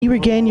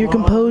regain your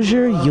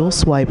composure, you'll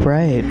swipe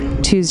right.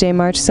 Tuesday,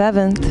 March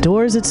 7th.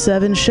 Doors at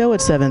 7, show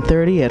at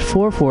 7:30 at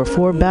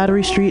 444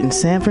 Battery Street in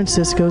San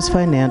Francisco's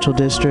Financial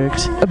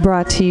District.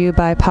 Brought to you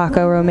by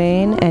Paco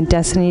Romaine and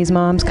Destiny's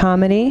Mom's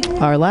Comedy.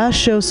 Our last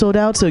show sold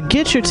out, so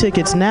get your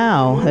tickets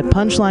now at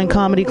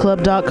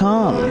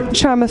punchlinecomedyclub.com.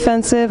 Charm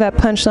Offensive at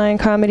Punchline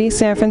Comedy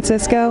San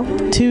Francisco.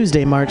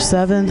 Tuesday, March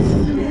 7th.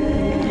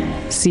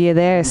 See you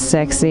there,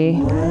 sexy.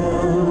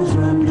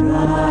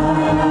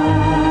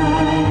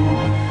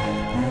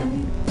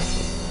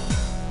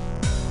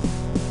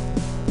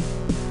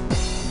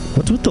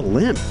 What's with the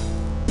limp?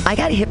 I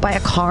got hit by a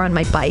car on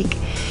my bike.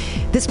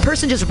 This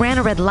person just ran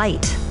a red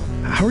light.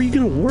 How are you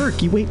going to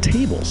work? You wait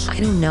tables. I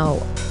don't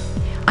know.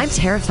 I'm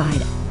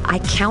terrified. I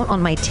count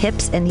on my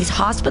tips, and these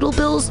hospital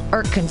bills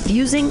are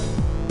confusing.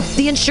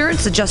 The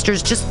insurance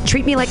adjusters just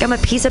treat me like I'm a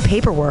piece of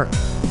paperwork.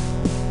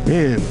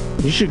 Man,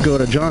 you should go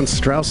to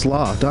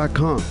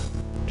johnstrausslaw.com.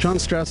 John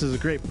Strauss is a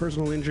great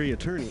personal injury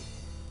attorney.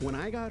 When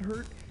I got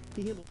hurt,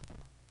 he handled...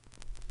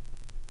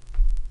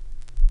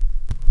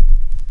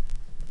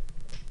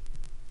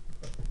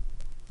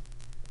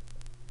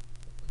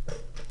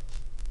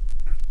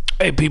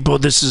 Hey people,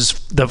 this is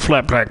the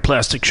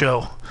FlatBlackPlastic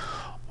Show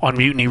on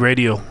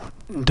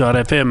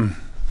MutinyRadio.fm.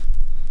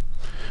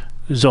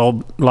 This is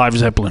all live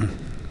Zeppelin.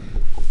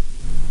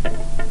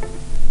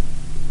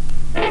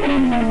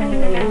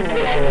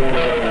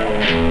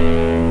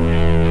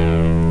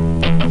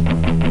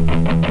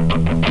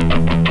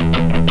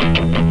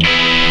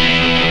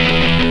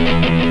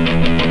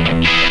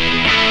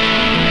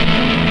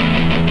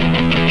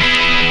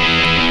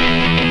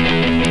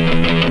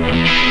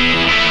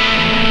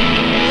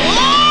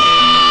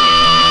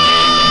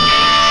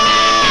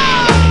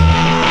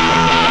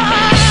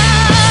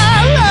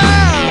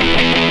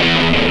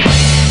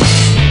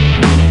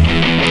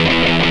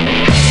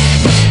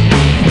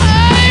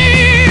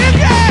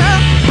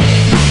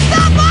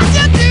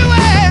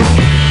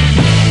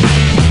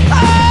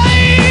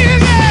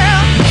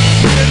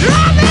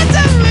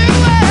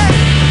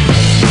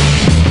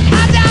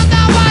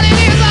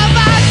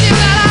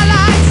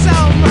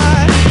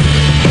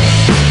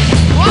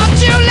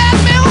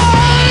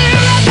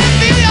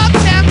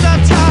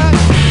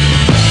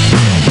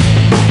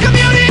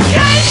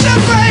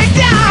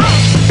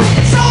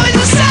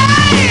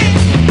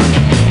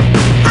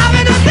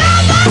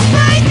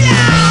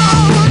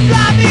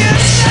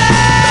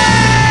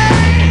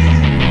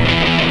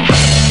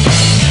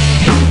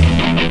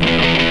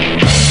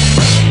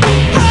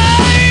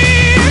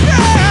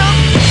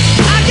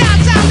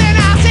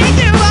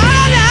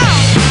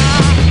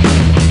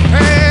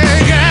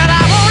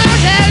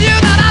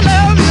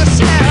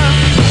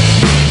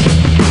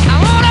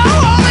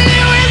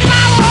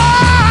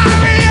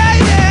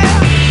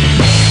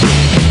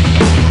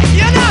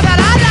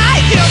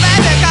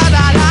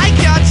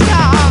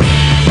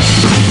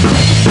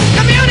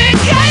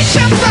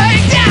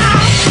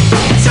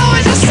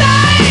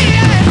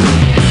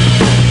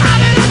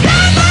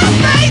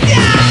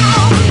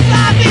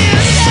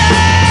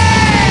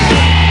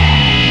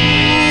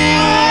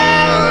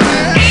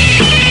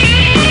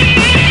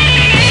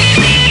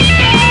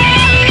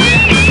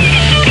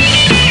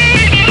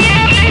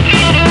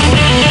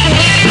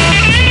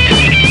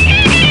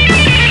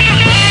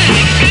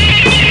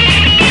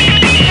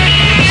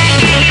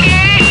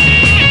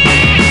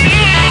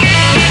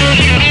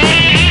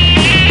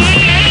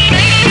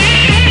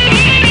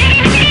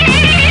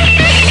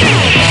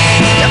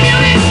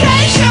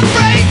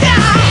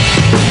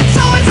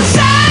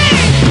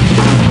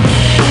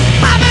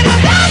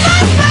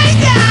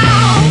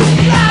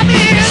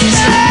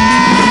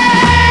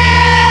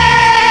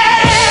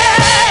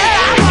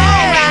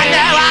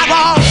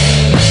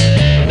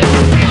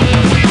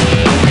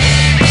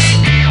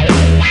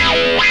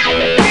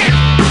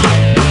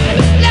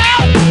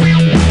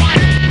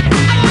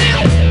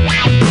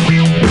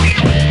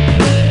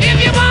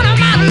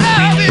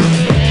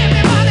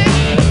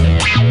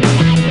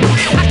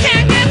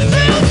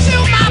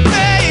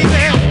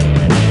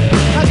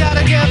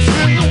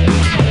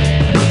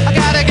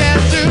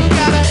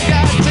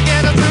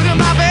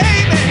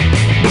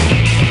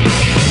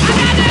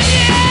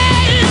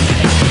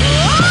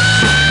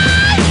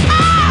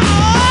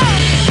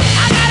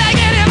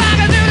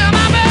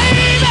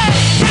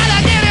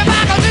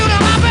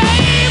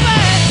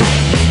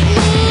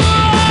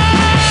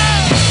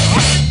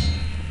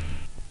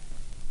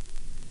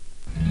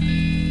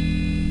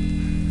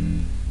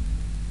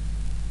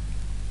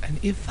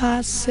 If I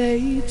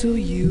say to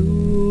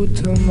you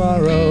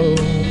tomorrow,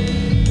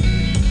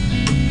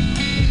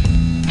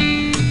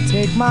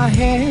 take my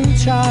hand,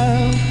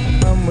 child,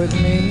 come with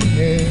me.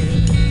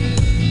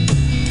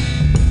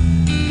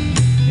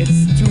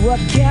 It's to a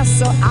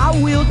castle I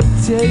will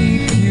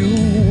take you,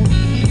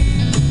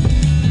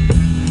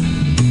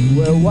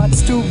 where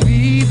what's to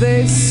be,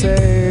 they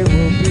say,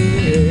 will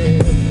be.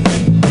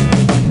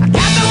 I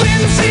got the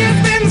wind, see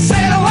it, been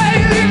sail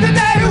away, leave the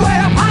day way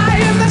up high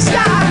in the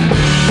sky.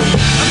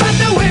 But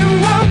the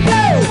wind won't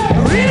blow,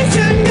 reach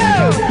and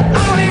go,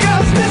 only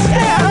goes to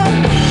tell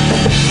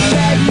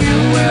that you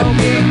will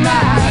be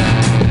mine.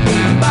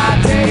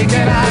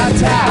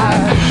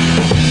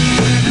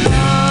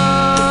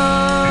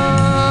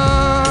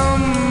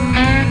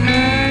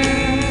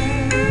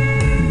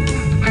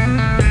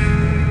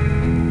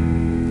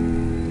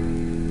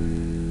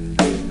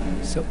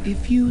 So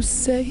if you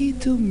say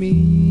to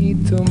me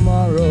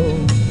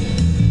tomorrow,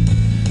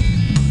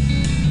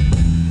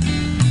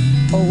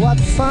 oh, what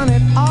fun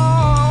it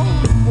all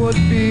would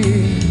be,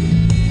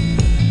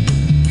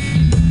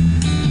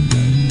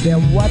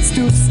 then what's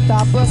to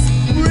stop us,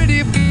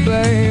 pretty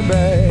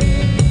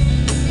baby?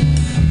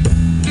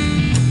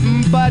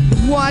 But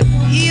what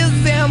is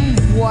and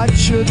what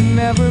should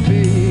never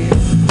be?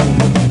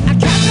 I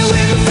catch the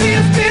wind and see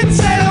a spin,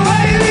 sail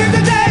away, leave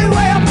the day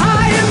way up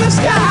high in the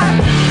sky.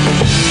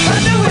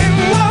 But the wind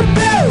won't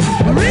blow,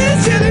 really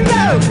shouldn't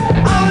know,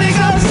 only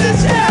goes to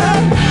show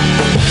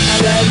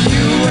that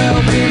you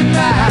will be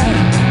mine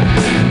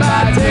by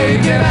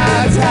taking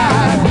our time.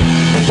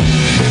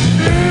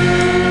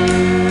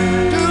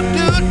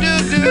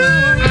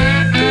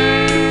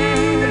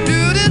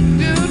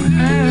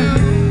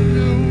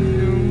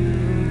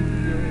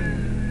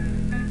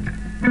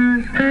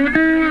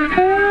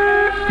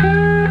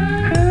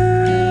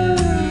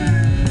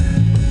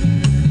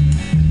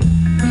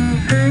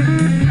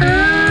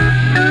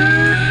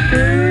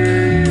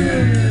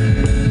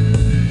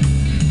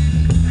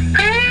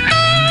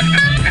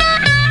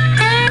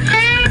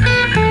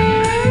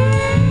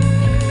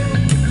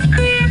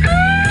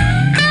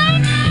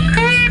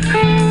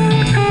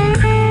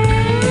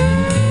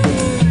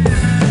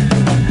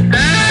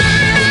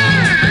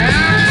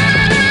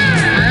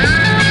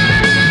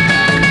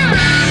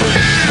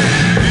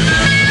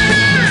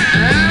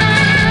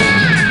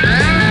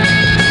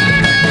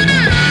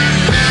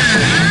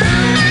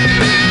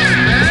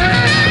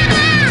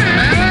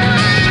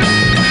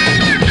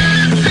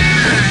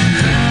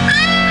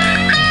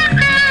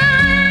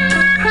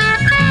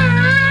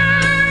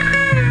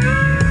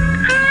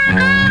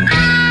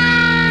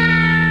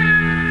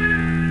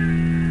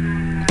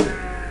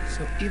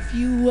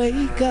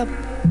 Up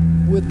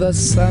with the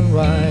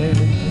sunrise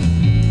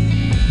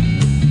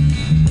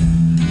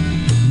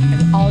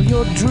and all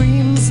your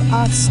dreams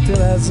are still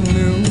as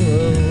new,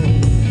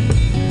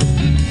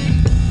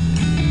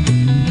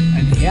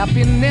 and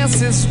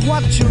happiness is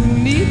what you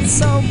need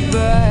so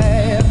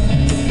bad.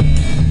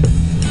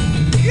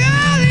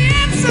 Girl, the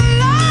answer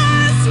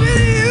lies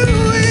with you,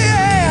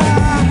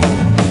 yeah.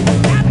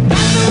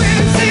 Got the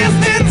wind, see us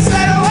then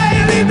sail away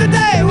and leave the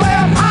day way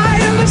up high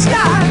in the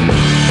sky.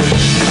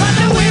 But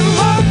the wind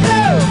won't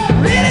blow,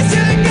 really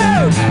shouldn't go,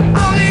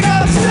 only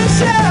goes to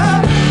show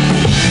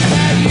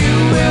that you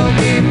will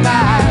be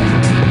mine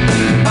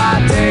by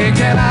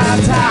taking our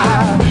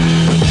time.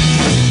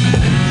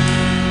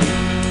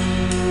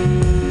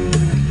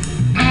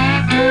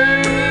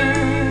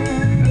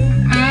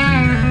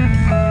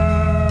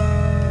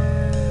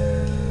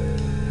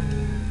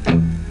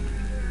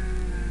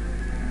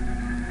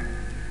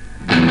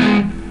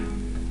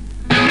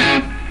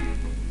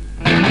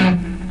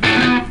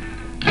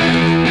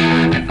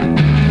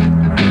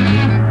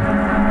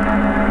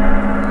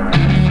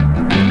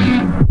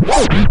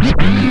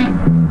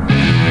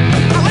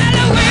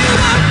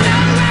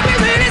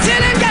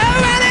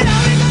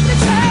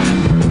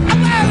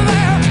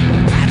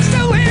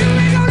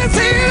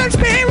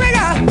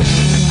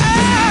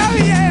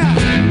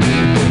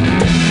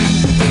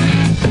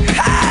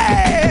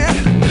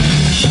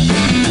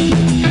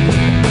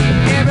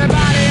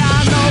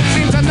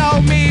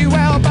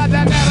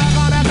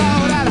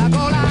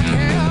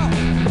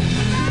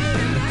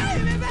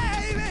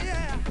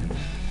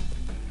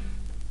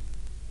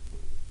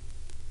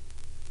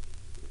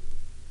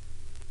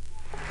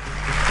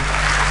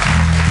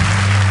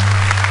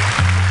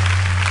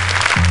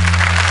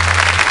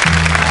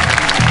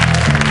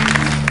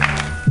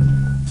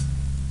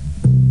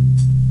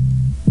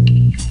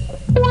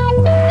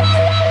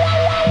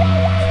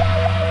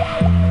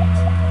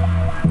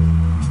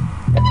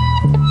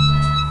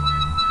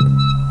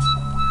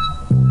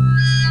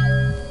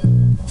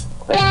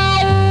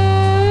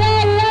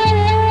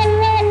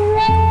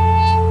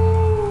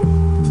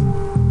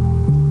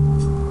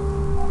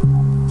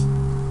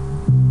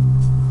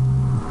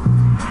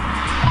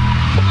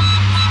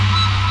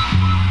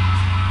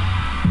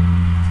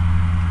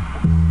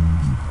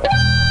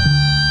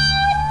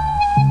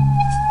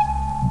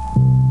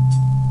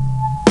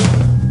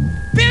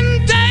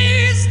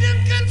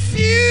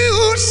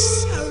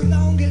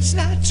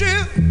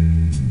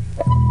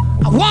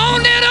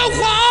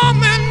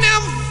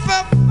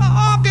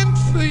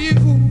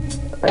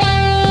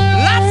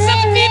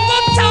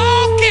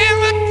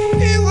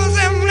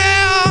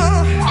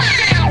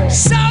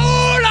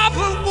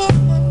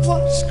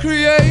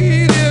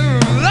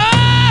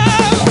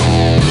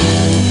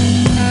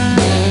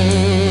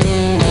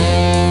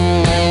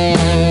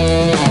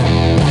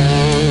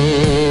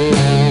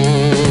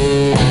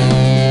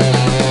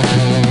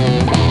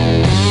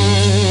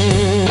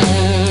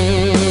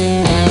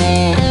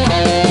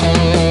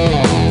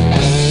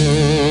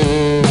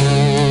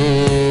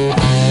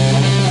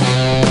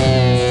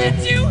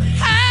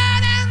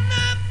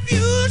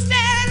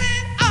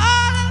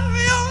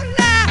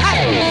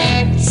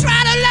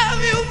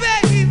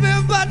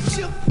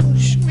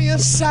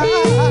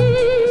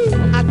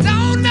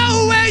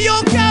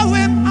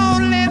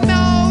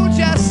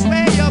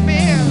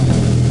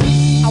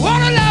 I want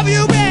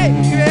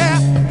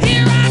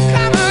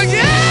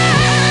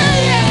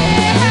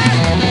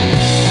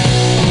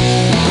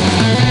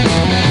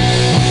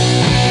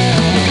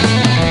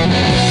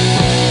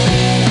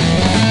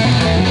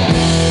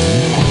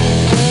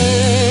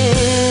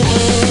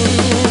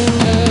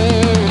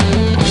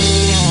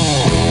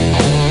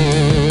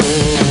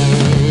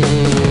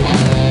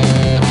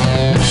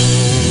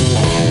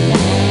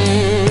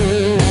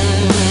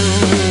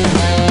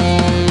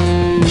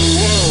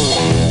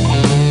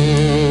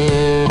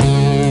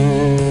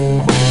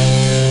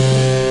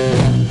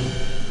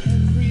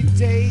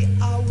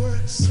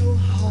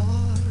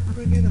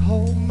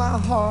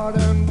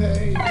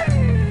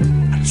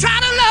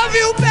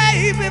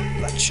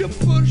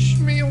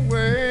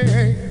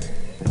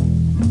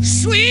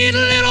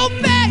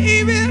will,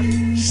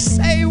 baby,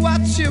 say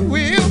what you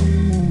will.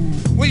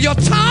 Will your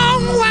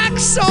tongue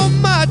wax so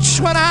much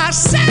when I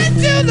send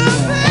you the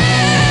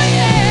mail?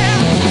 Yeah.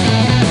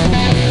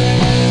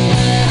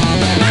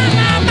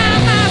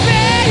 My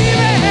baby.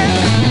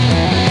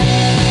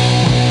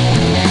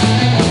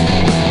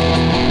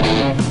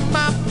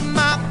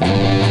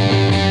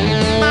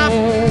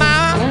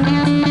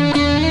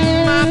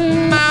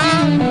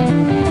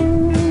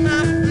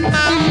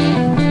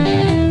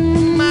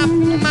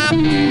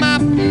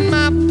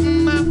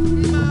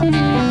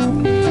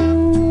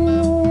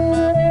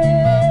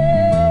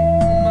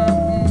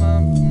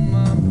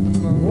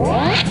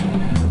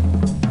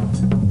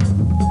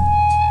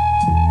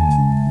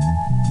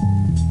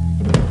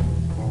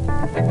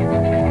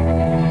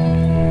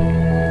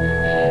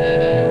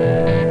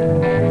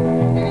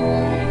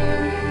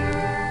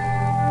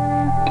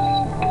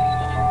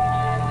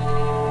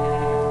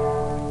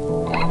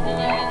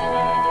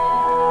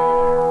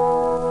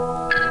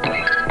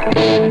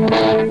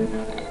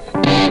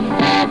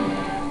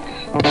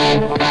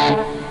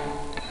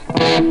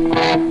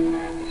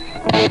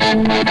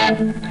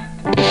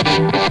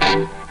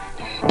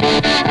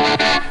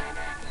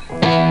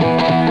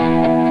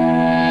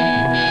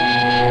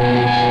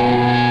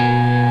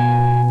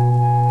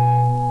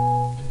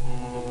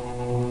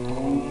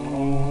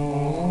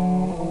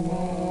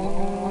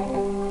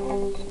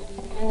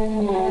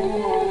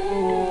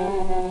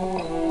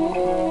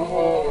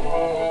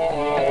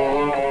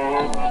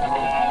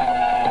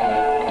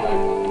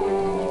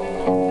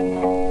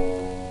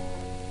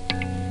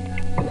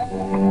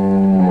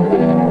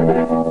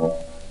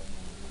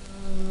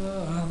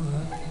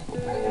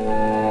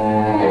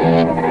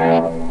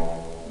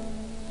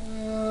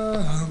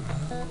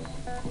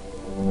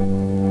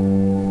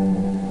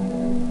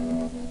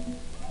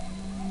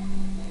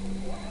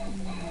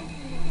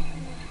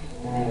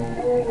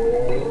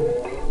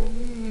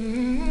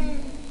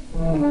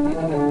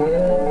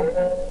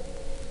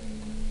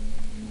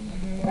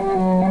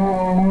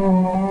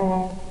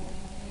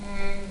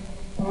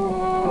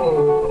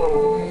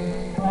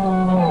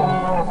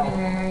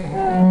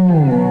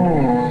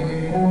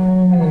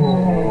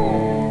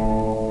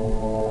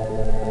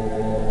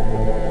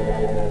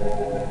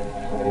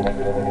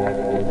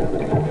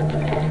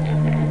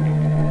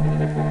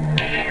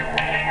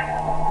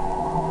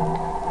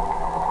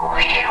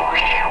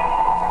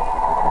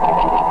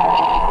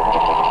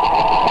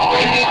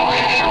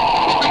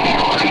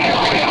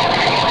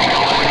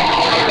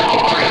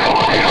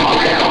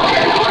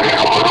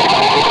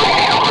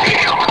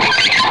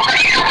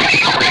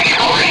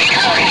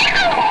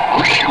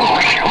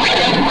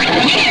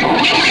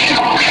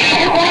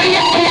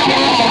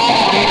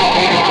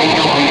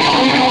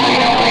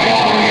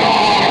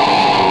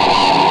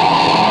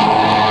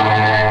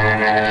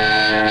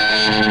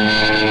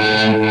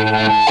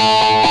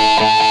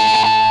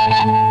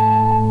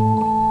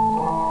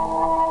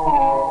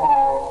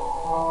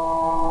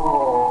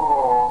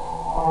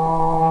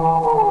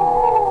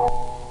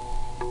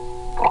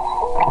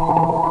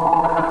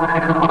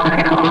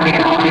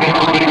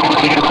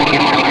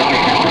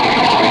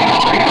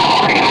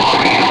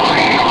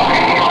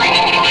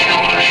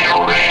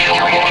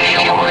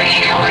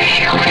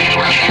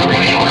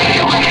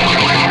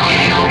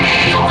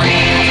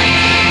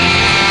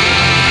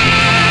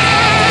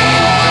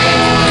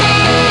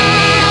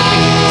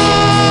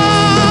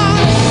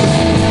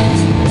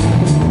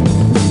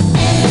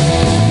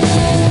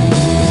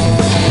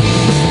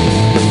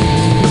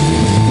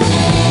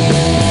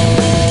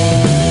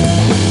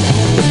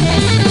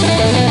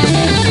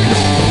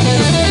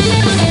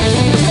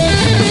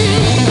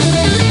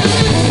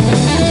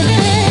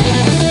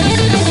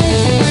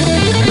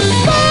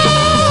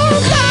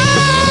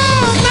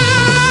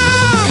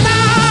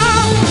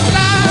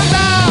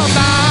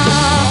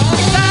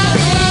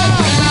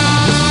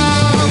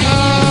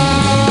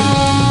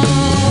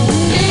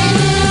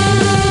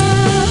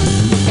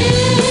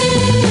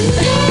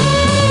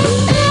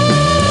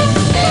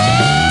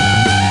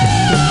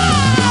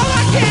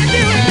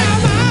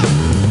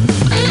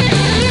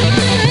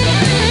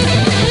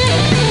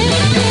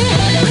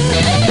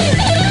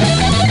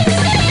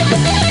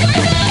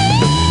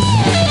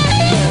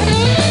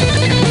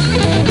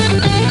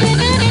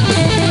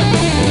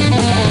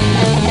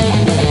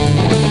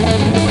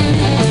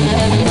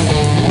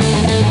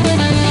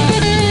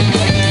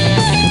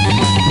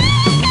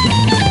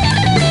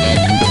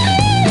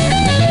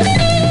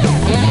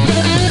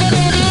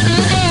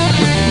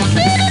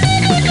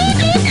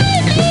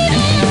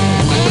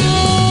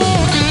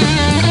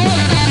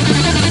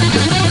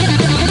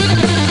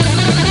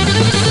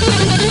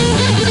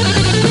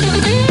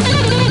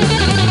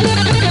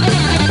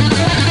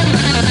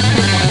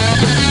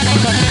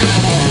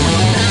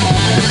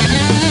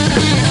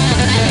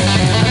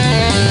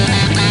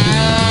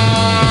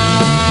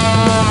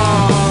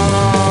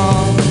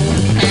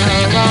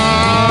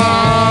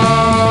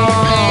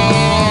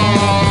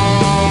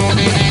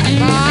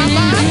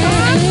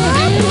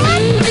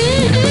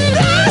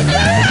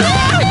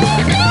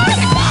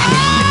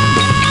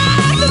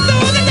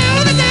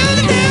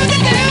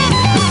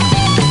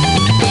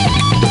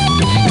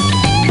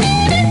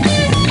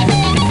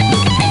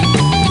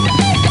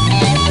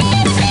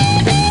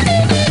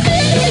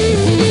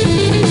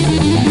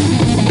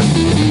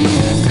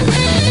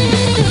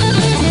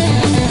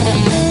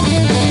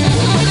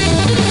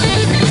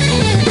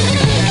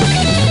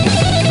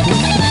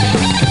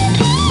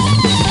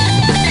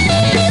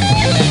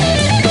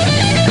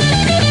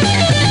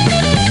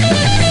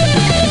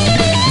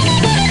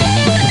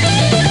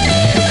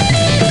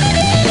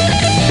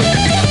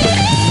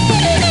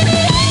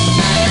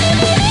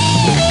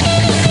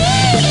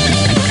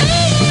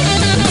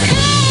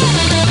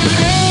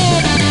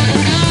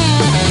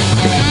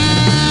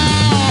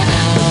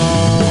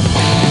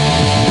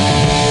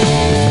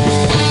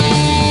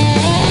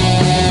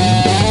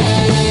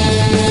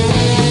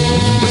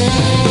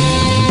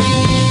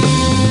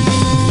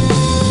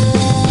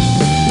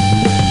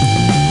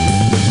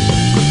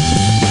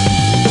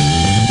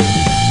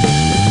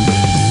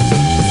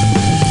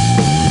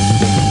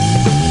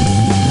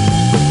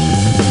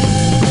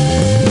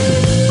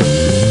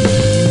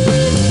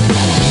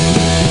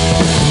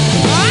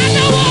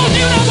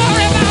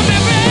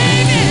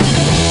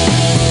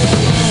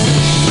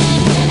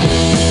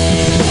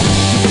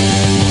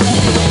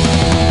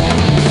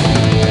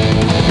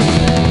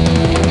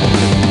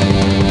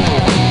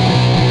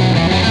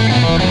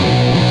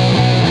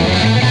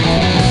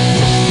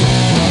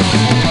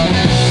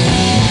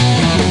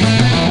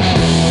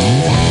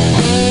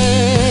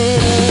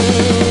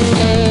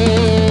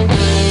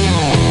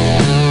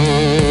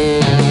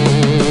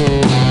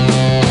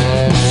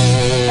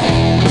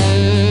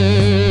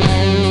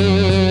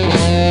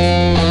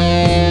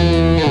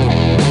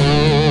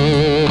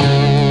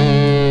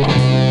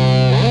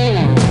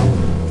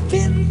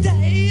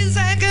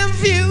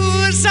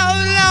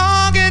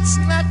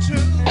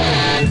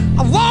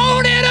 I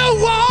wanted a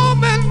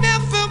woman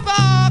never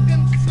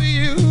bargain for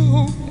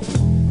you.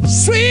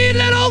 Sweet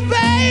little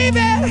baby,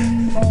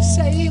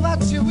 say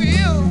what you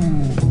will.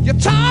 Your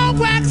tongue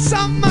wax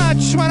so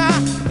much when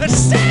I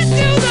send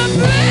you the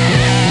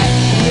bed.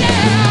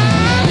 Yeah.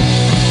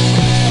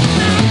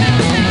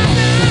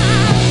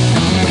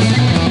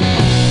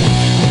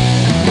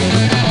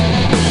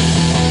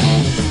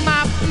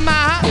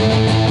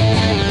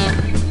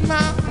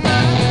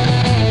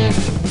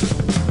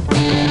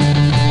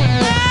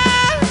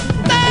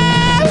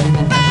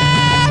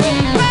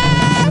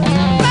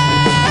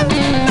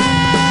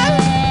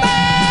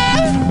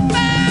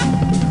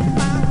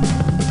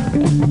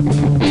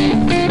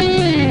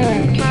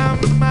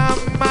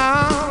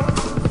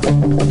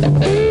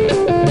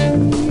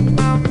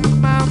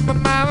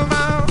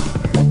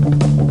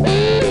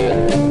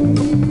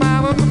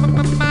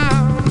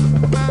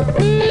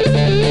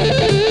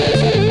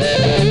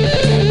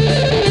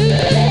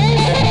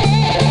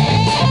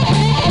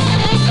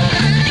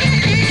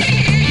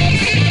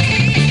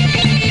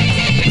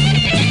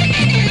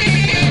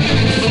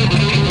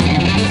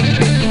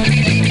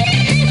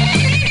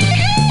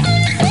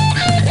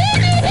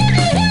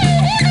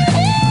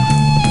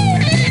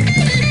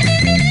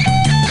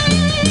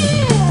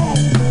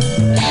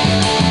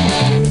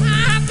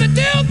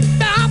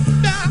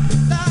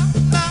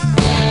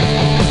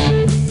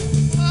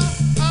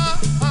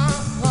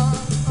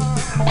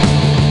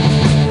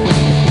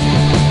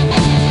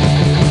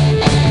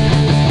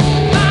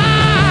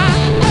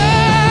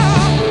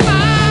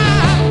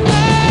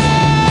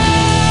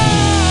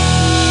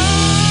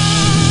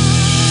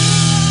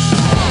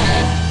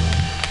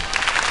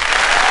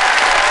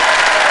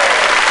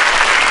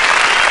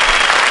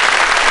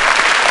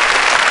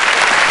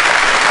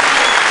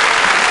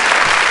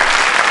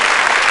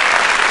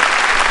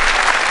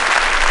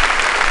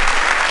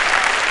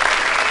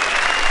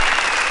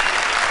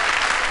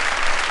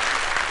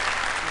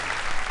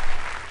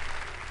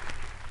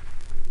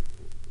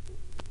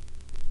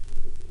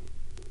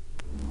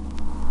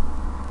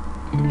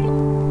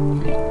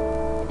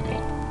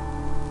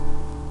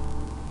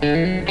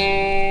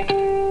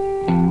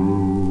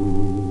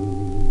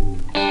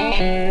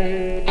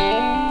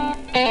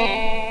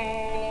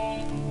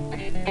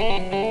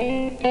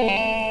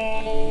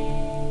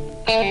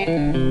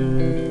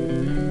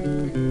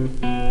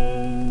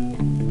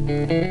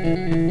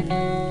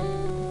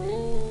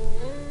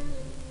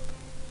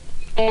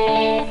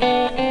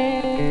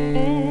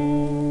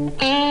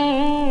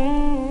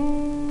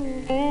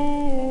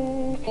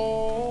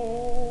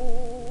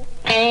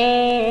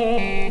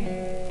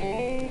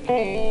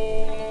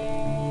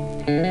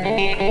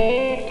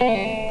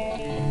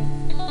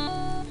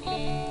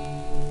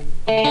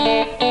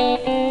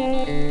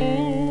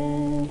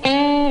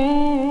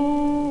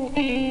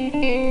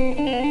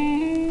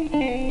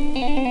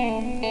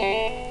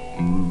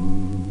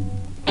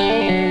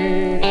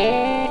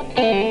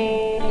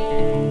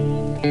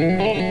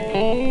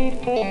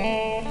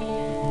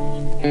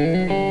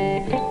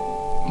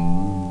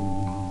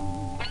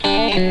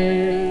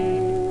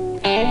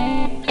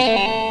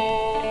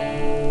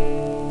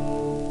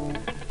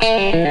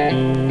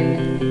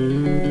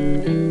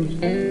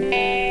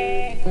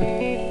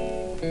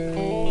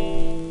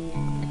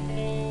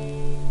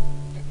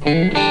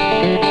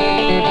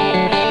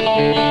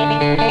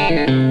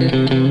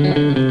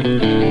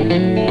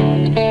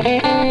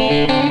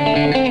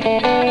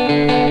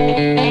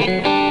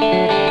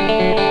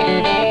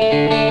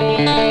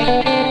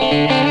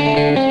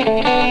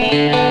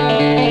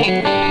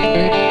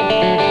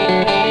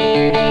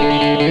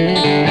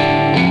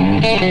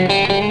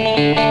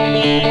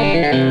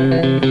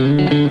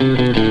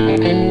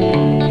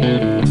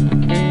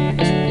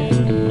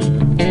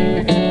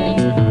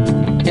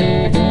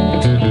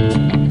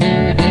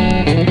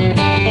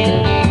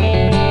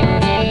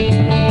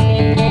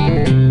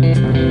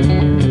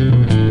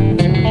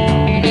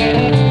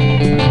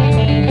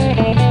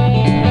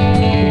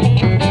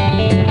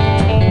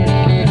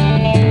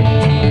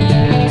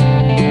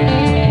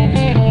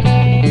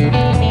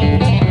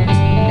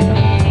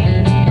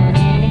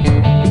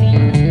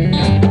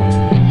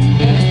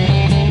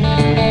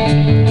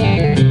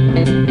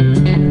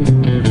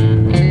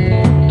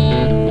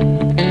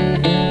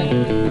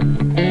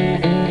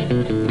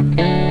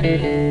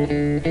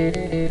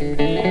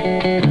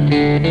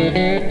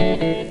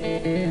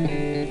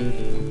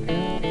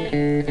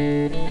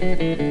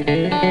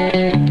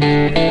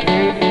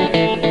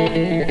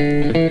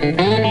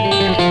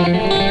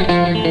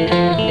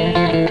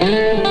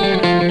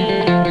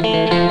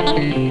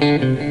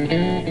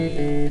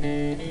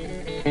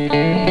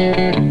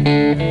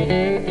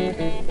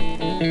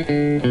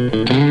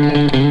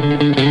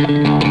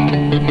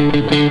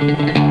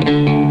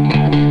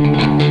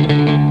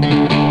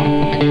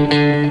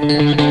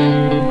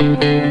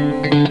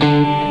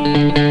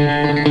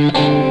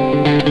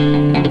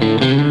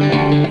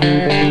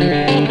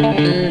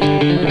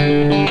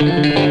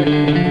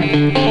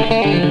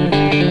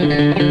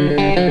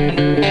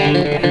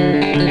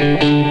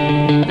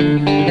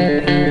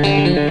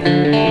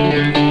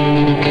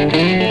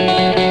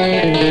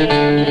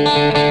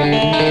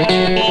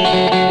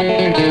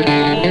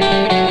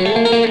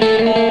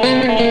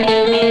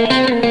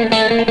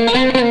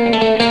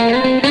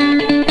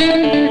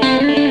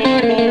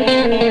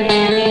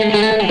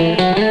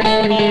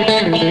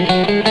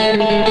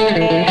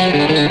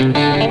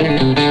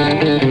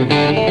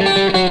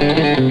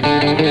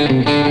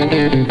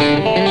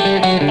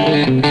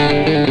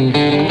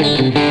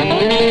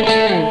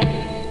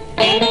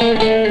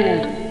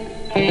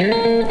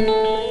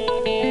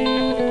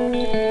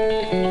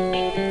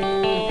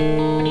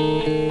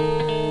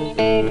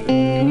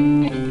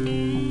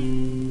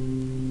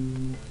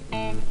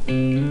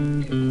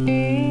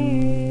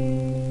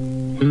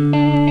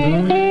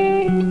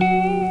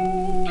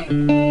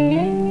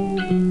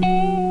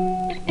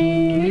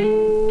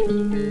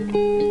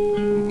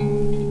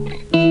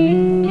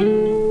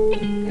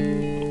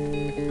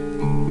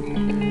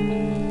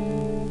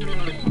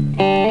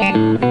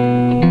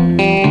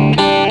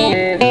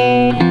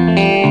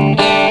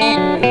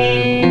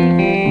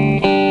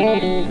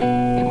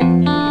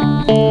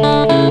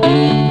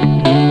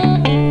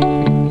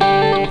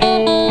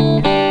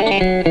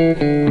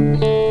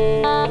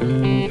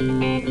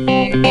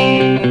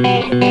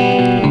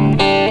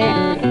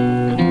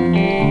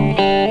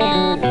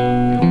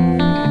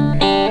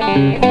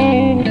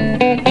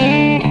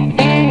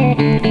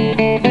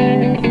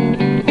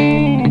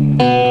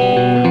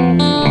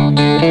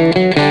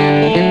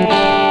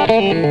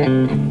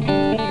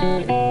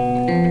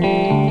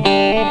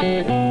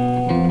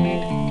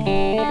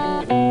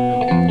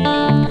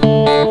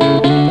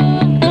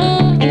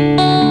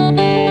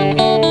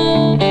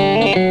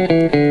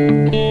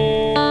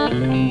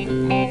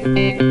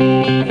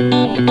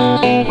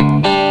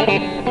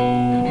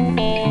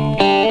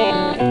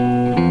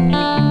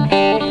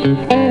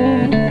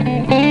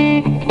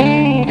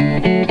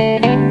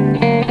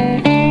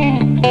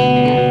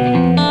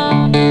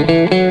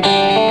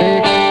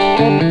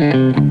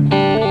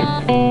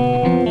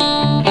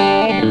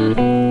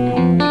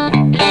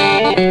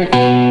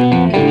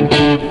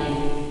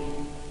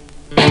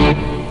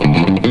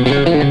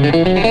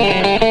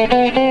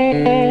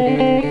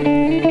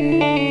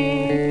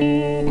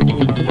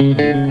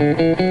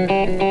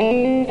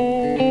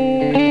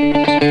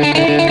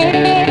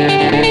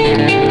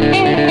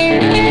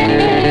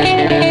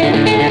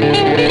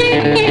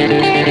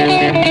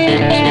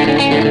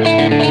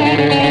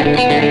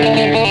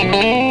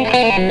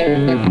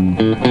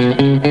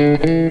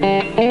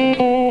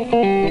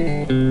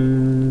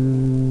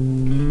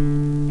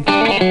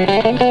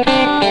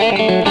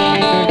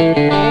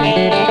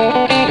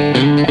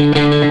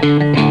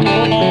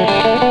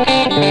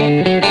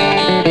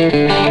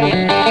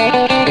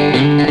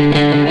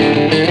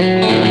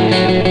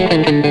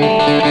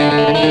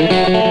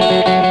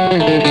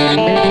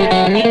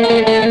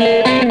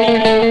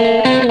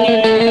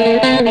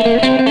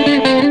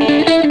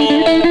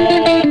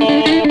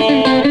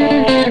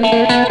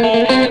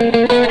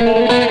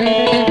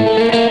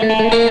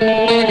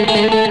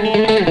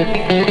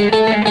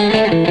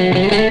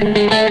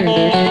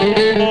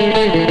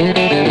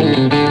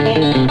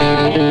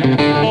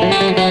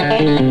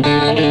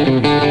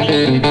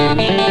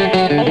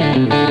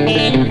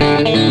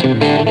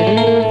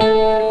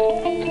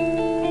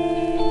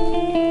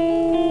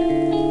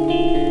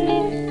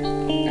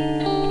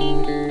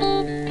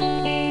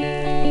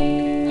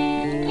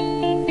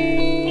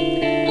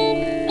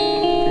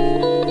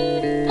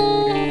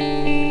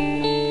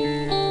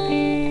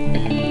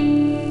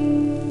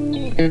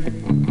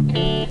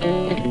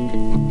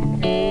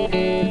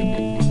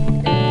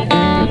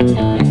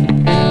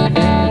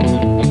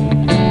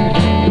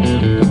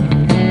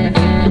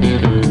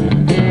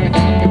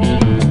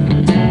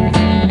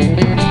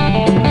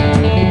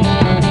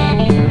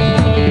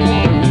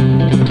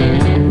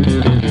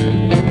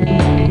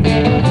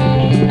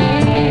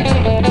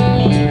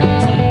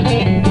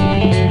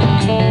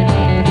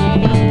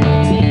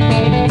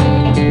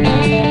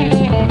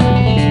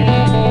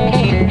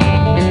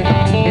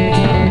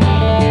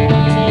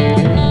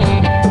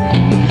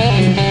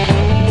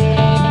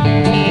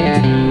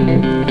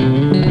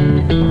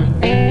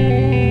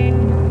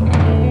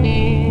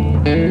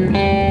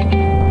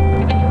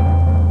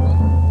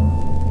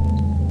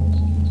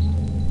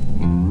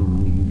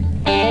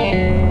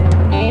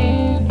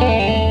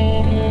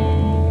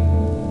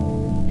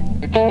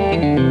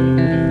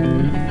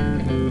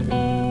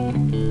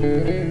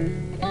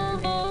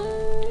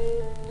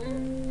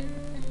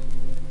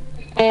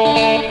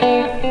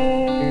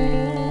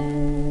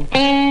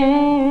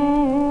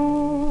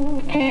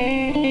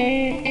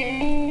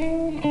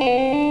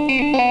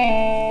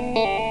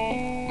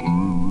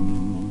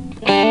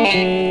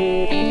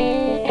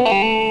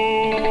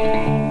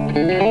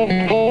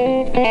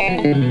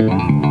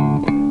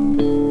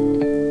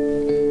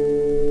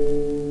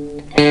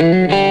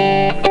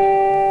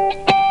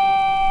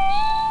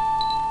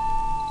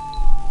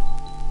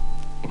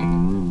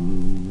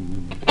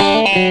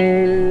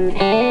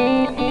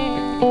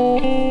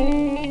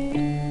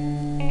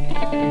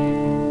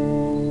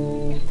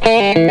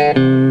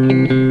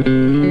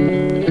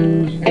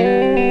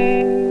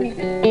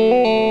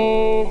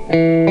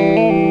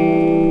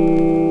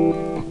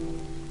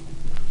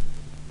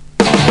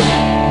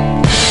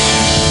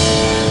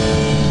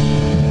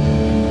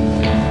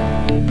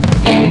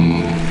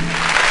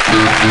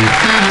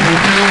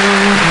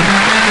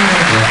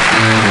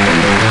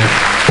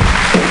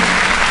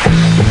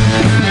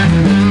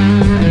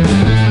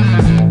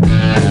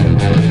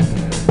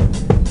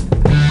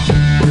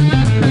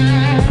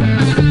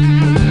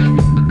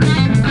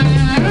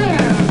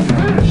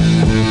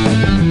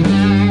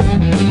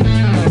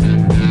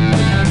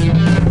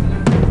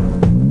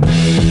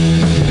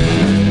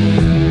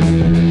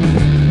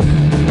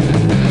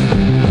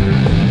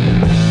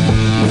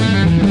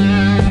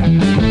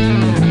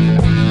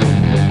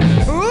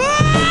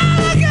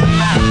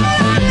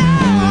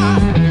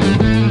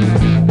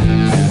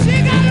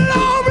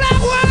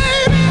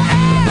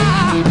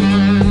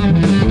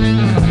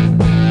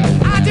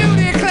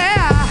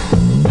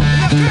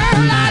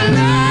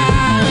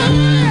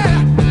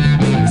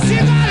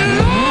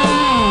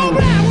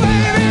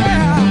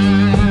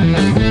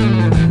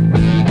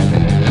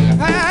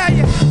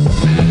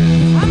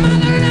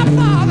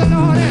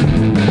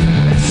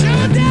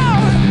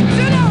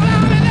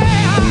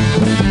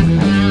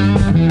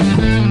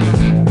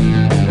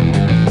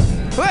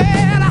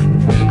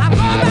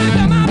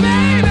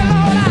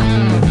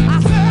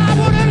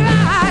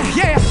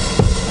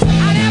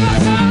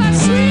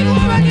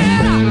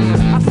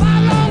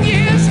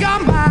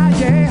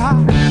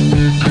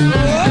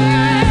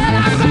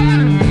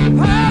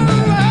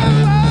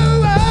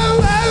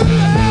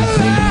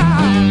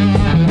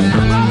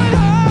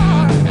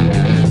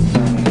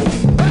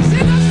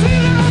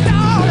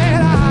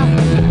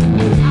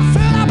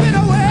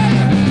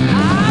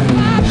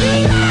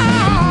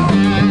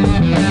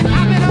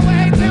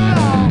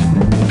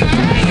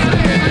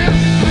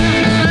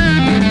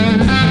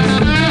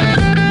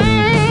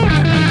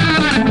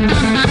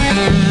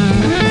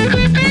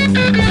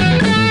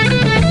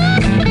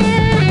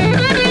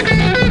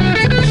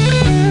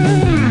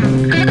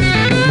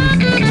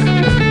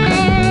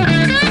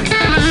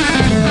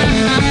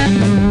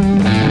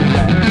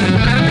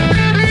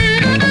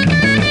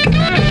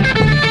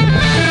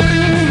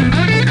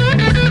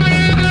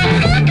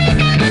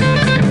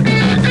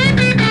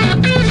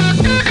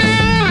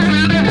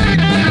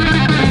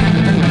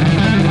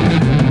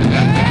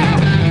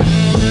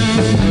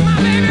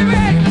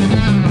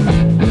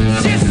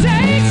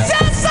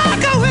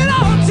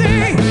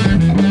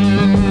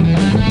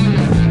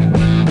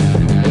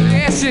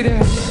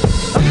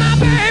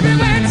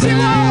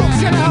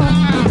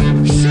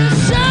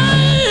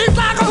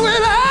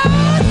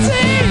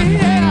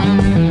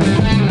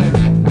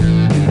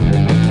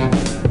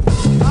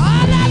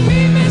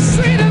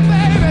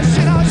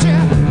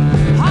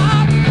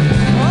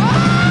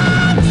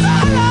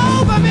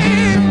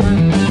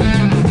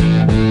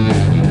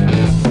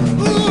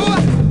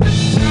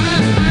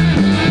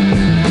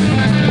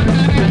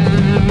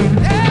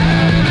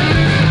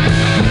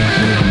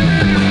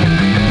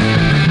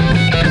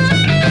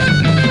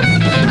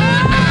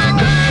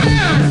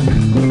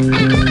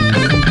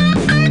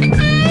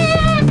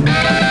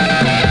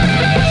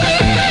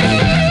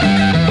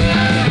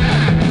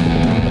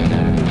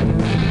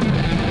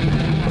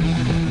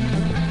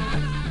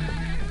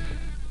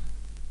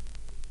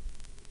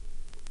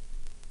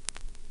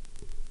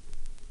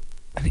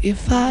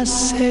 If I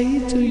say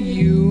to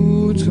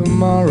you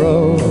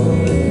tomorrow,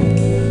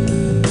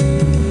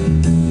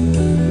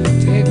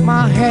 take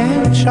my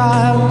hand,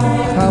 child,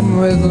 come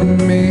with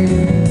me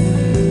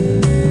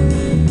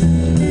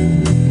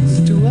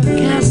to a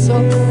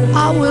castle,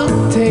 I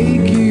will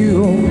take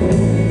you.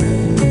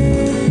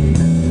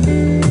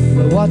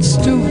 But what's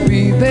to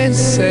be, they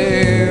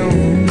say.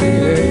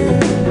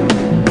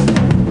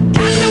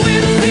 Catch the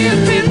wind, see a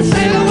fin,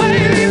 sail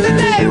away, leave the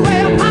day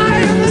way up high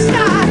in the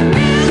sky.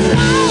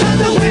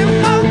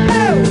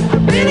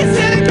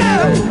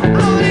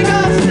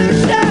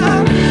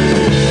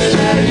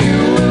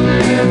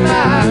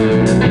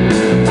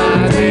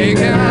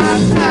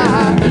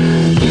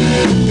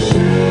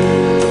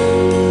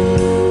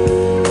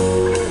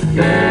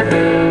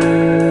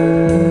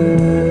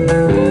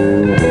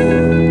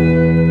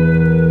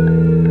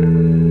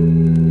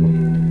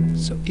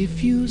 So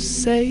if you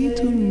say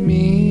to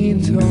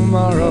me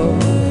tomorrow,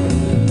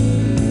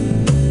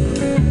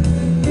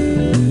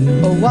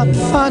 oh, what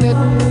fun it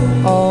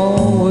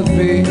all would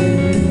be,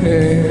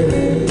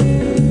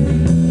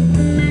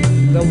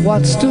 then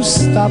what's to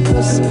stop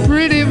us,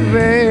 pretty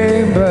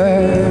baby?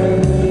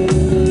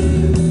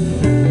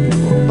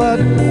 But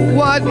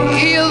what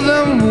is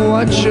and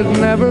what should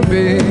never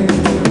be?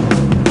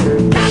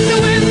 Catch the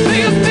wind,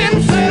 see a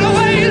fin, sail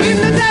away, leave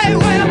the day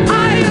way up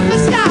high in the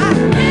sky.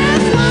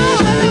 It's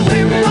more than the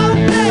wind won't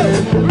blow,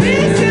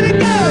 really see it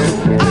go,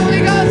 only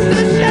goes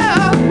to show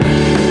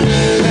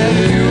that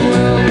you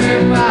will be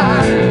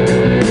mine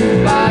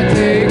by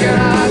taking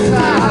our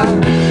time.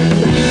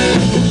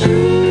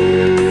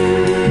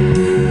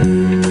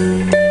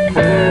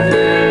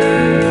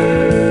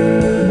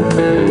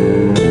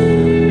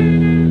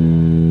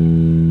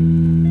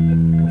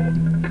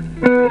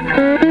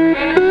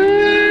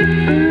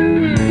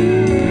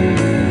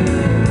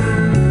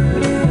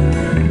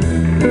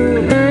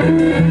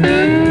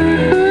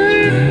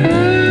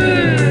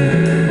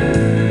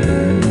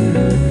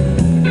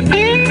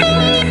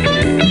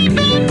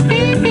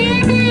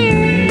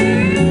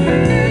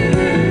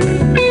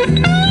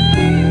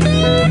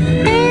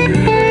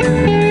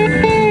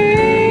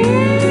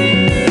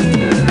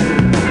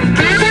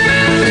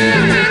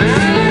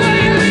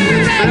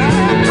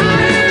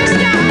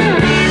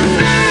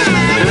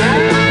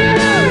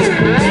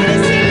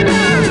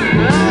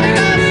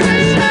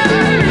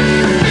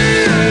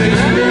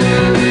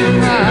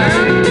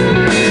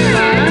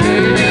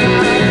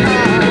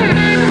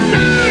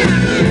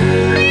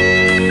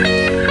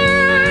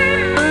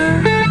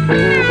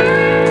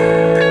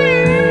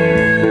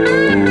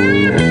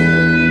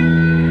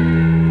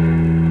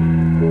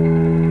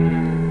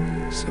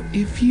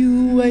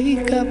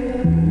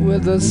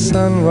 The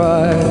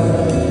sunrise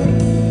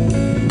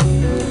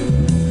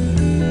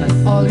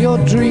and all your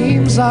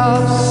dreams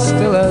are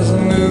still as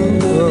new.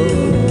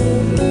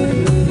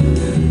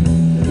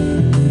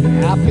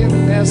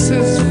 Happiness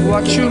is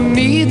what you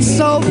need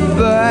so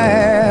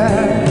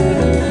bad.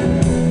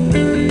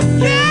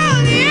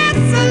 Yeah,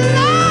 it's a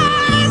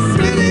loss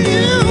with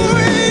you.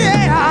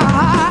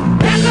 Yeah,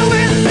 that's the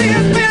wind, see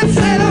it spin,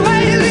 sail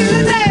away, leave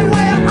the day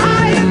way up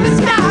high in the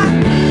sky.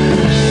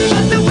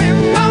 But the wind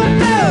won't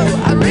blow.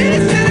 I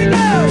really see.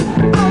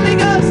 Only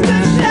goes to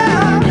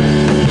show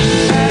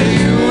that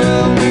you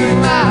will be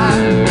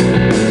mine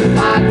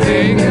by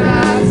taking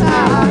our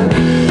time.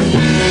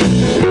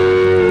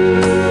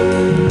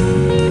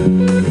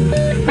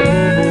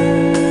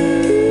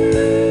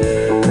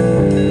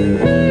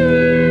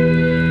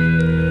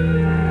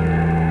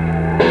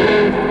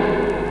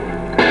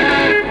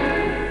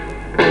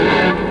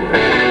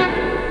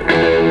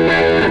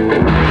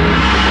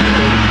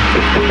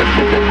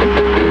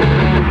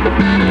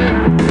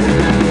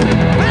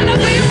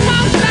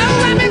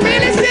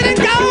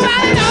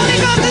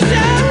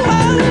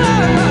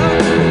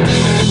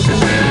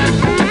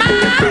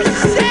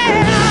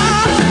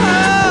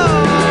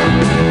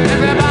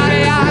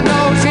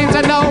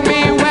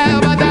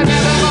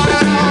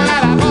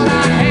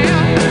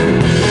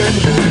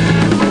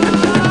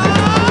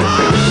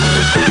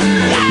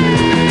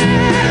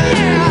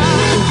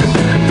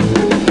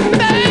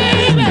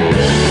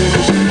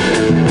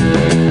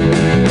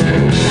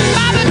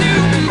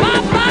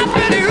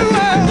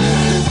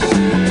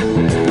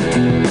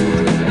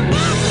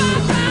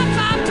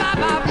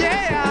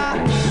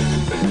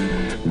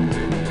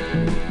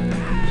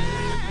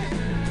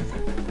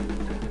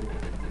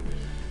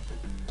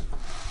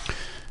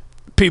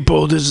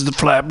 People, this is the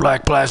Flat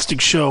Black Plastic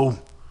Show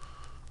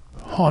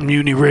on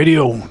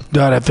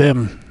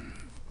MutinyRadio.fm.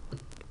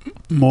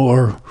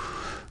 More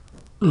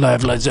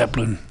live Led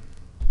Zeppelin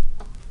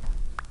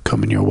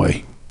coming your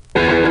way.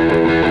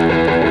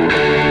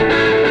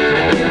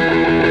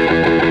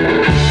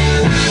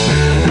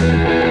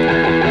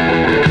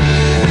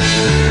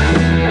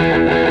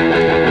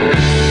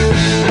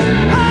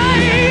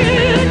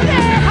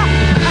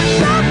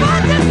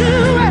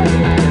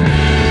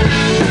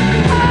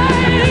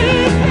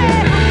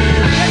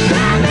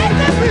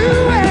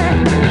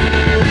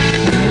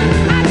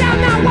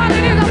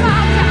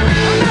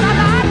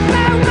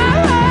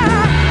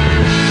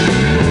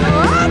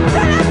 Oh,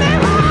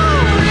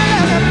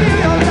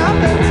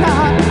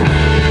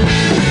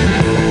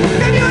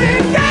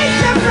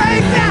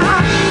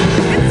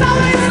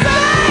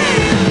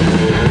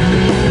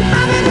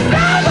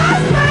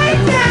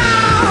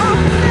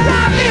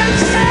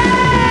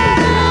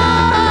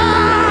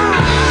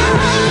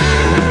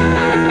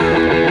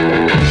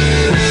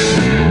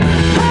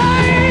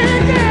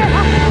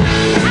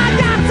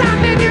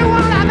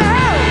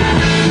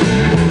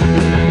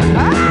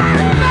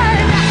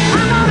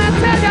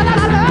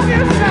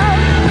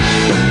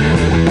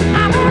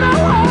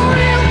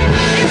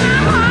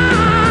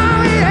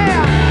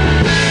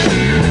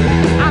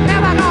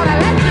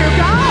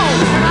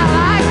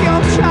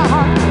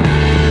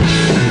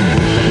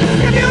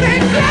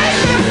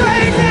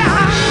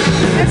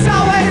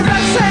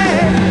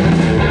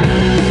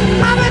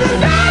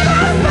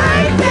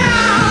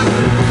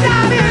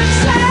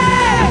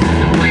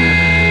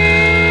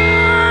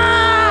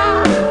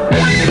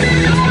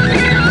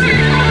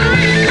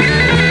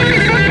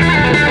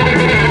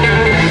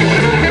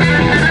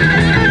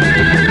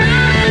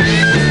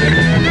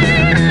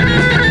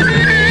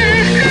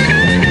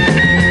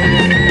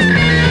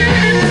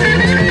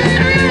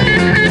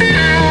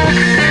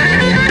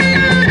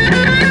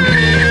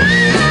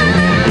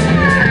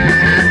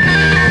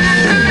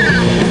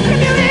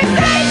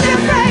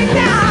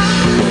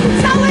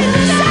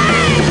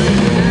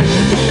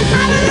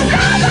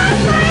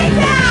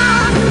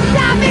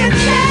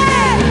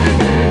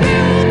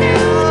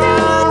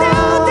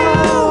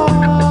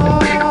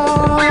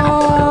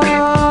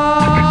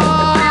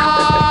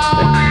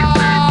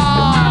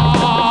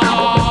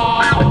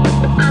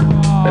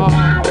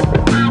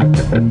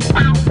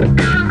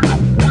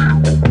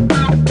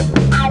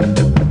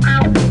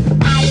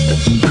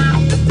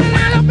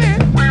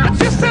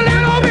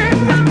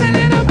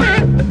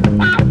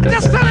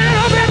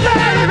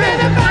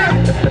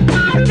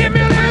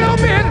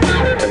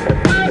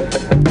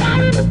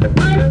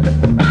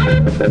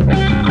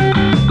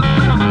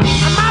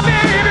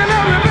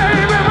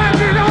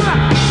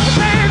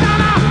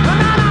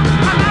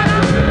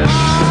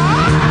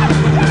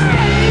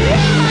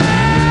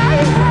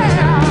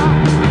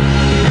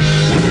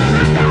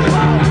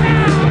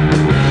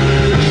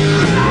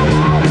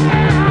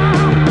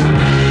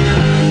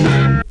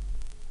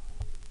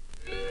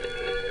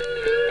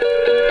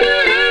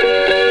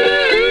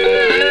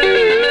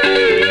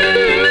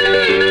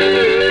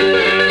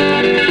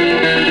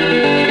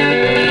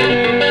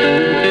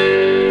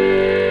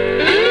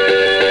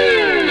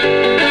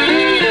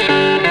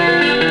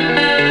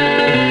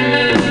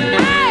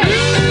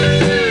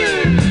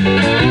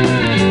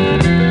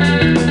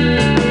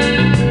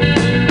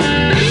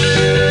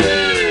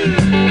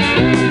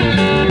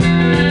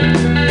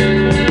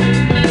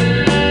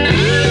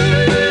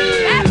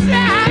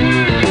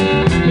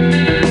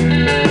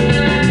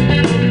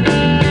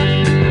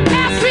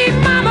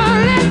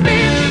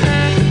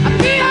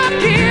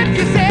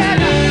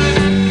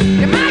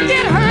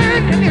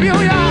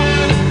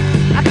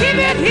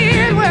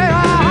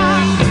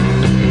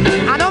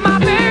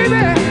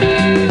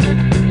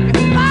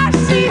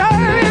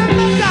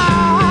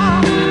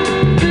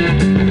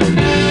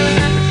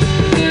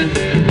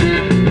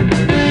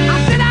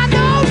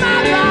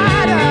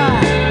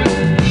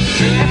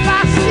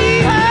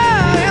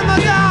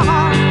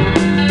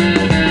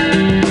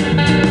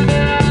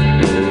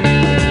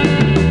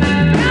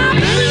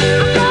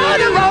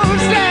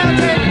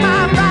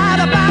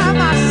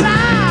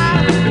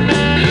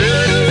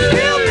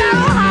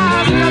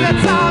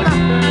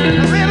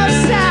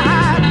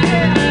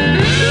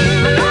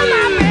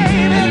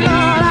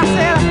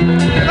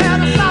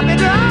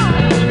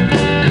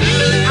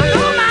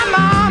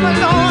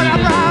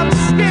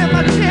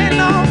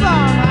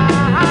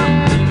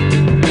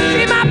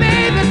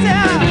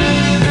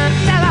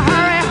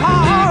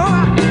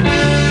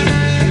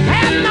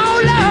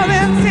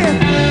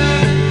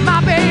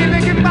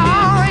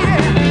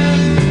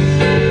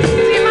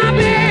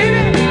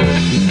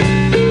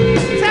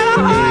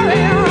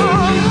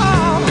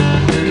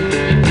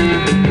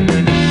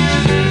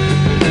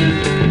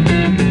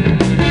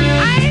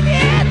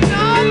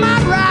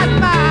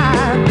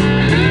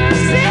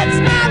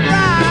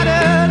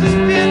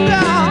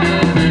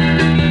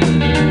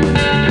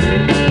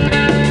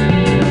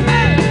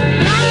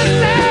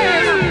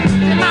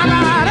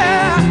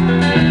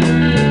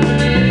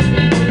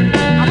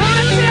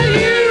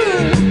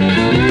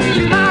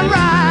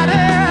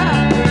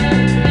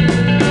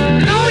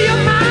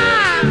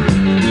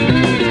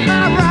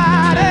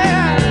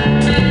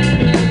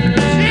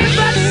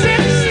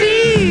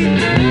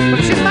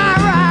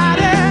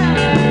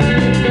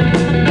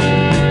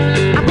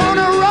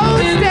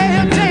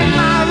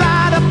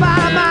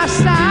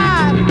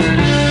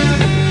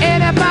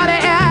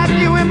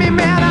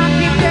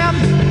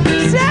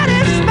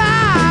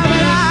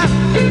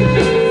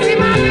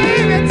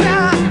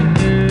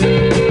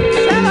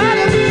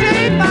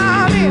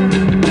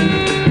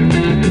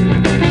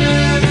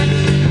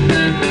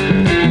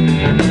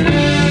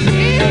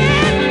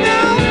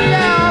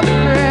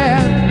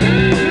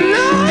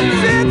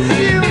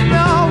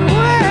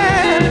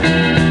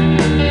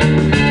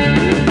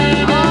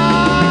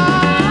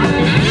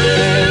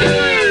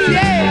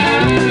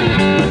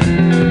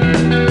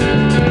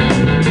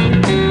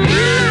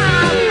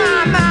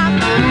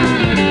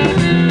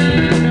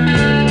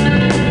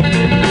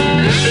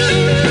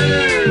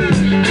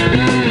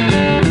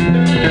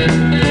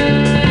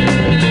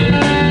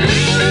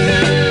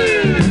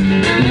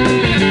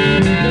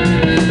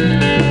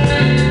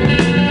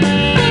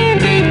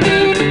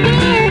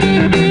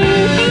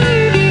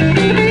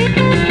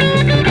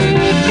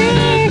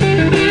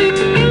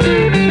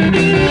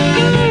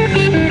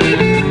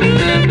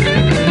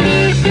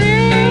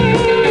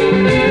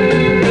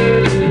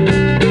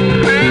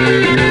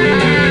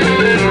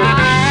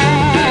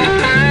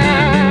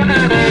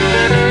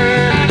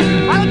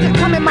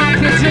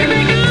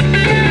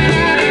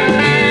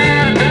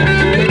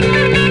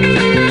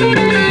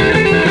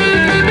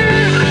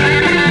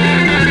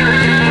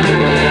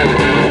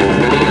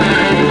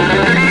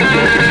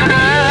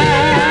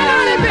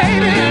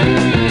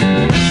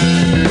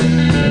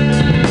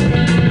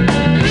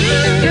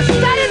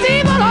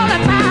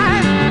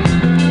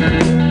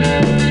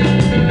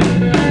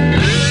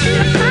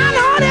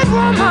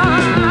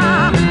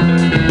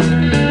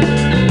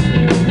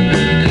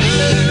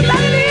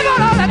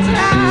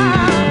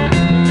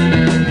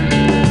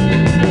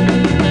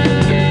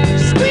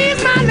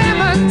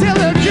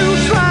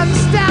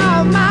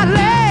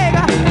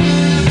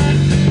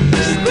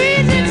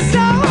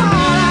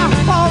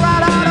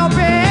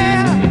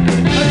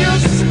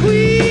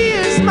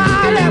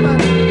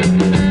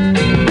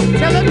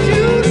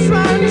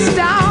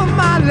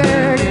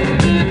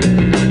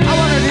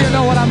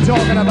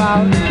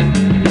 about.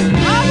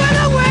 Oh, well,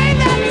 the way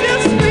that you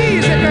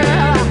squeeze it,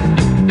 girl,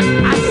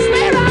 I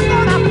swear I'm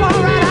gonna fall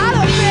right out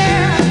of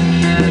there.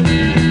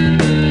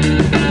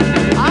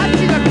 Oh,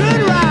 she's a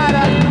good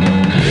rider.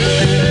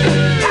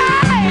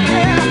 Hey,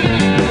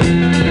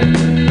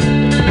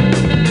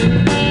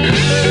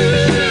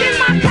 she's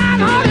my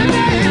kind-hearted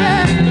baby.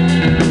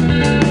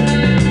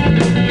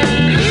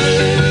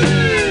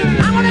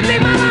 I wanna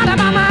take my rider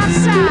by my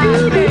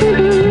side, baby.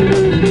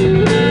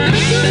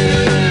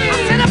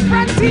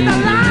 See the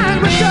line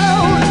with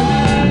gold.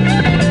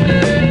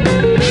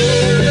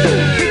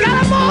 You got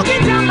a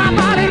mortgage on my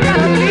body, got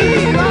a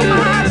lien on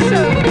my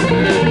soul.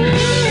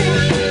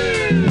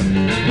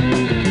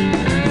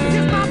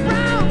 It's my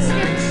brown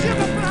skin,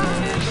 sugar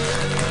brown.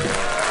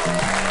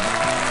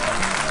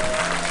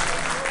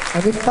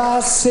 And if I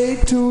say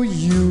to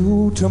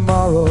you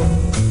tomorrow,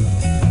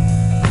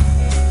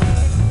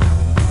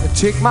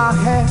 take my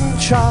hand,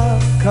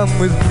 child, come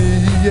with me,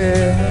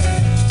 yeah.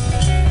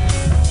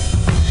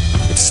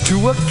 To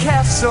a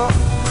castle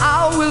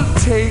I will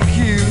take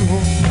you.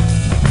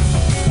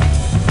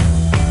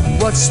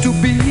 What's to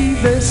be,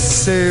 they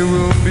say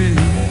will be.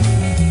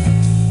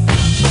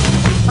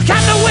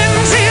 Can the wind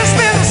see a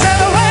spin,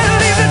 sail away,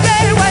 leave the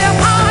day way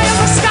up high in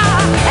the sky.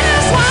 And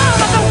it's wild,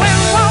 but the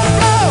wind won't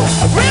blow.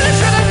 Really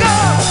shouldn't go,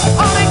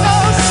 only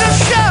goes to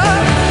show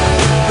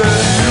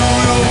that you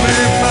will be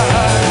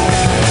mine.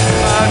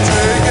 I'm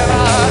taking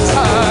our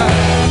time.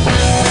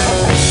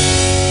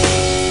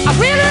 I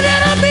really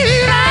didn't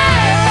mean that.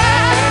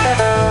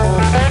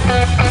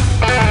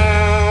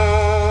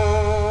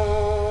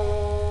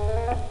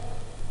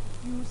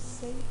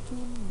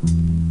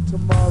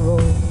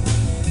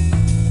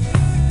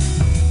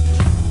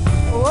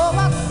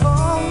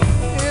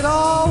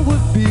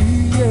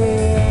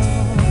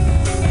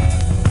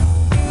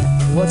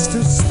 What's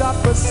to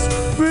stop us,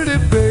 pretty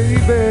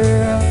baby?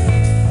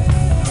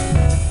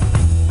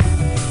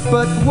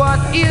 But what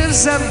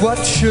is and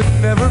what should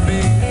never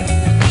be?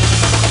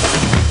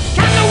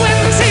 Can the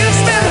wind see the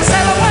spin,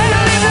 sail away,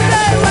 leave the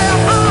day way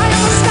up high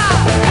in the sky?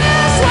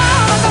 It's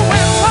wild, but the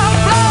wind won't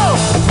blow.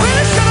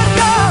 Really shouldn't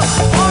go,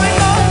 only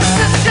goes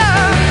to show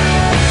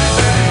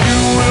that you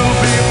will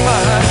be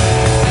mine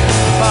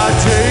by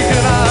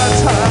taking our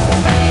time.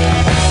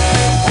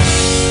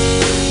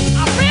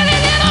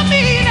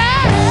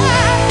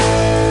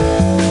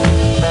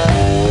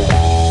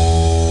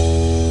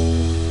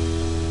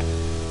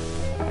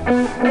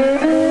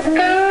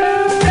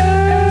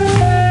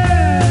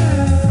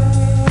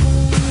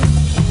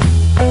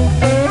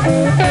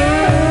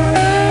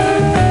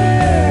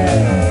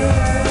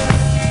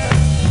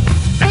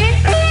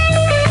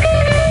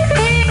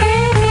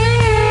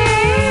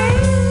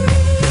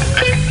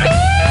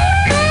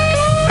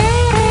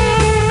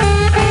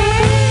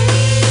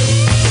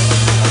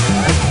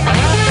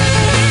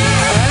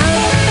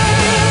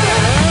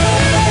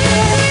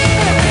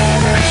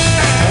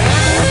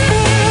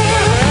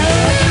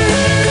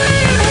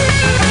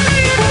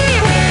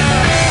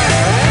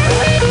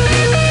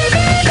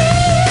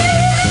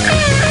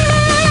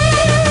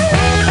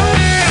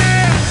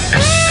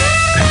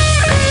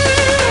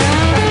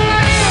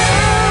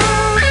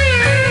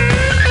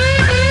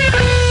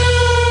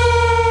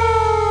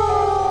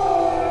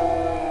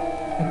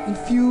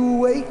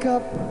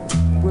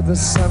 The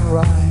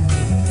sunrise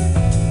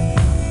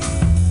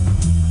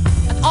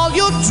and all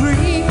your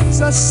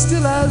dreams are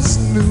still as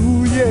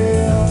new,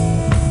 yeah.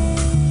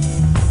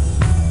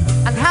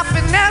 And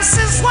happiness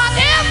is what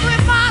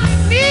everybody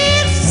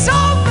needs so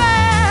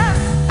bad.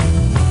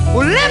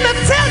 Well, let me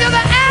tell you,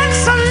 the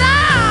answer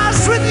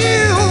lies with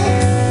you.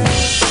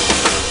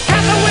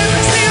 Can the wind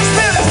see a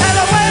spirit and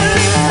away to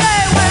leave the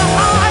day way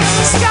high in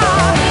the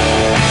sky?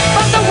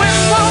 But the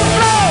wind won't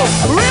blow,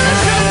 really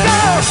should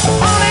go,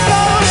 only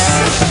goes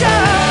to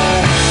show.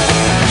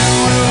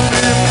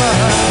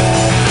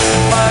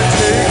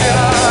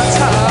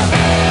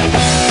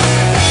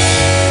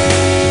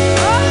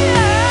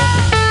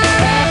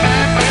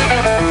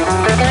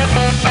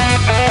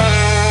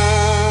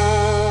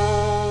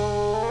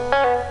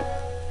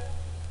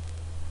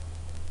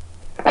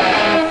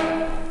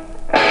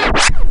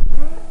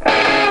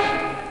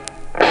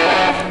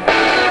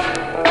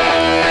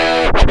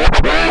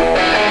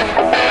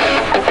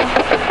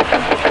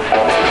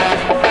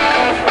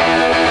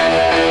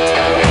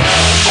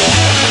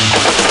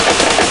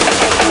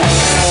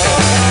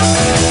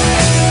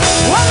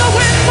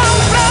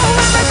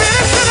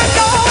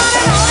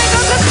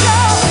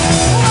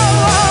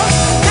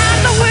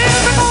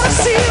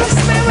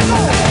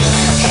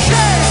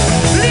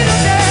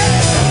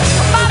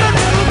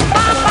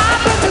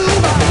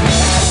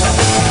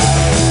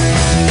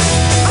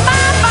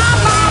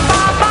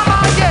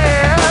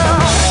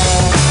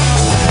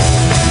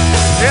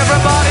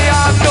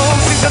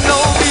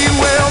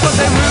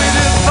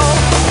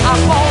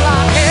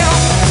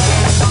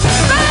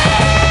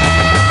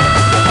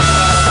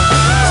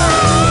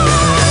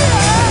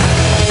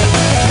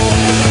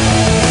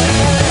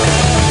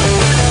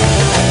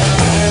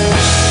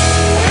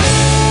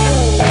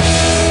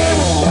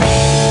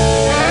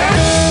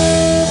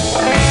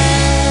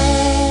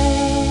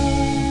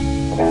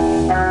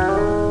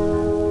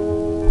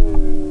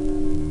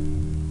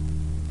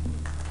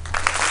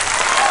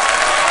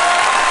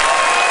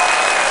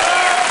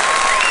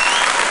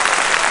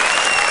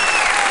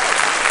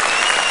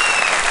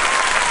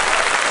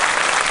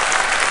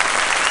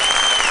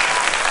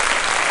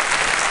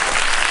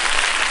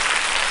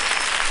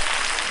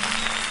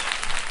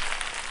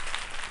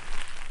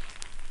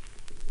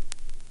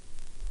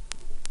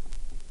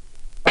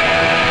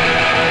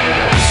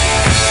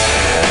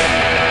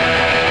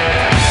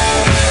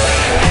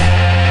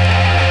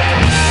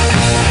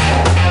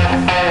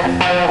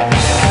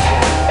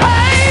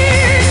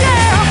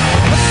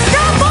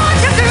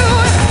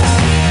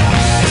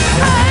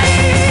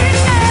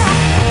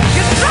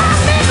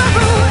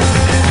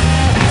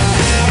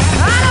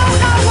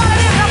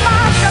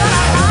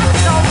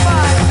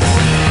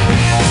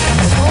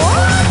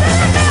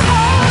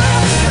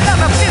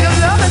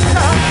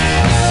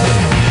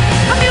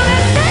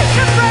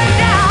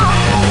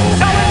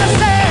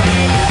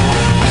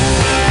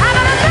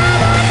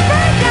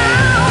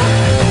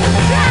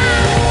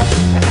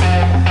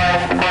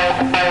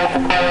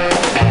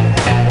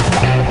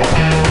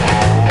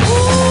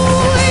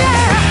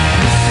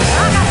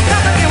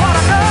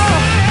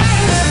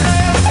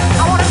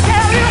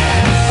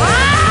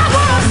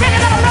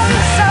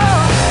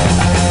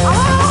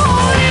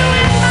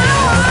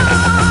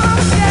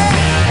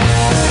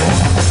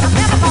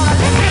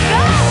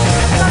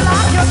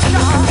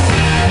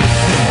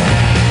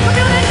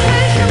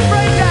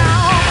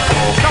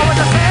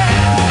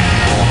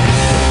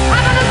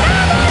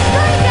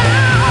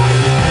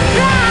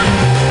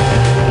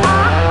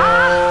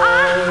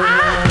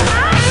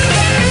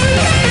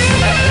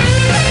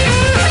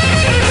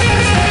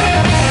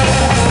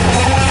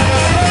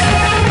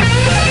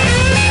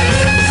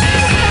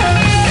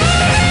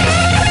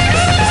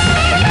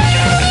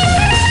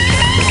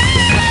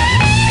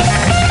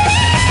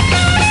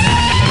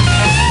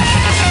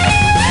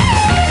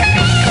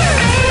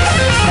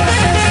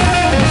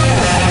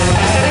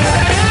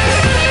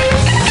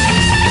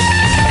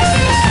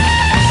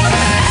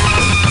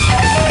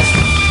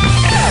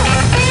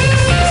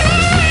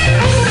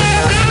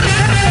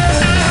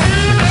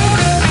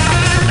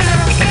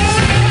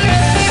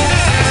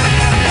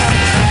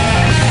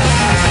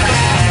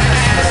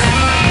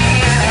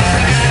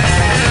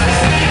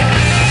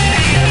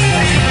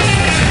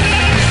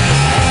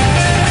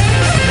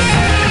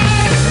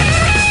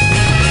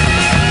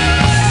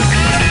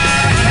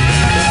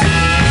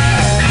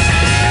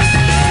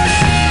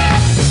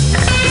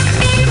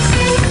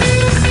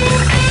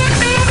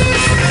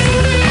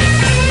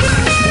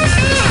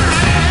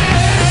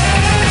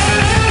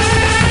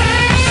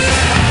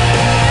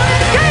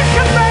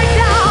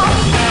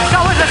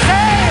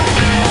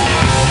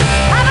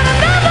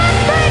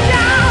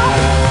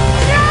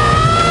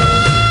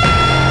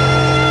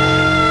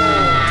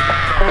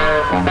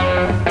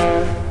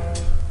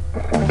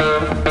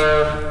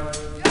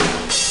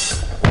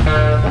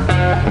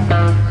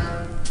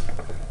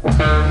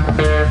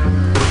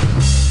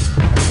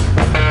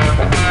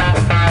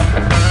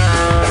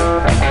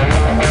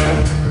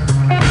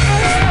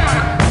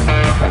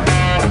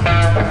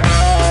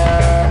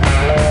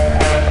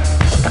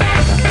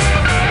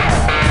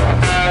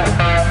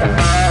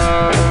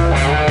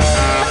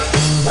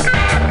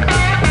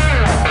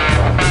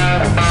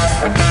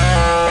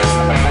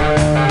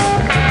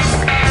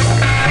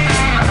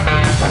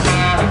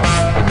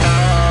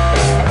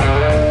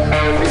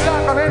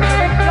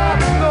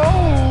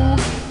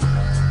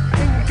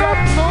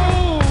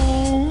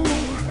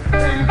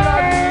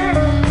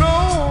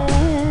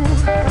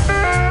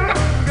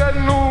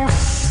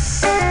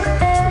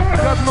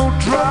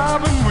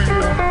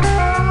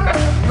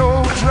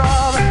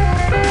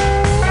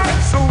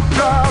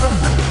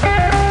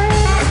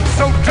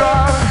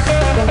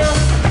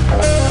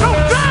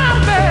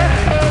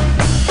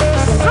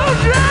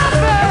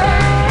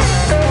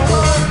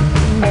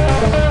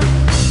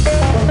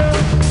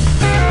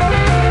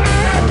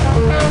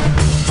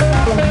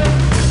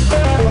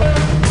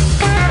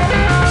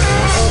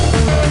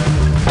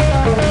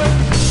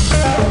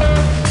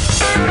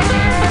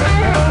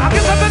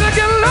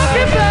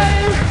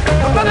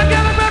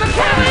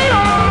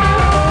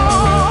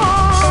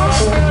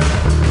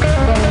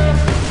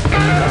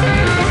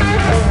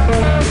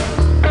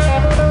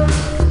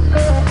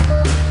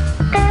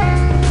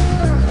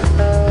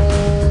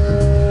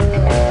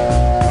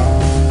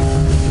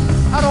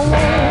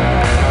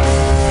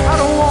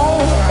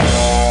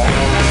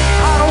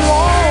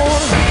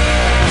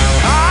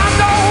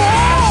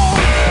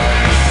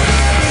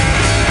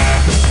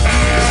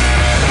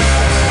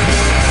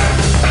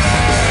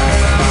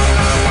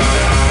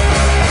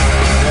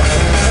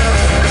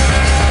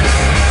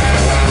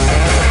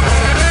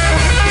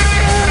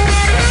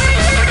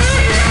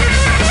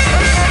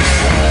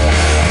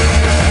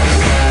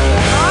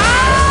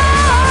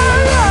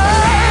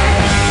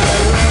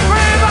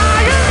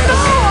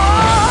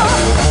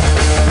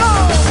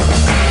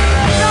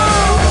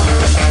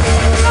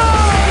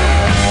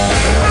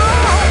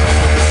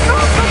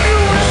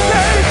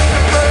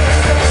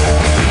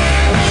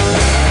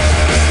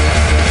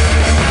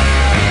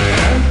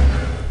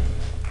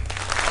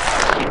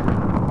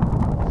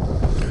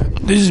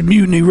 This is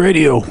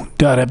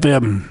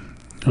MutinyRadio.fm.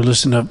 You're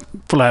listening to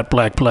Flat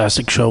Black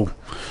Plastic Show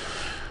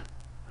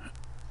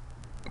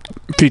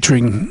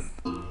featuring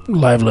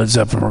live Led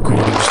Zeppelin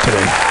recordings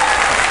today.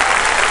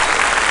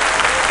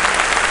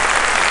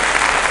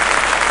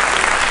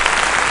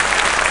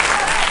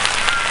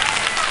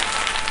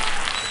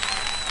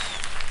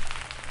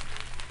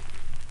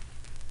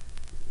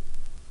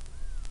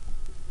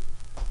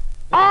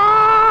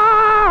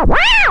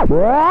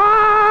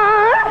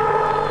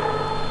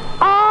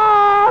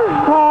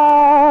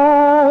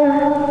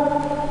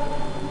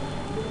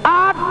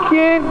 I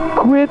can't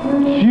quit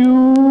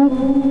you,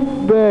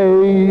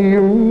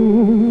 babe.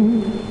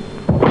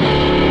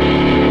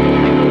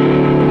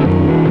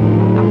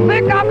 I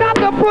think I've got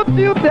to put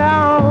you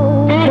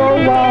down for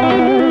a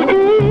while.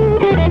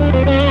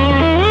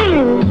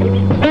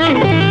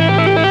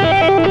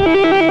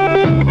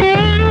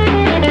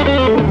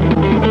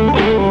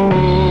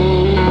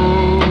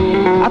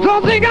 I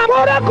don't think I'm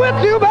gonna quit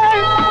you, babe.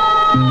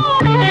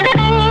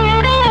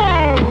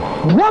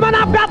 Woman,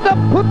 I've got to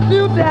put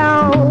you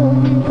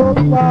down for a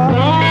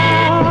while.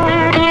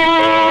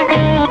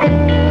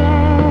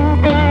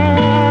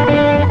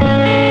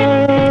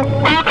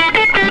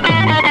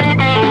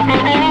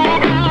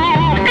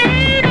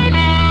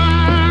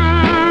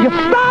 You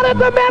started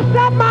to mess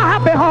up my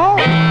happy home.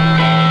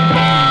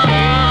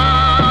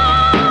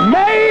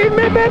 Made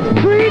me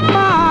mistreat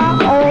my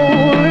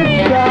only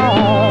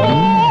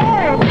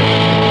child.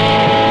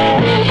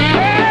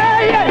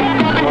 Yeah, yeah.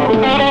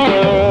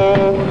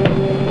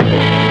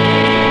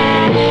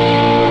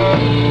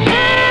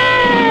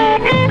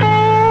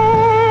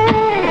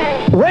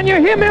 When you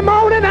hear me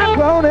moaning and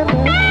groaning,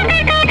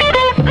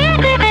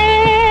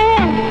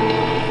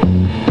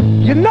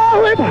 you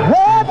know it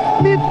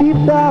hurts me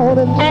deep down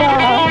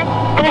inside.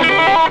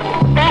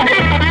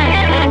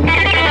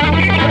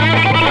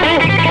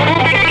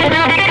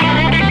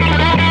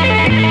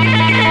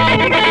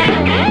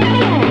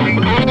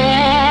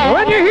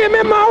 When you hear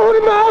me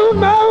moaning,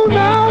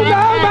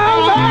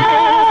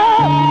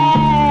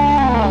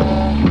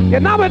 you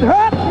know it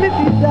hurts me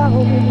deep down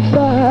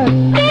inside.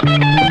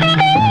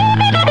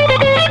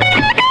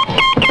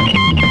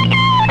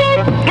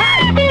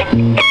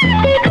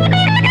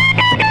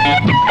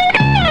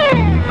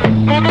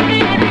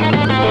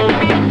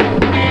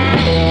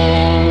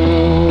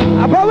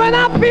 But when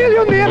I feel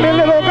you near me,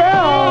 little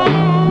girl,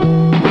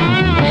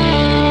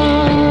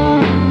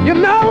 you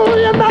know,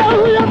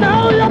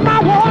 you're my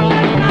one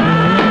and I.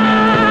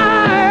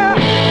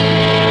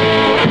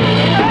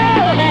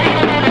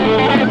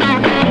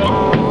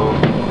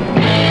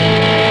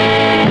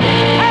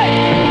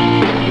 Hey.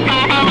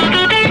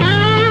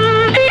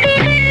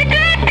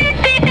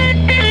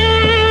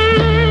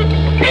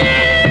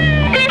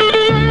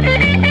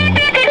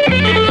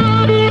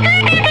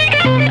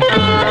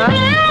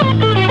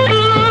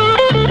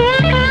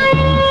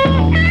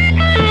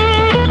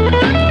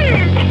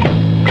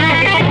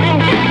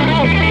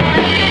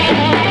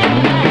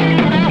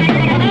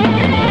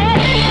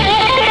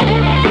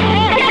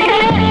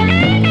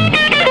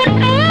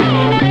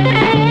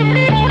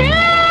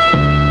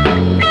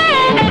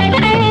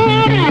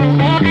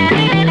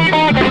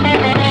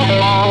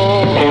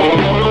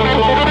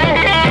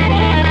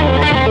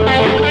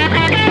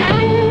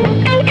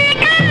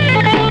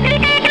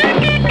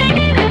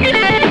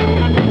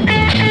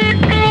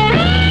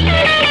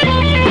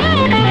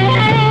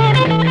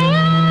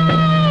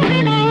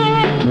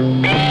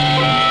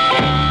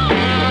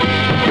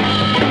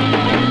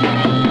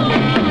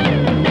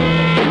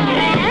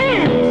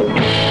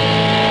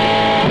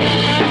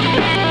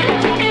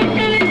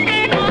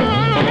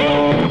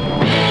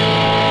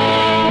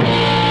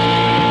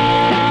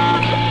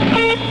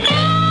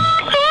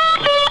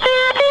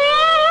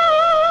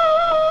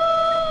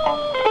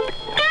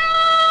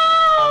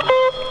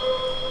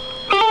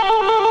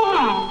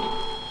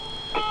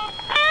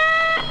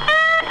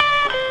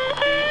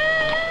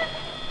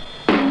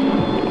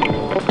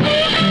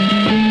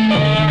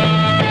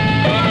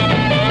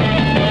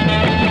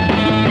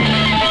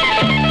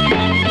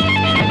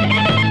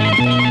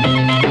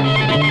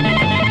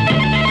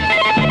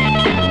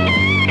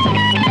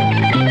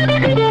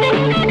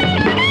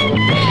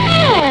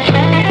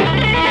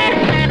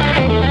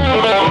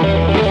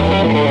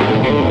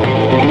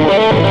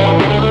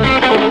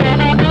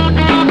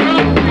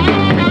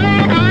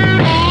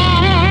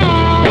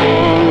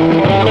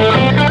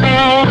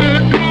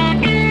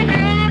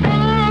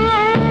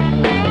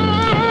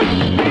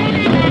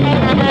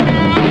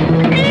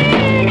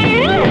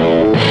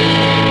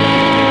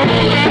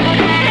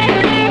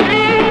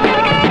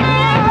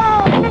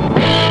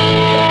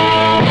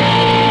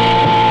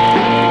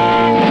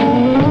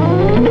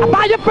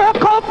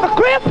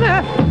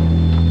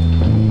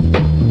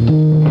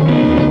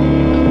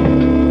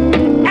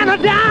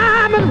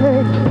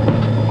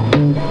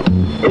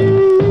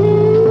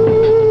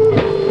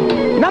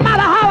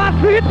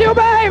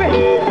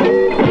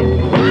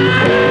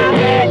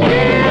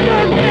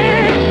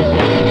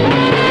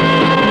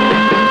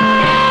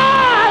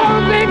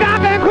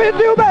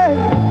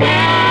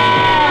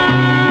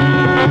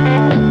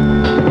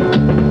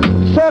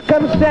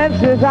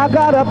 Francis, I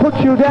gotta put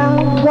you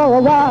down for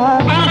a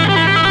while.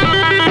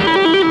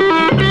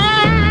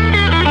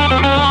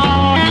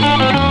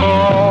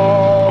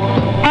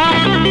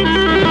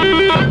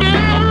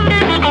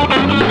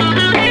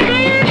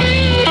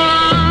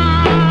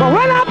 But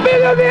when I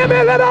feel you, me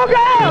little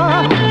girl,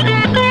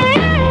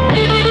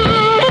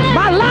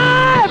 my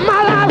life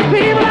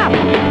seems like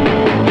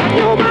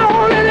you're my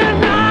only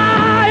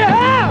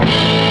desire.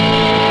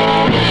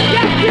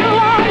 Yes, you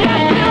are,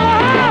 yes, you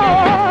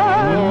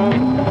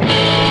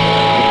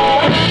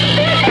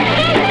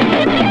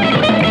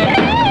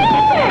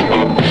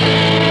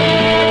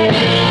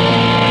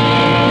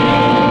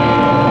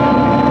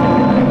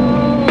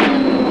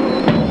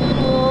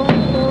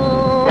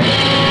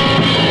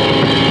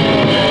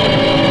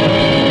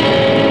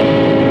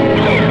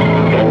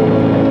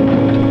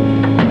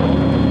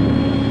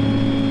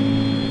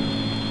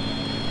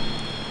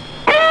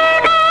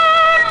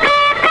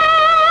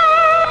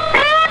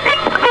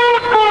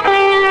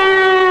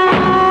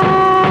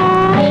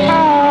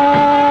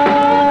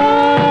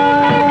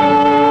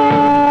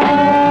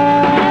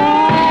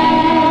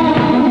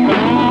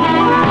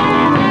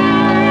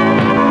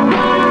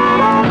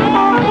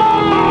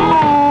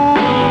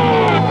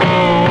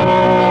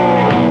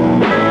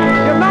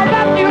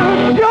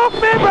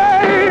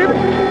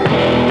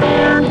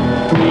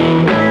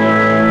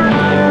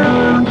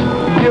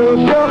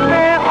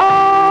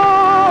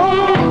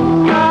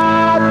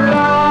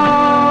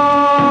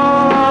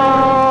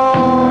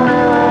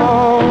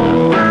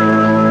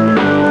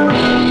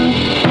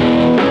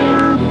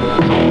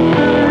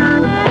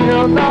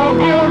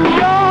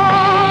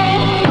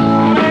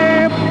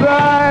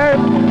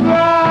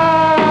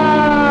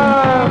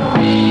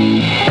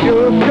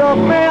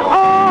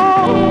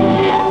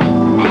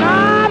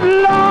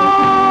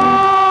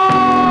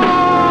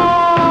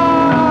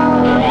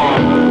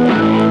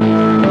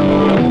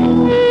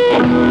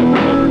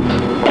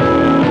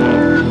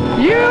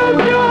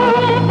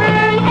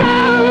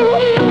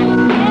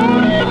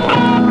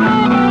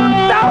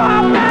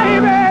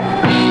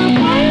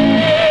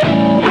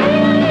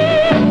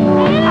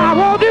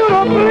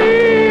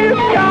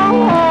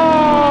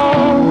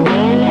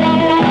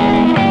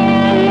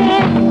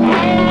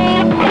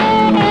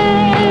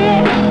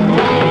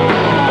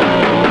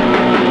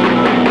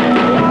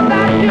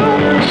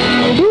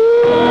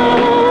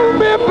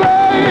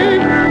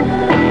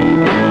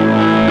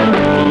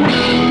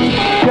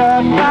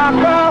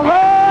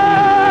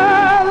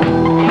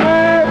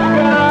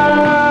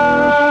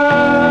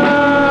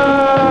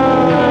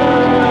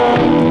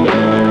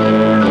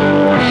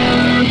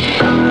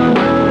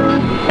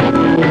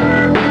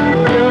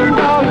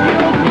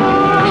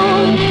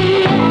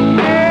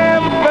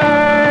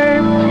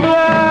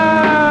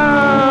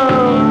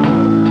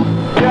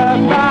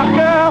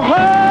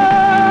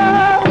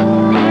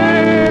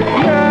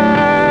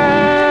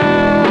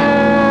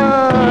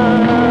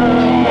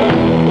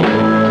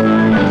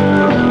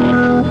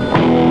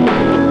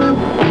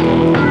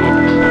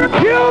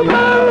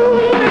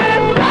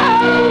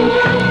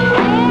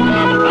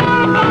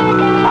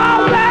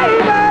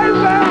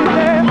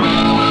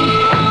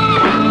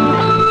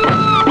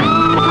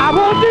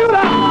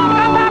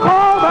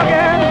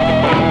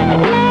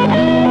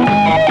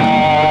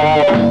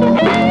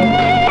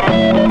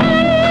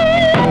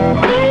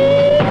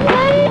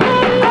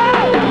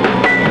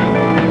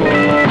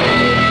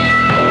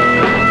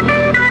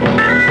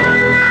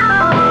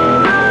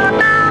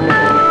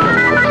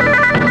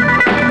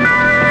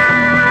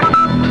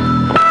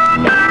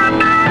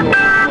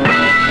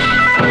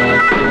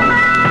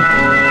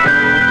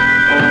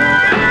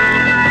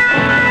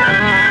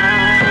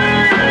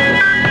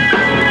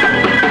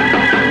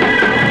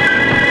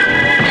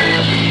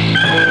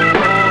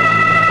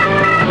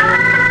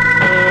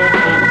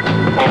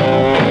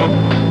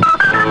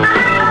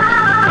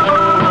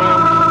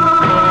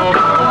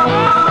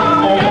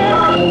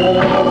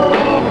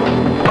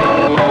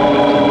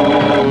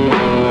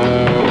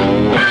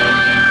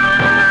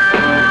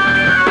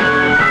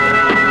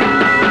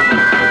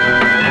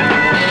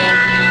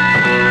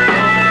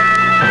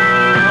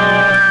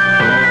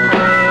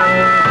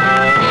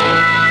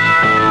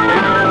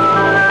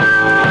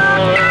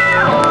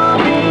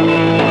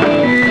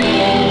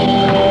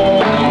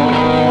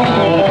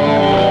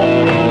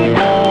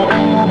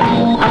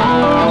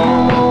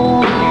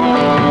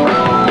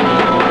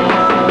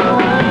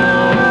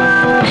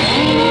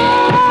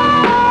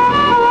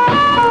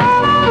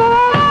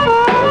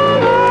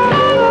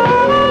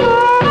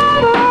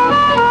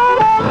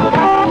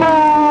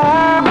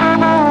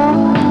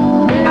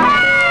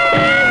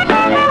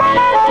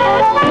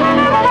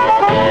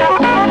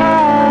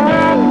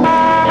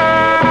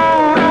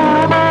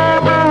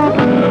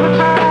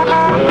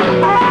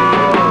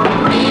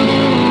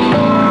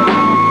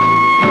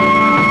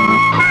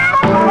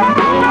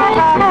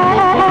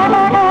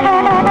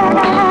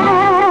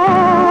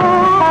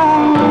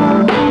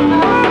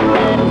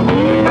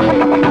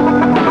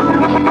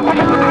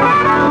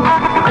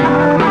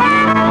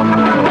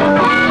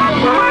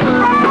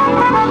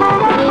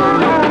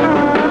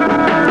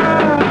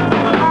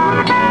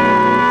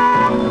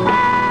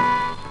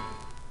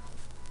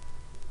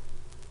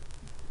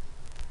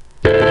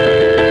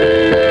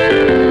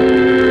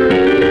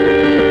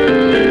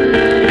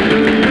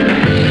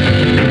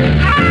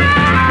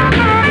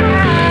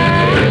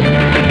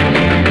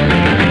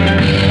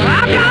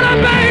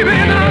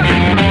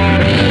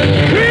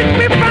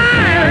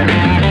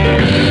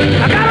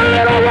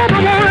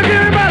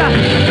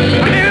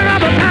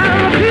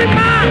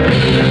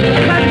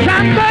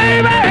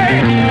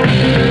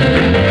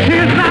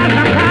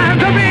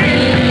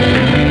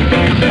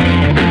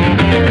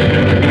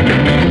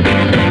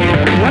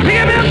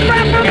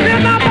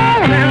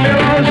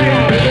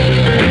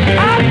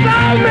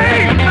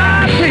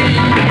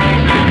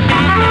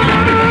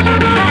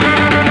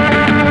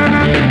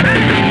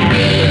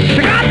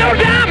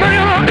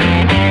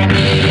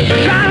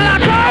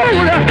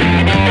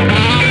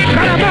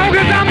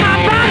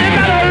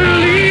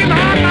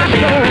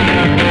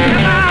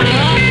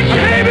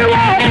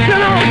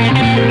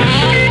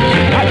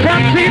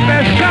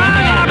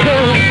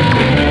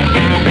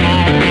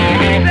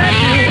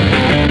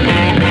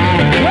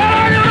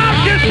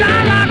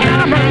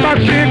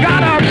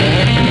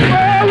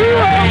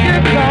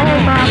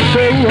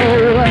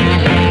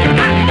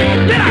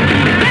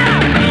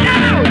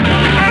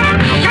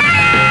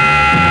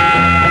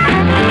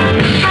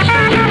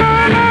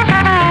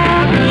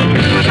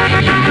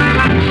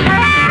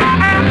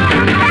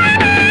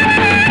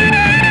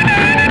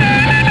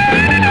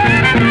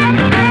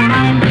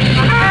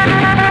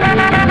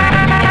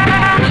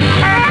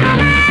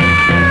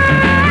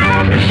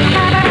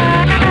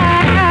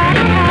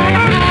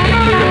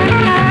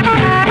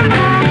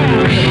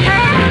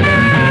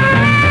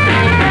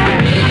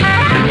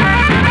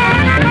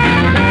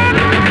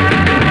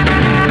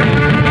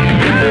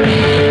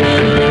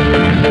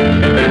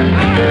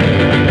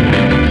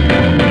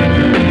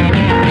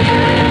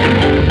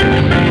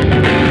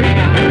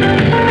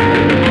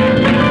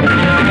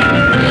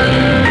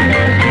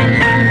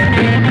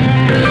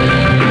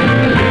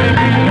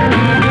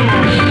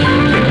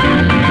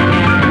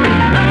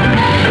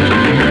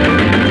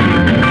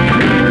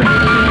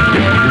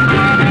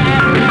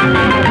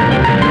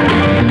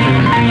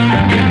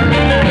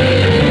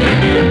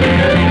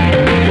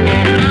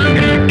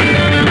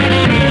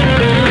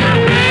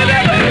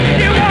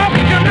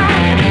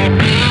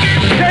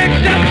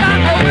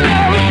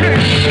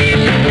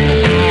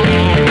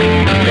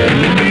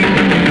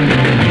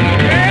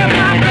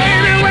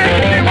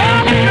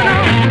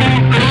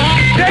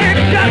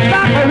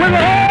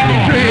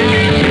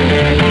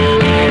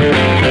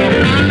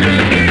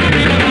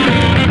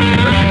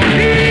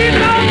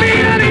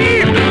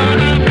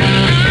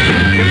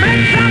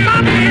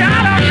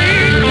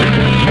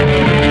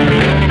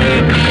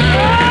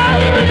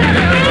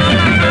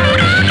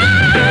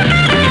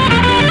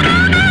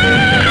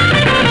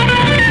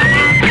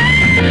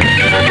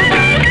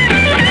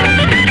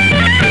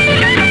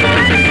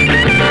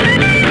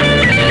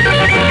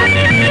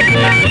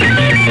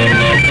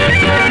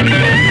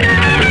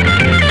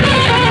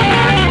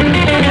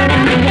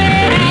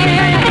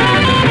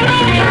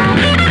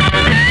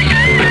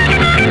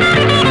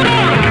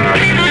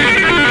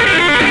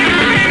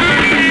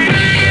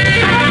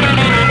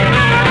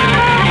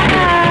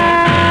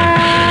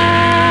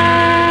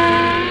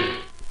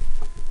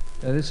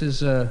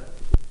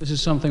This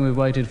is something we've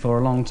waited for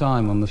a long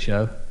time on the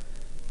show,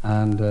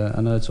 and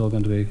I know it's all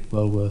going to be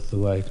well worth the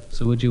wait.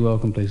 So would you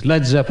welcome, please,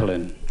 Led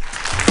Zeppelin.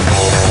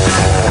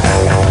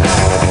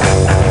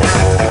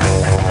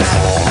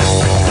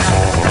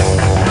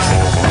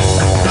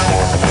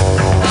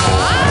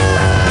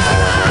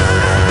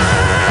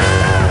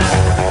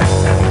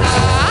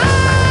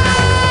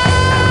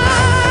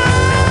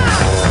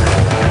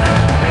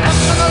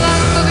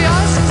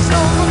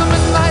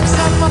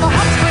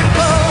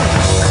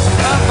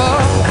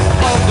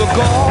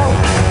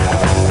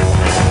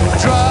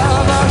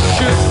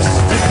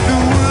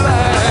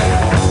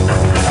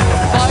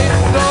 Fight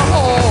the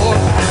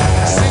horde,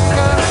 sing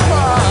and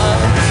cry.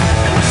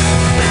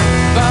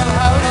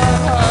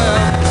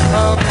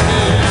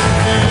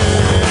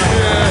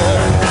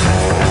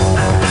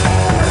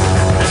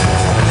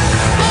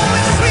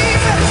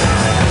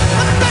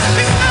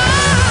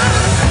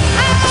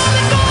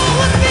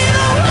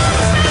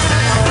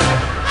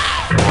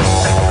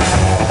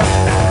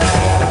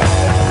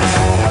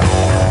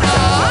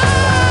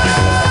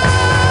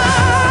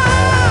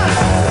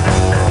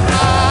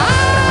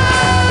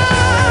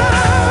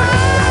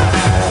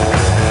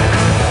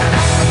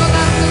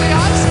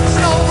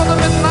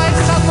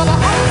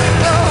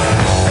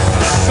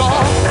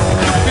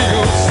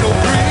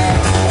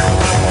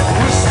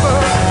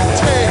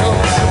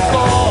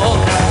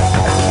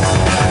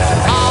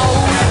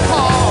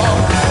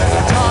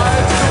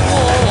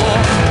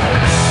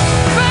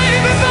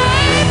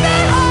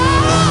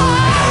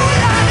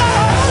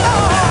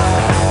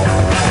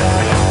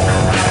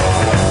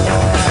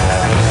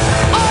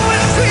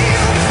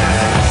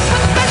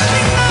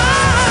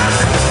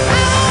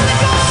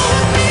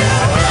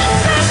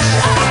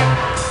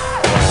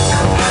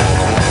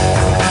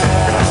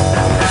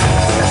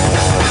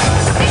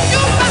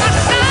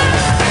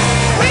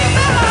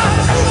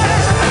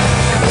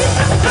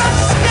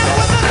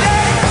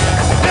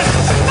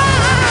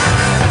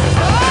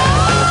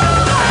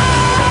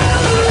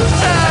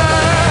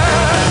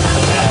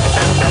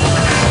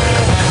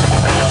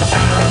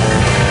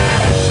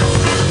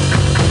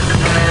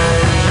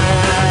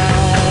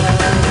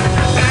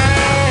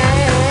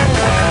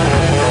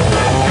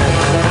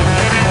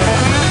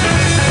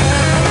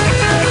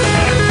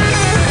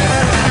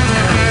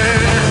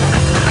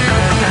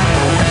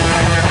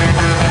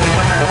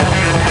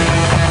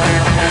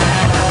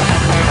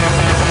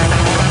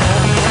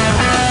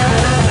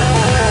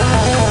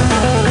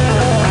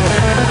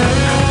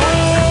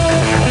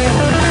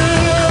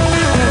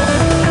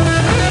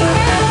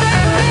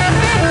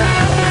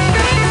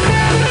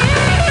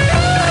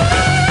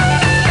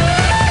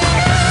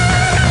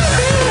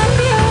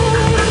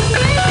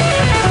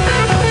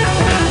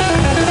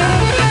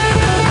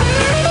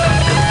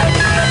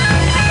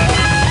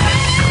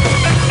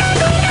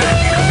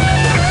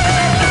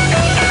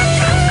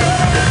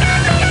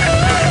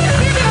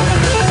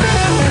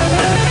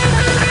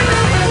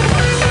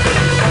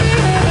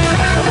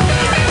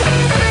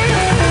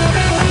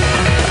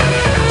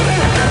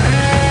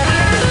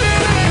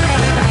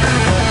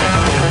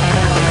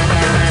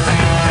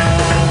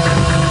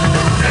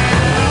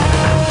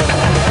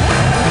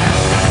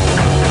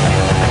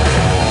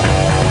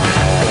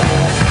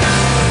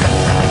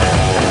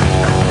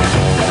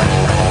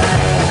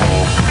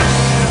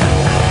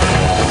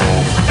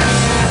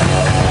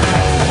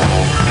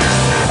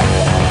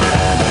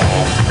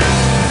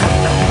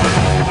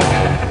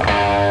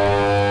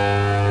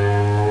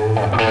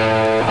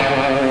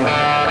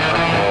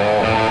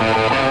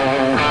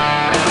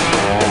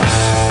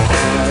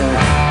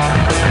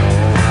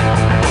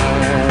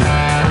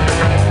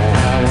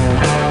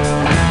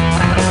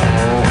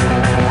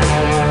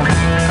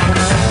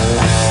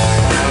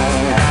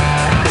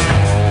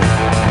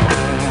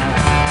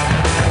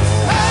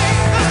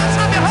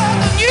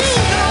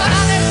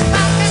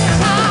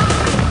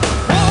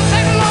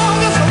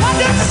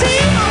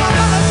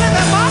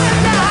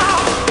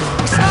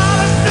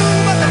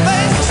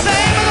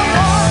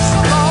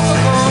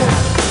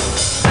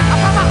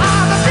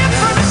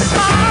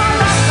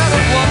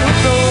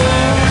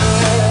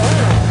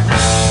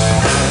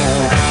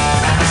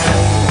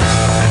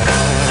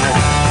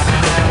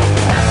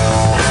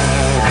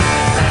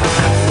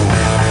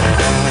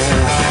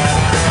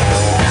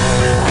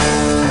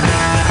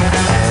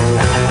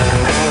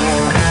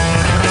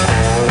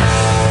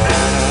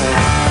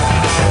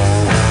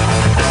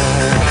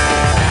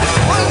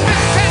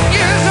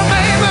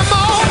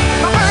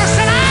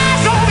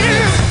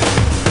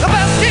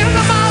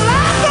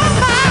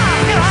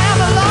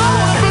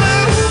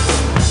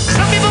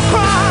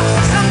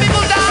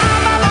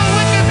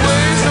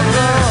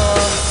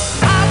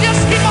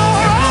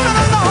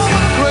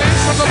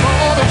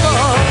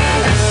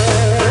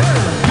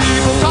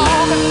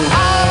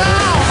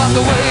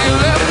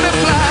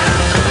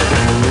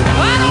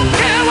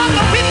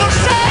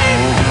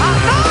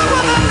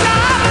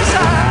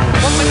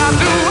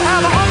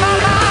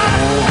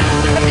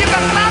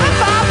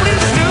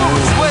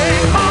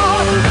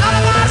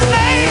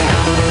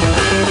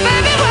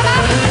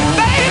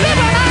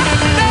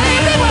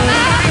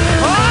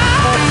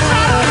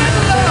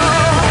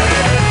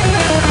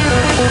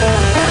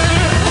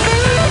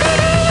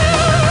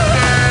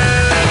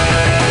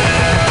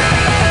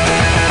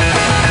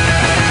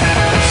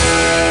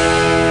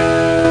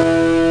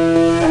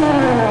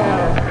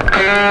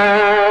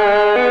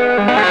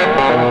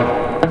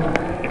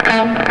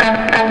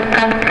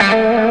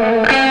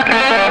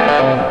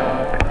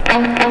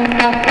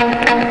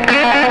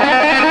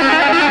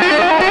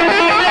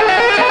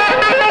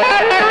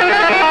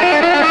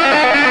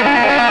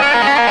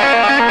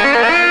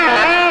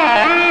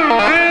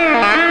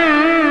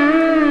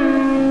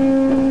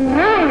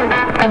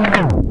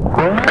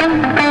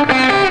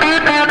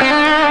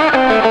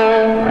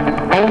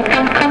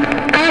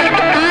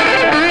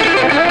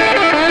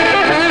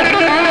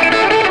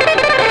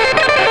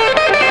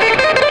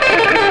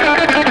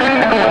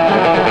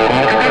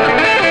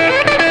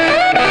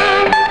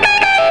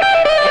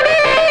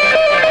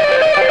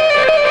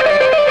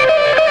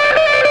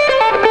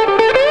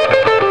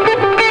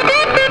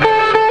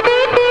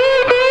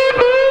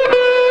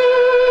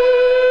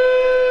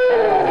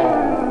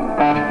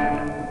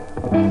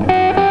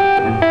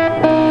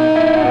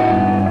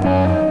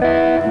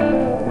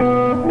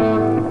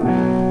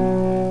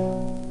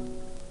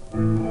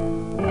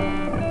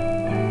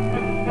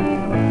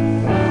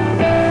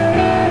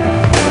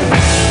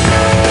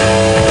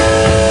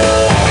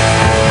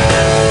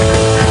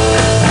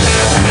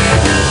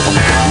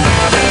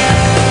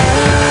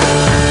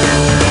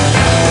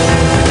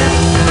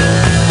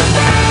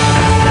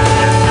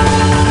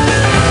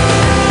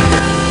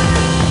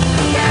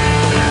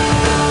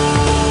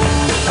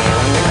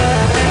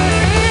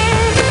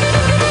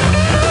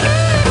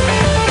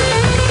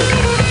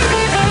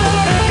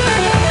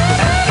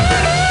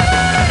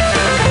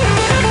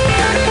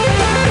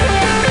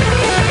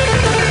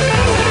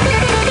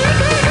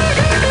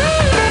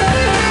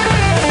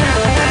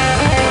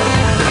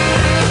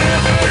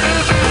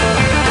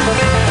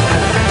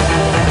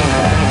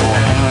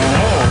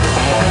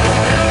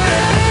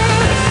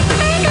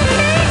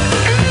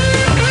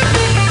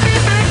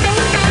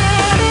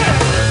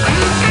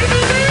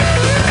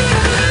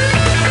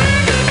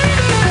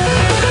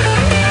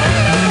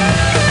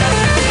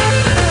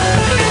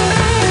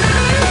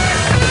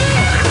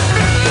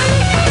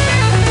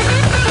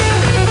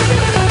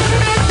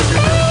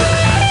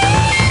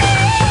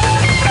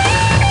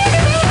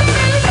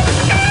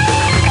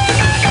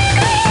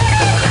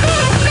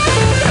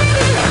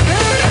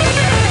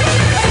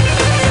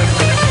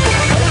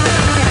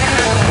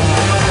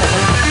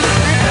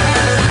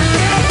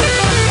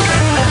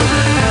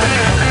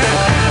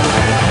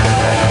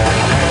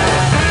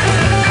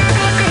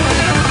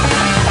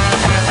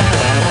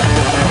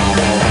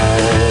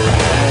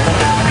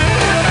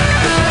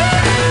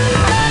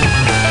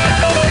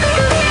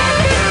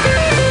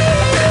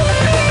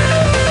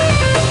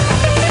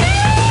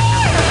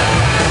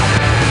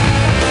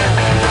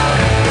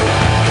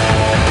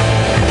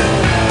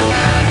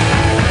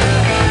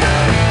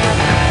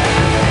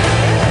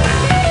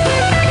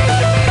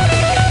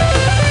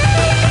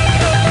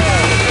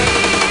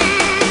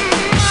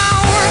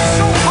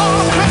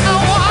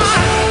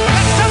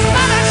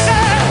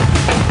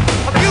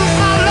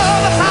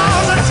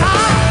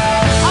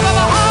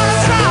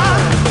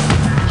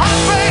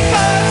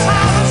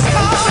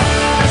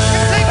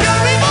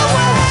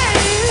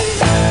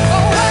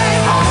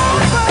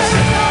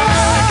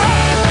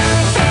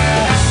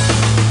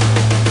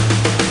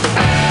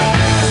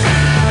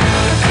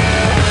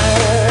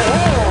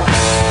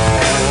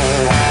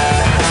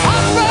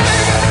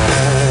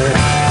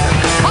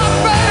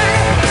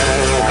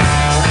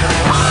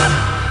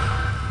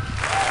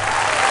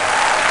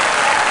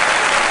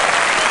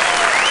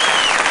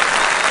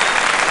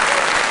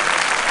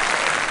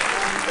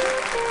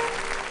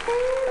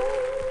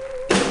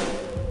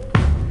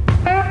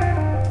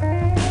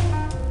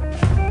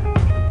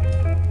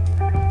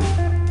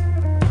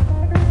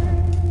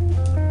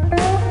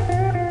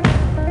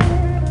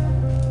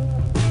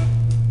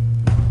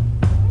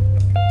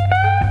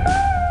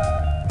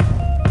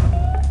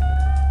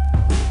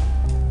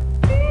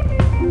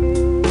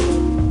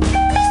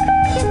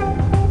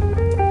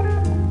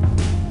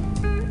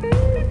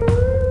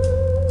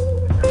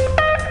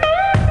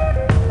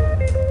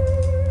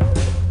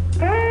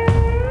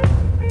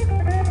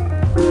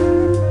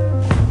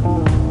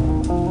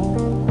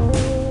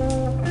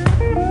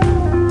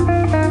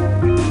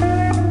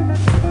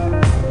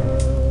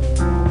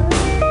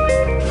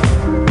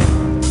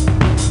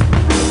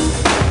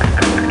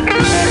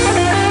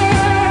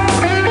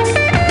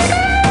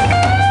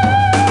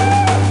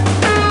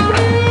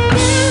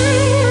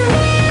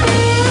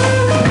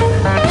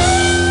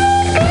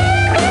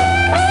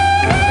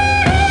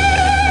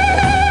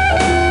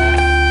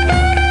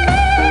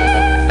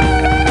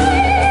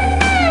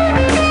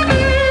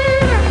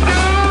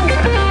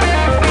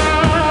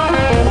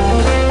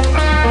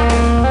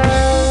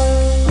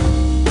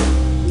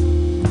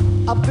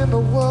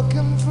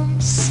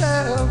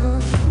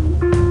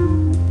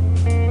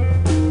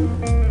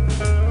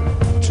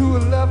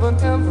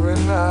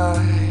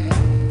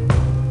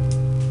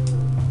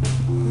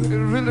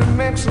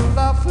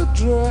 off a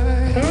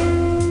drag.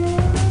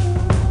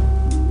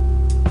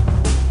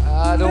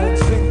 I don't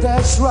think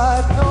that's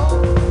right, no.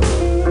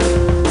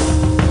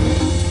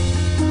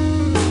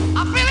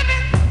 I've really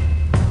been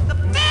the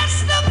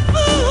best of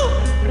fool.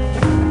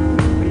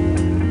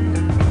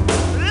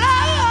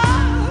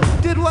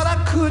 Love did what I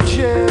could,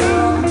 yeah.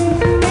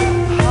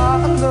 How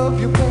I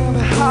love you, baby,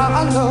 how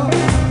I love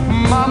you.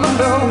 Mama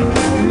love,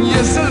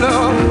 yes I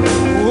love.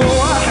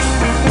 Oh,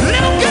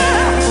 little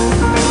girl.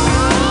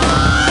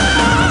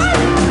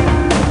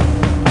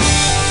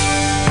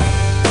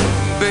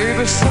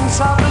 Baby, since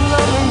I've been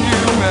loving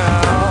you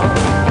now,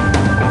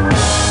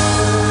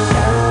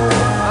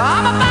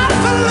 I'm about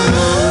to lose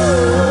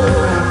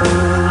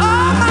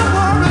all my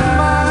worried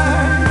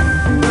mind.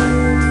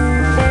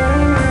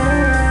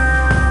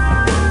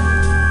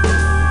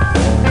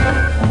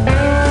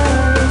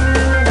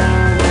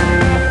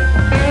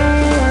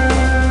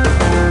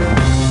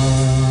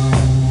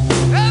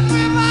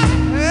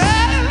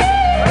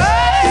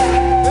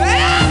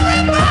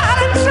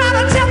 Everybody trying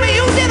to tell me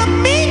you didn't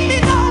mean me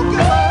no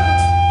good.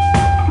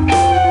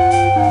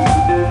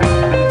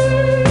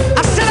 I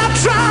said I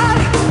tried.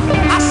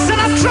 I said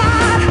I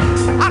tried.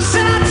 I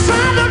said I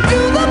tried to do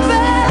the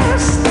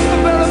best, the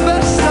very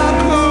best I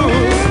could.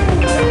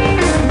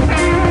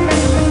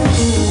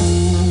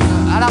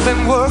 And I've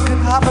been working.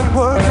 I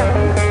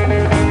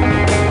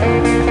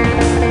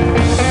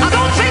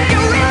don't think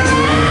you realize.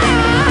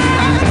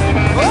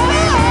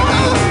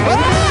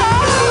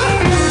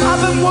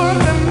 I've been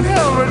working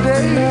every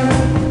day.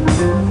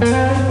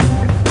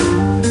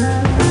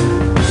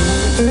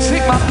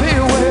 Take my pay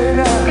away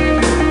now.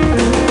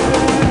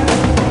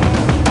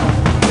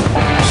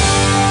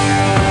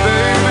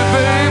 Baby,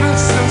 baby,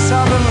 since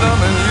I've been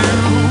loving you,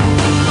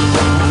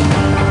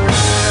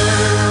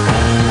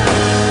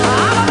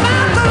 I'm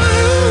about to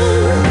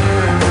lose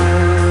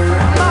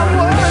my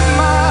worried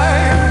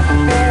mind.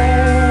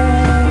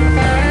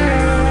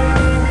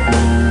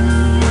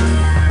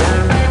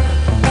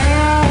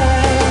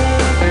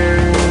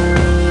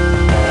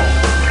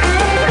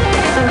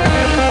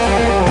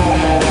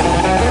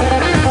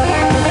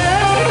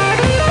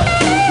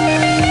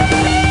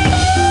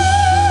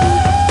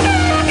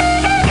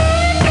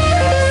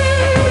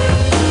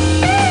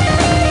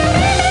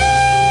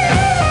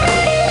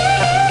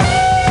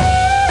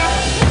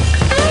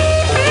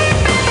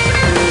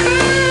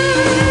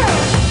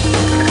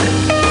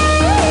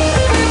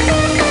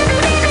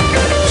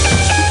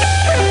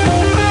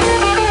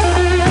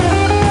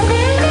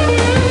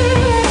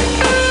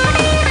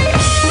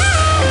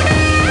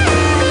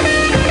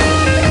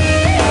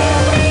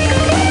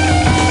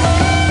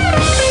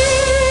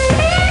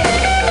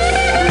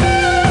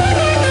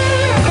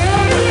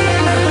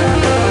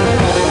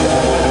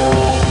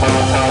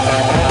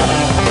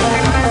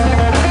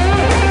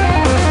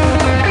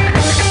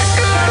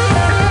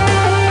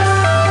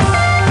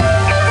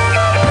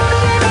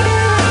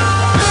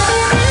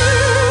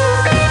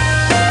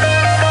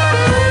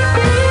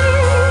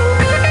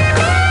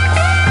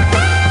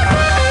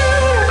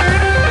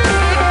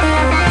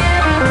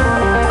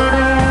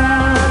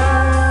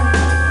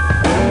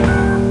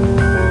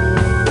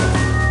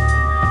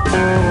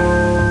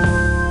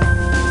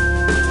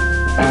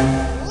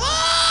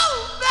 Whoa,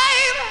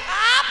 baby,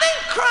 I've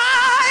been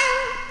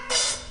crying.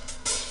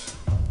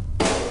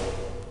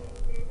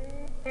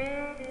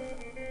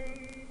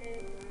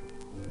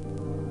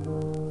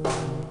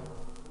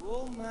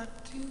 Oh, my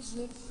tears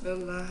that fell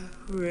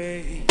like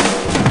rain.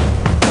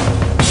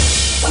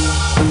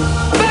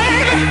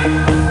 Baby,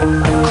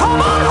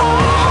 come on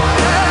home,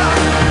 yeah.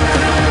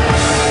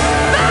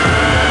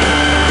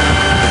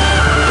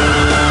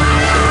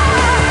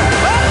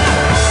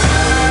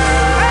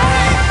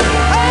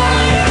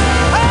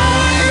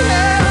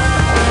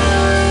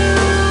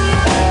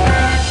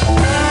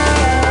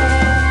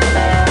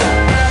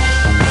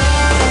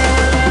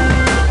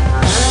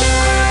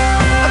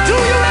 Do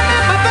you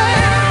remember,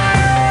 baby?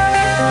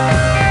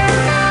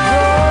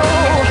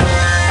 Oh,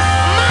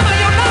 mama,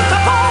 you knocked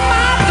upon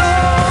my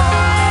door.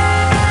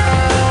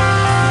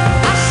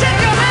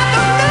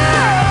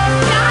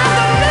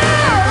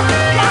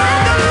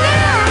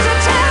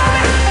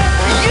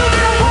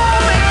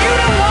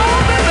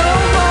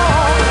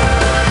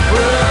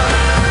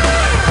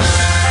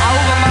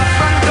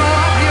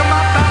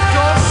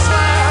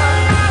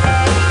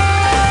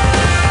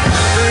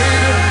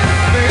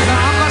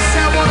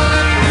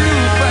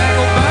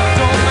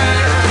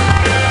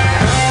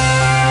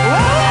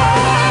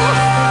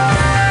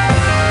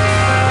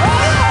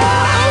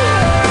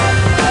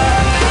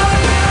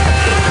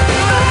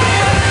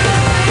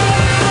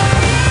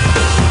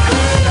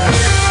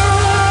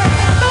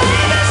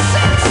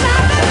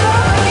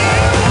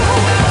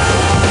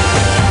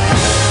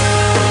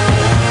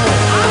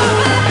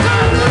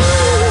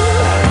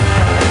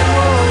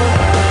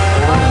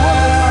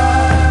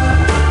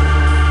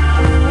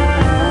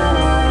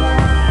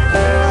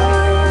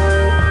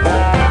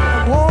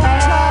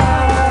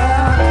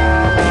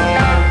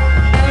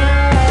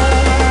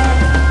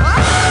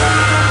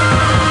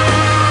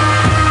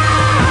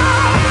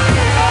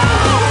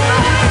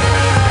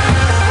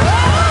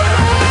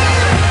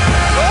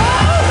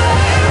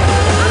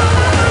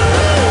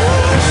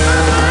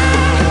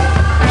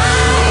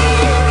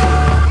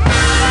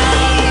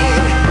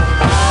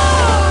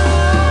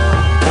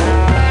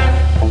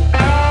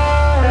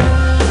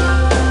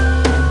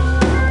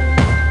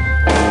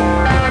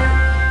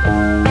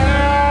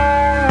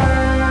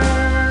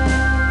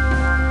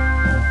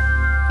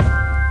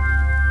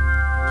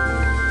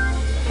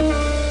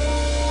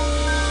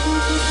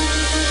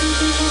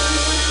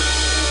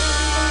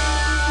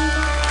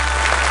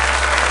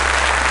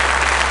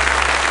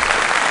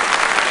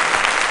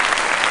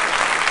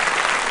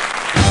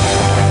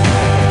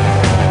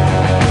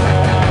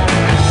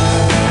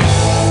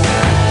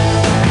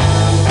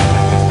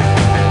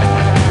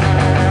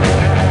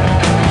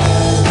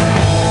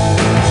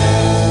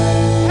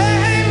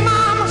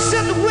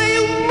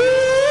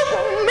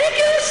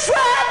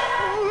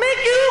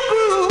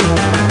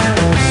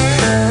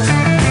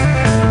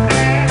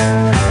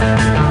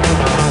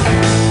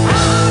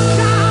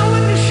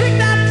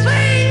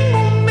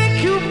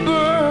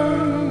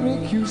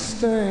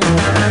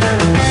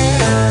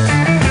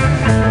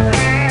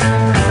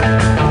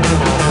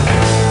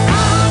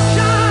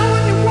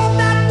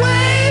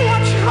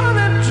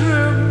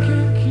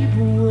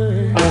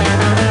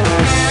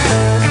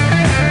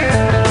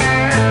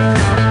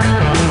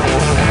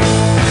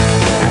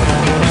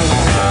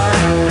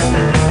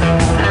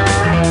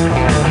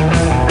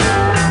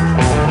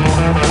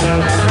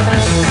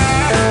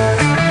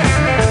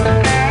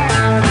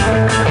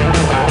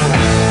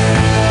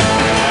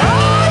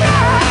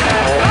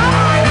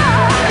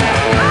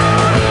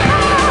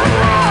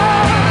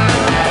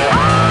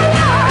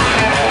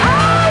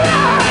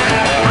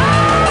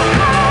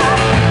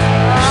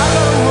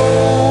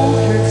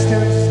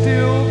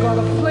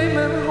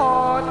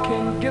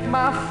 get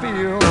my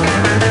fill.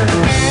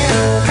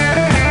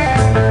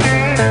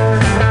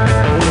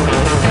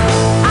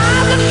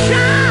 Eyes that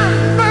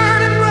shine,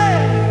 burning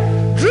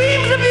red,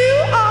 dreams of you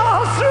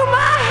all through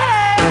my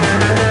head.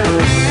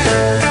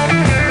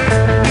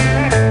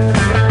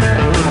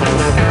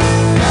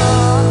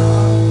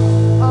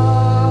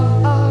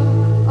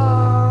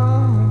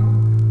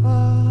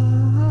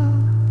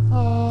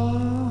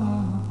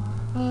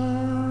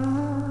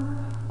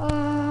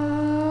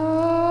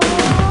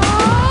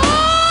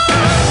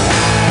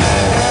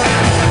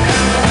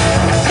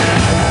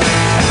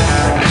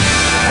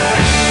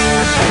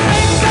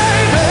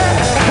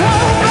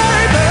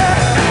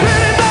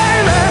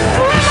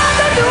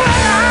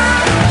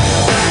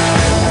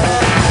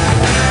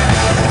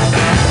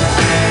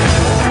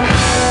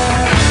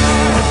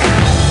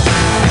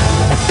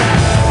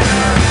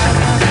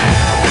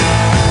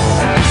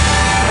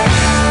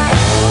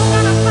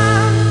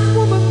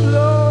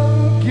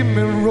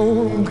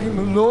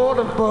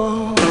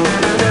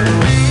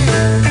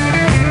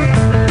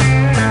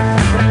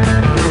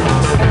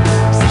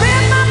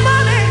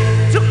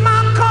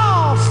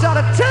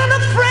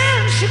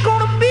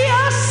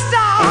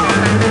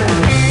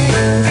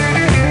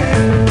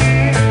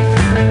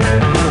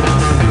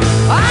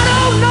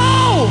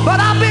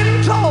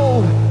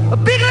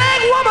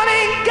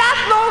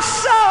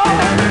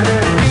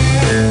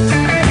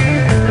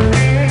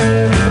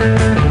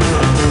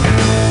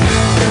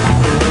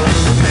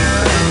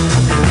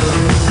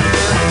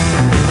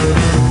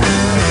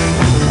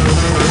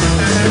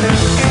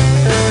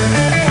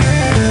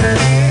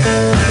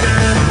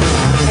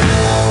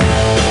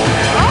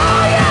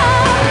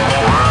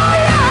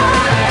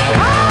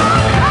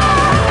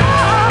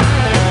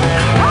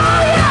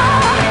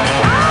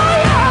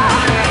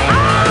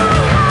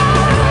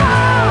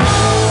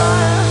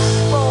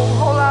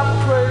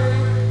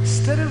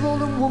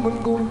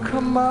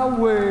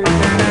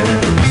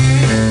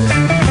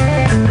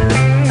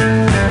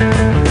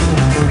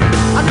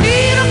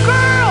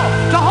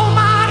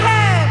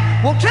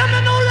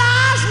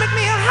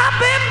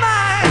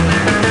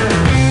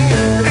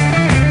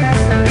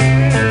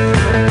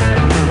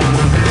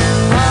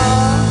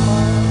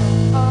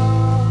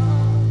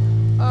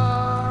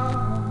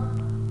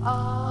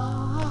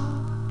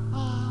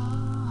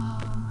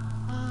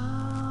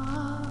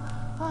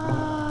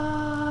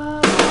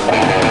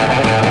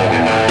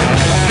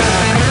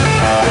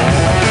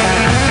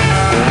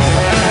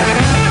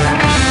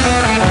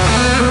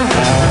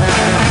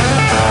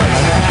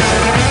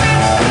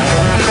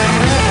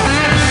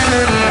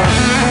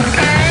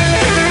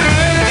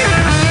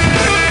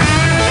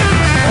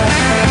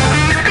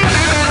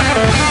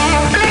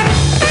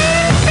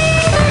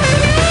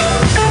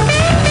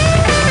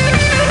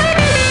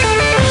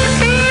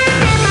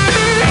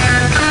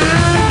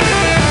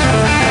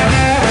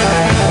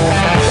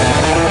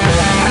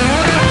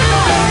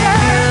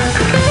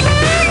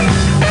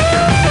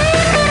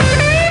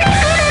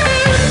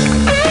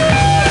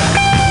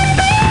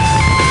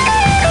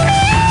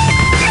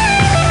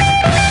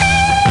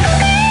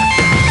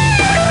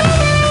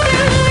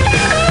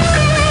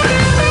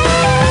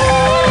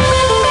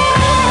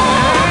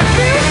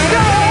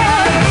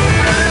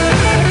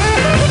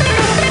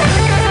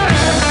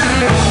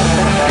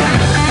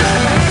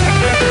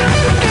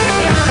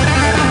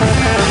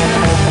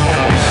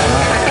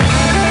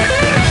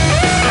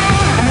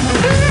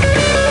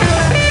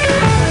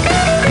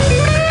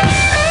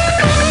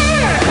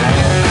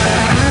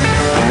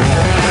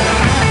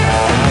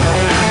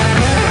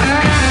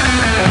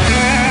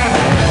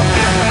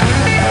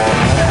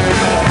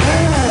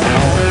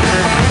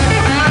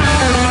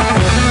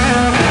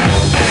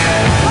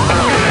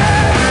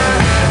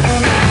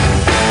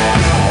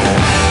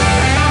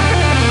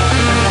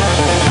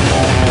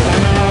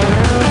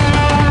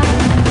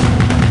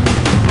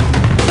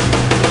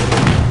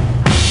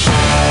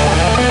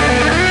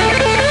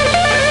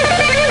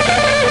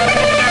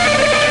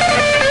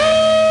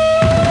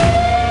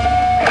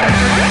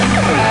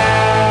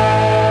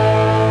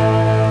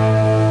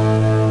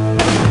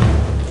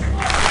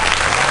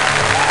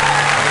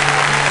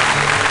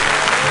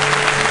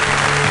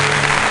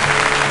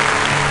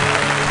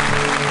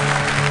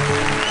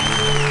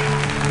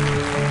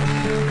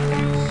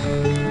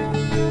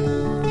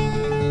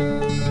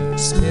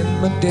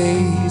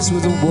 days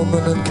with a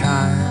woman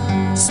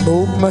unkind,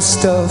 smoked my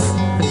stuff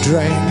and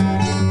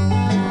drank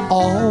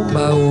all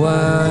my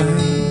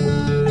wine.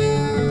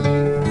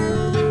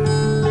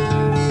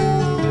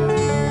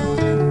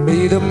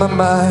 Made up my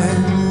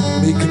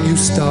mind, make a new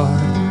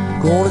start,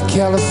 going to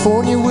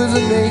California with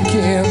an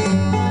aching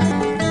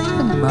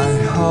in my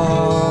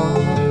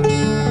heart.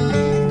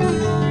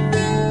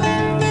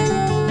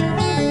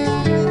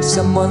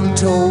 Someone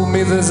told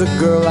me there's a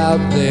girl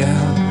out there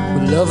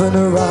with love in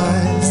her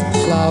eyes and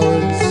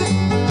flowers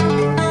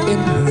in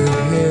her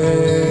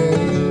hair.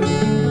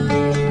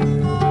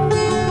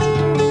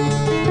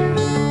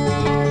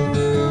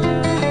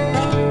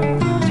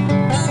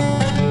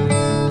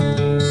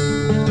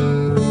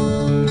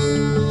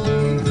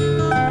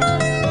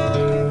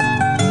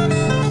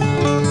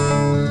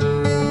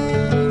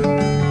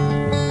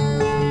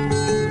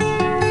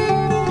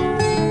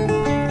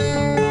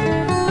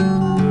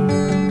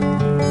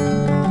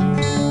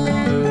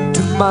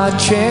 my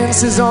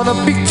chances on a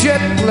big jet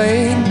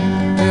plane.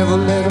 Never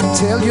let them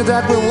tell you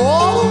that we're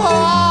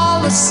all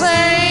the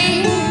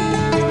same.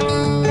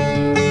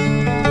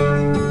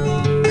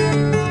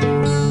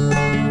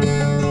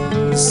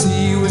 The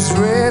sea was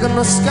red and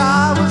the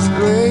sky was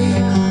gray.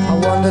 I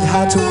wondered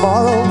how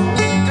tomorrow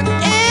could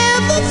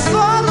ever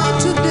follow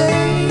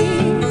today.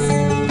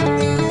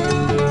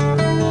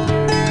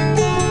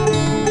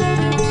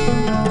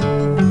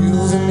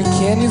 Hills and the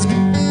canyons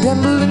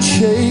tremble and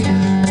shake.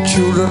 The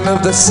children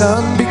of the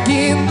sun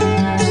begin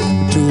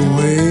to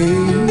wake.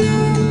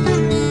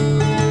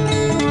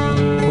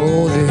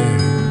 Oh, dear.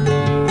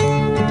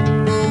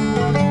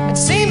 It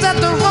seems that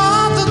the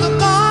wrath of the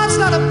gods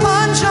got a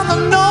punch on the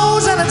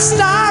nose and it's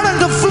starting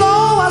to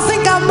flow. I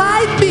think I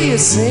might be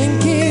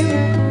sinking.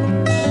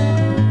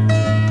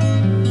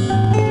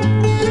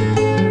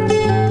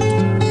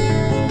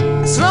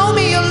 Throw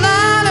me a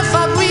line if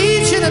I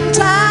reach it in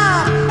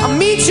time. I'll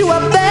meet you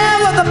up there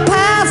where the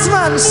paths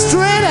run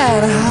straight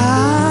and high.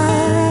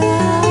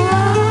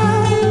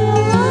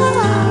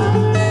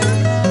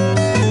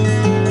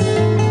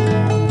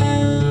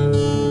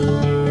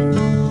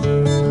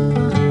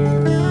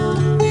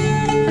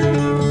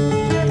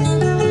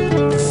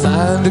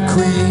 Find a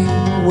queen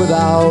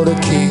without a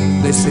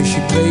king. They say she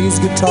plays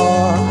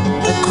guitar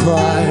and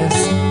cries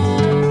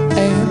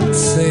and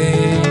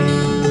sings.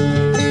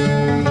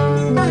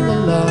 La la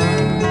la.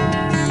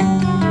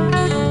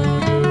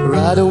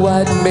 Ride a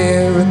white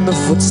mare in the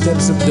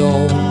footsteps of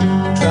dawn,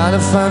 trying to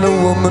find a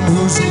woman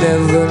who's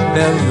never,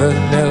 never,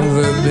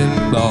 never been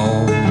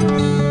born.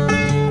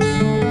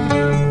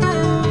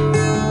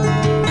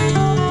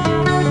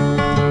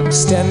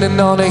 Standing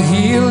on a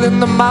hill in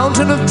the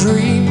mountain of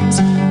dreams,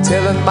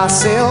 telling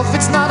myself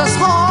it's not as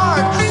hard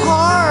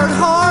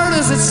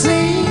as it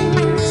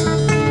seems.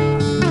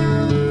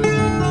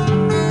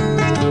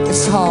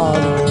 It's hard.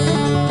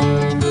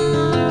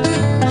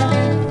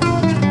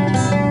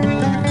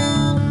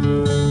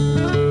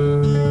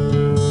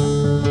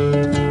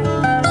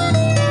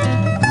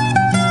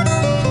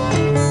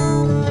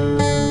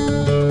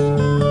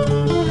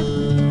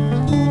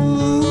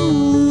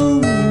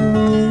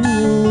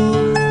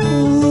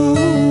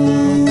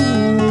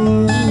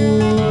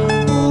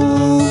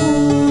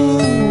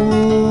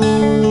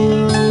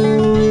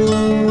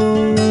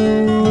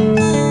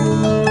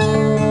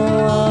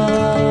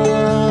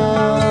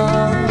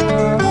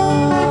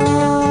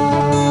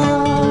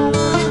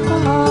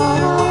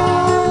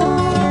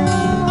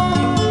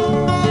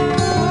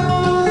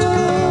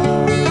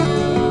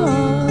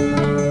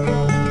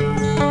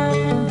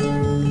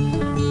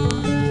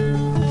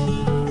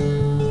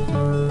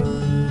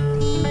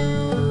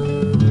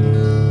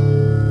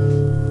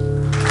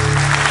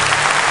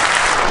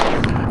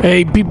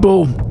 Hey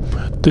people,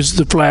 this is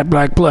the Flat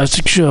Black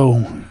Plastic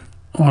Show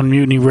on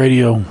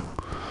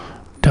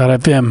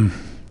MutinyRadio.fm.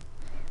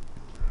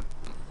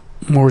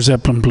 More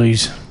Zeppelin,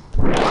 please.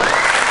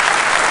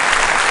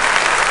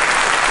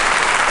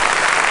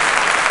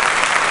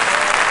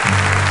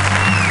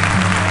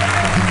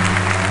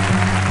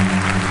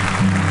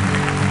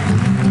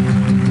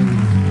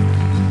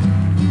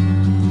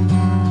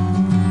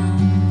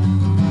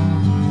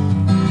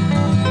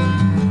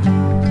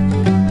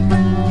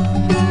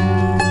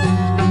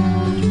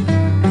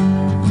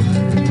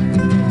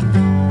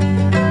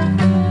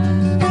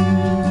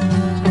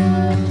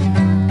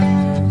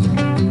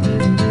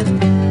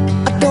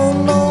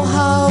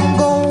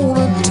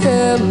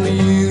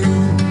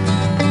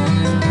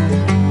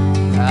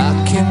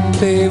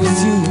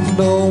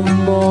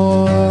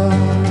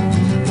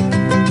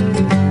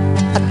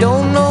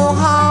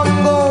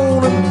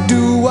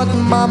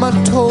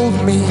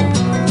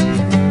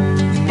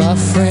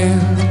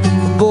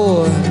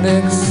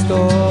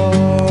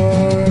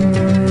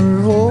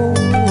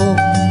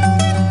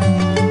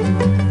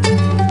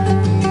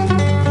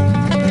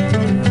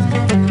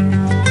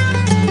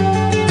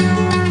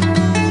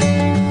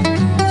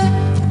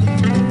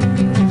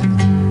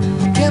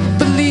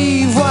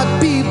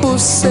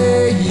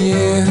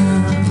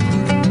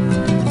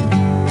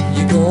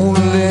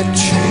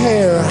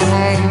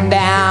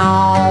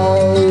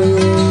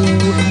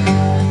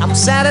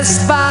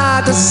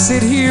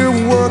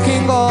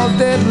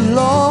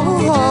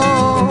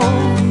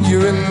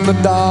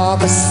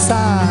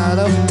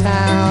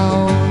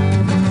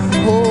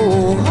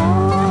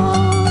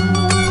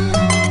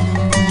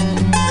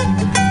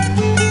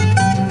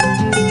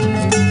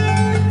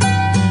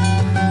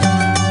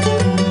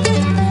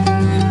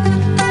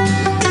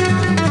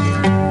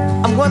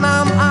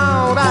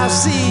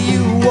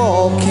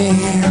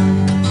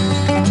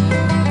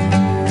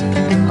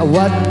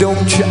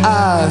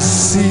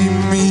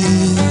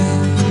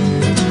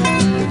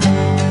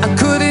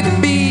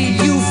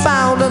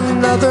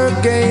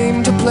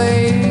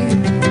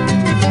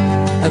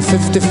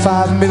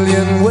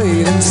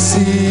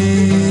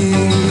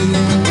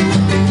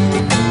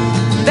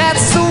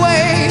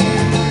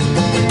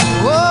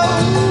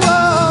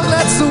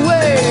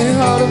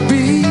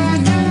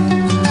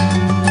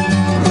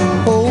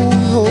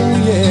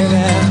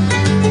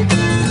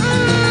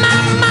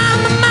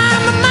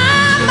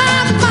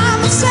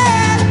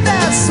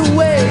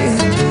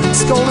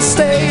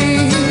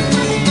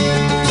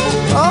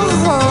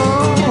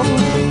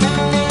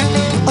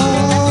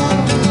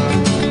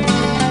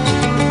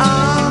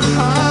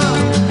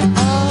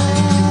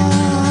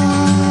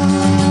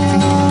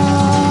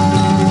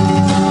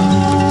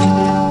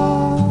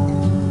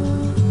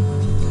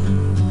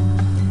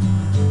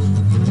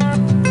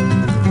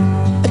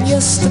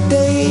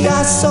 day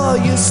I saw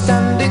you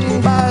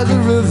standing by the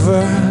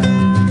river,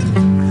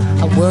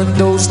 and weren't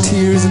those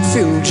tears that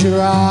filled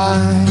your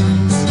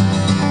eyes?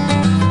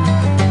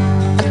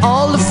 And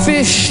all the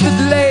fish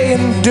that lay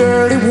in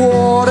dirty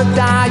water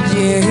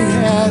dying,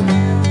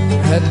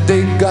 had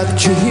they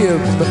got you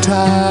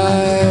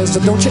hypnotized?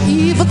 Or don't you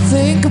even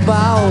think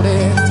about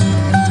it?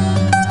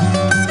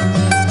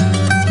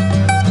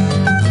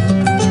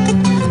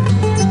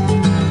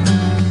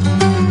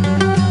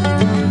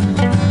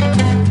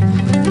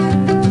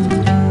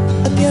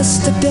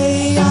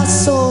 Yesterday I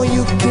saw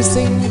you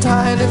kissing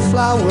tiny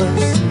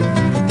flowers,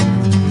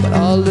 but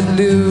all that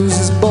lives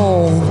is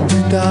born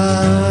to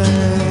die.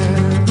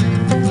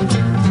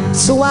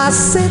 So I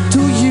said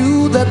to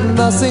you that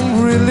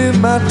nothing really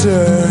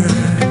mattered.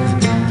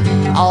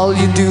 All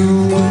you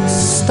do is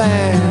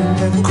stand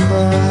and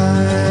cry.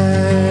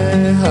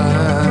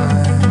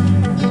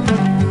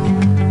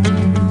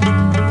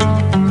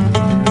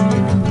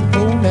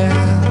 Oh, now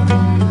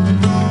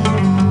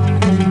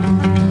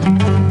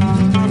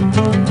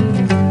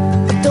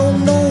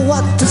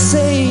to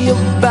say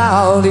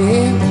about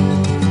it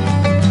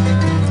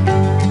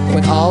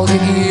when all the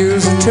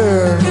ears are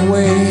turned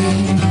away.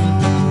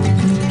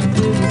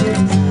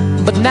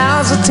 But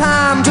now's the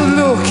time to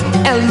look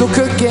and look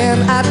again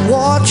at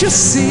what you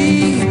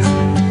see.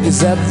 Is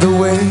that the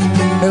way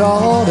it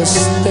ought to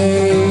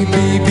stay?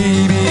 Be.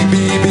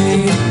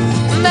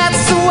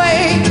 That's the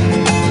way.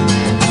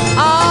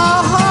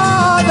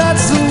 Ah,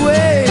 that's the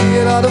way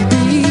it ought to be.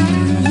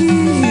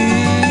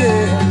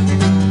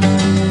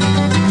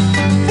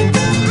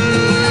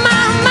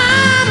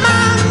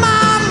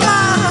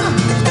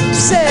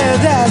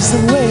 That's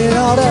the way it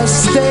ought to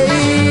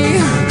stay.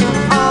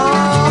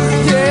 Oh,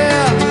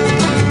 yeah.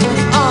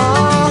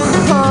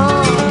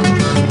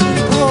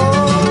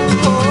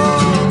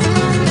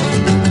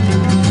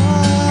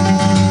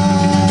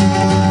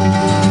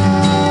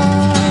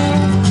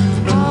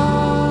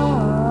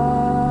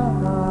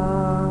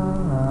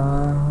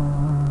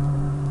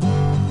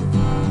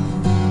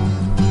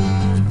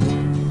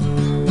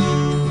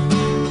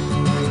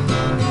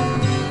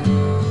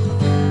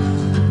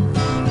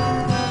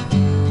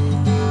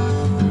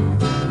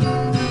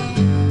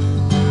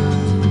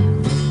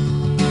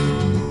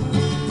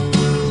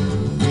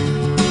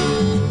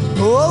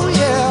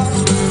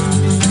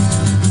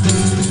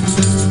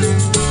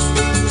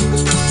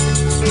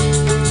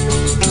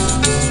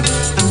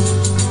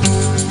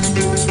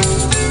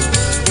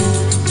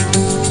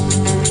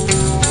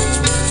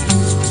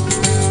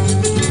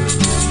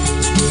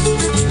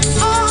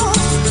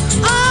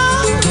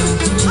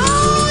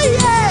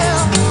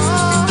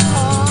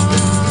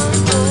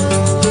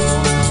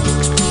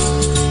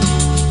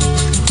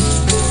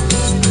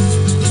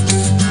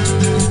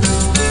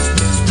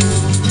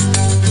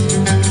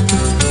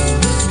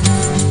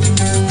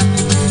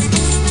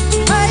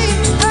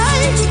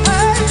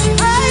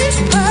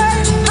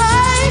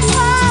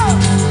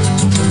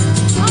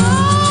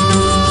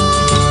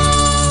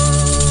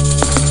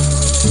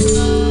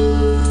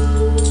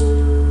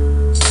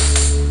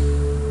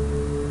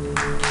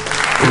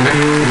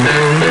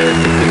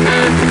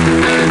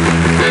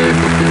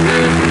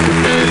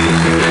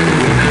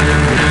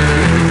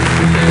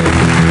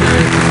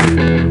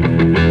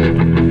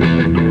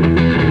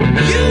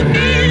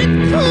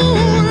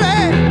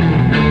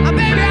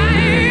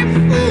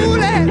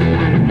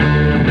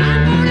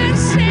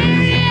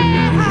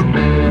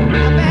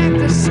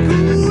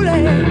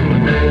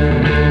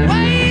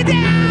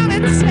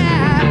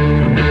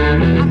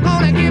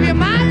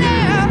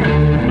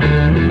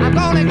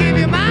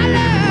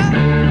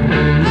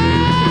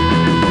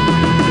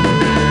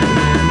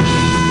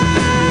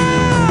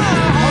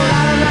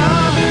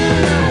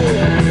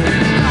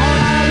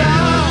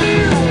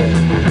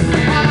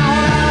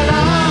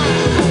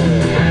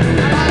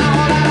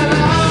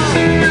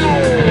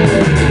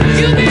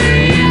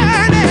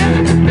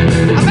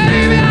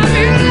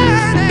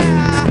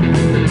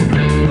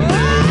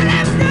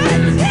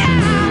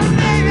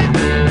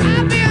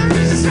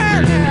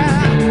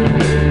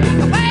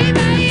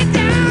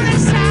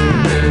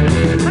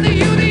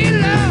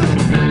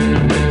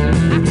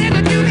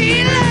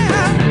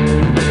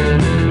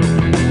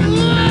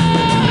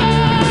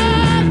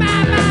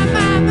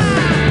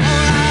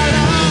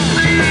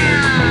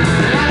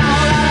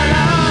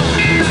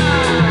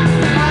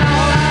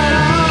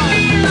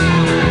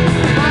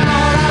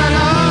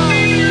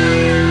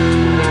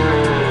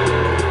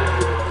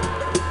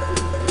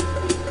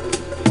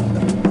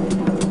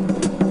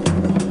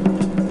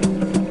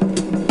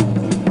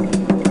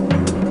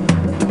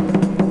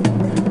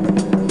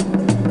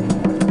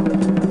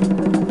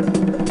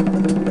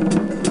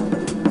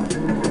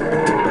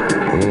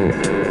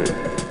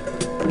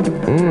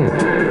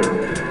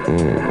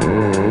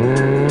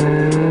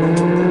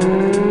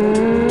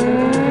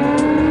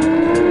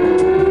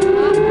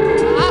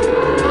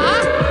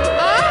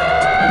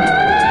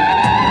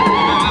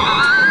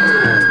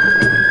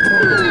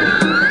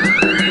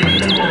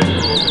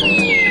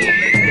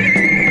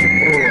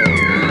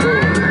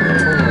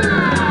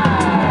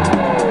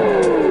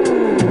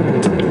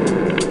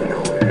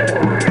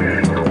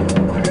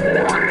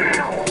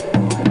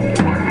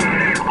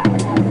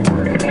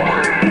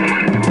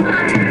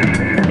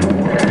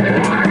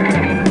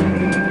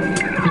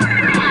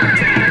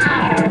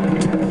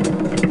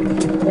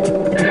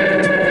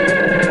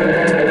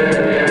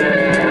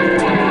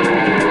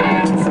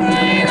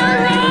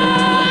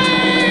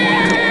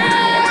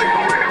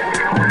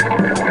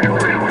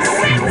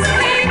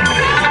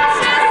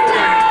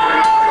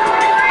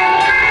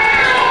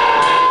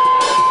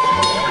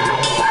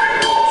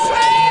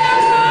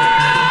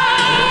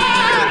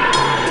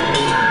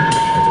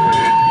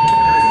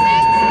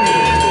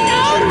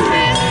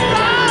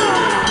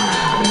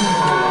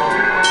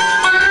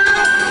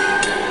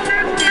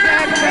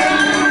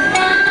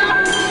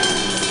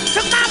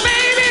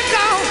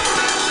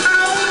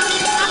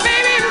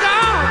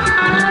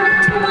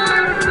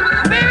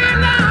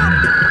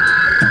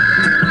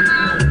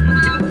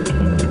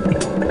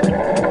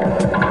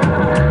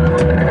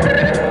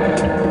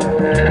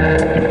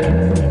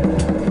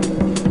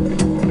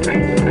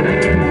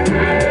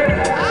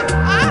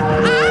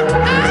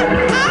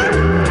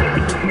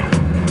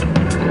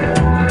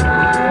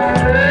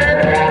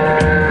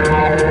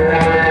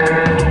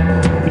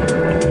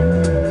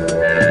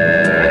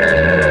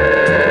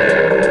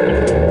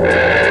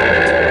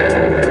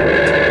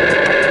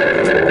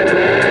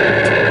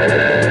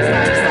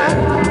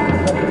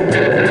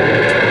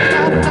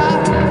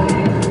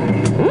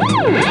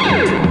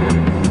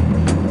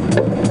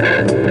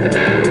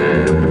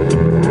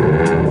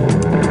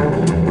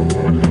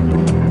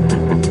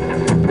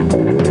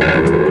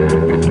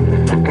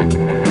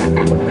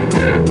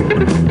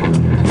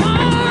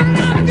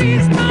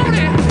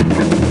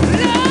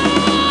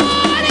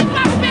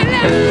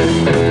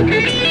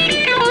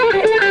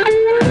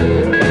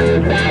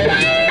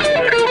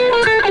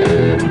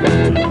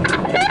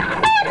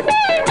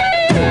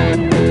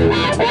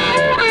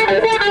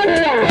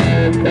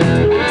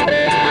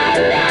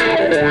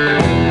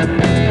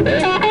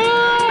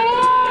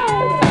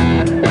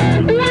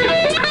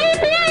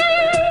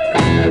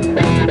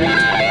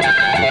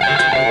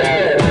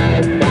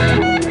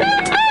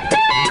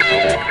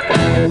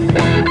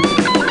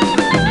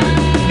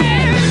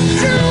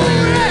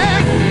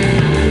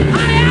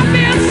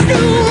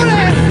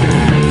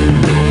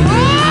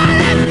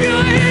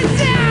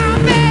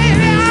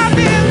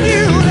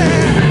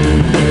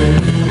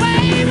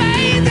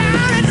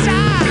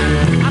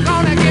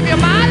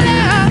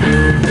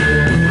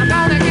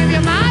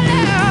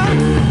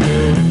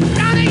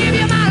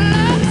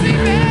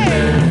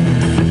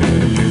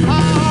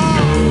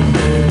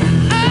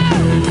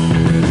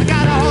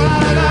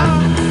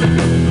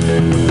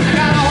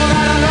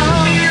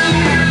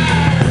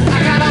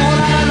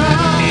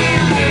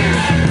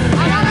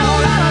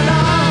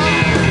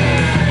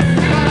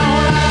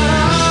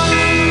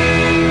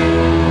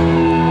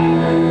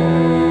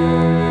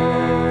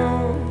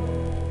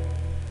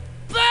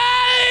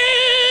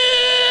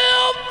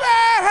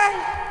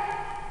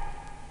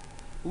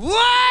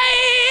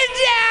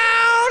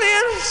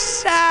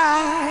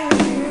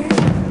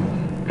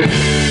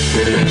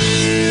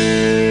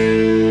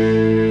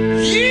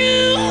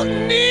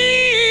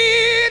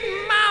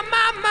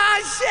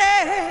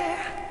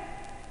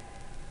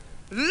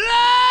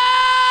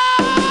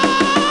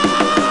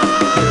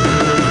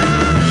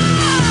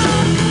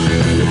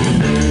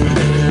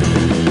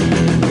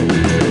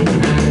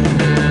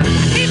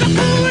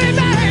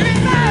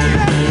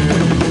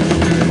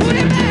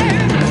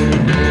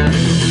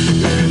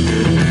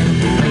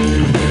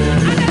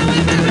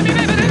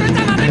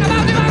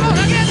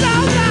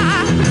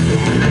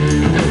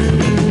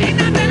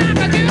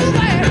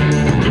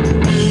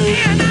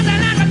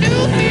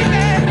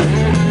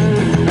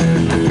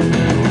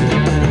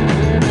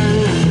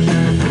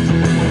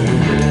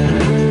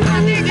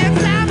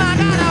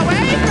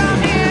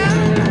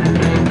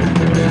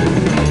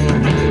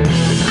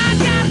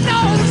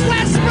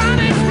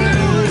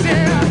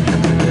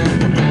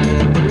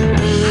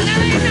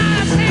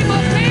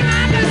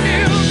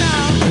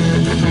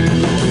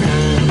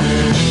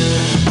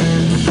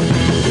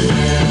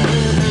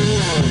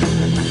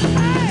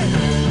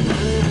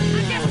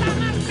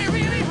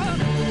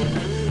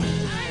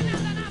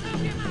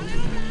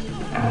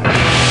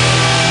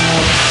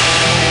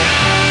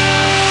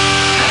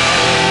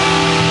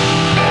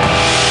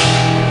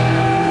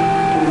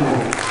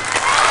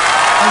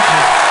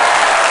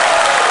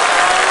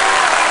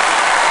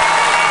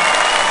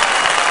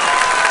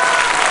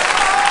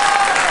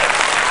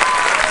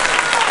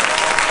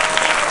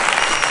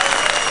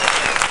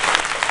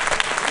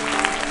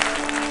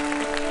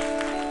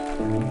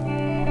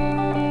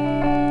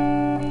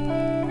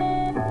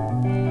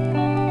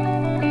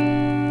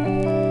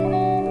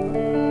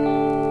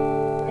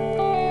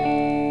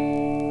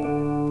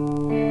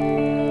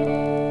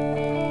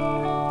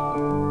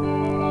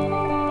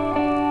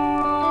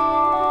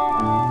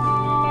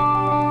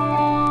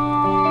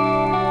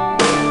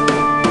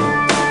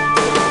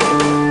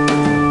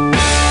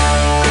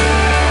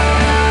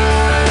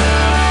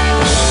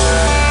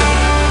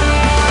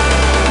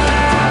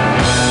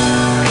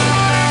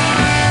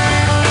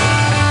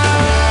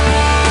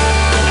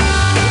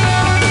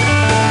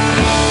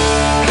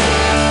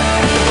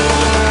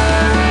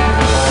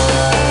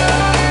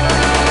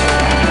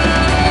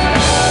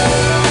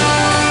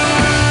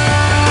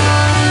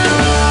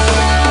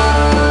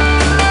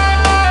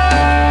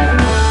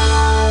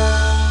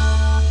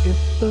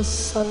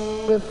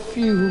 sun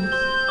refused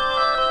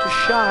to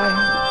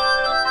shine,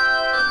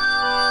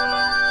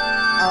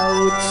 I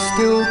would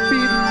still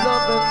be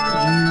loving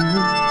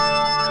you.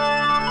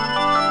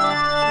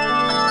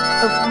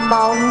 If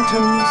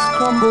mountains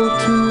crumble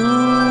to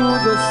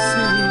the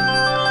sea,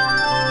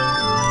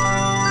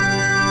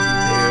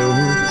 there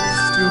would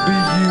still be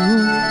you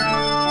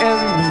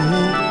and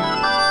me.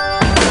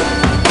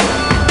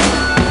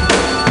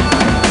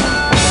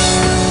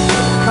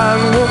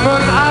 Kind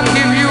woman, I'll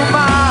give you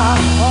my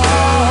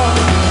heart.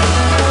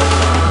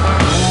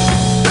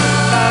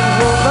 Kind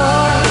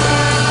woman,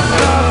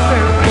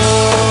 nothing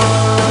more.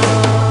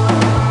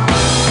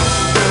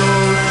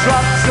 Little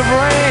drops of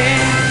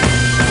rain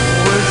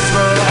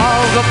whisper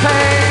all the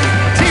pain.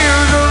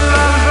 Tears of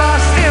love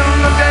lost in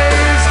the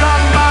days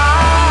gone by.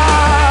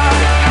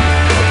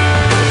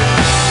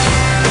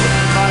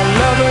 My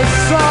lover's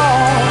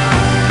song,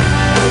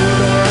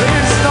 there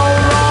is no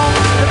wrong.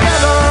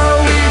 Together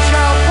we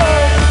shall go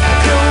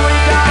till we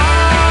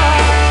die.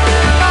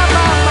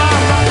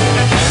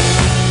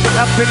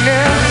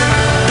 Happiness,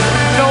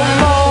 no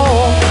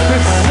more to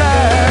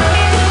sad.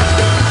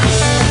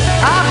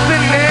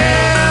 Happiness,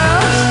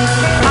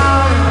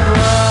 I'm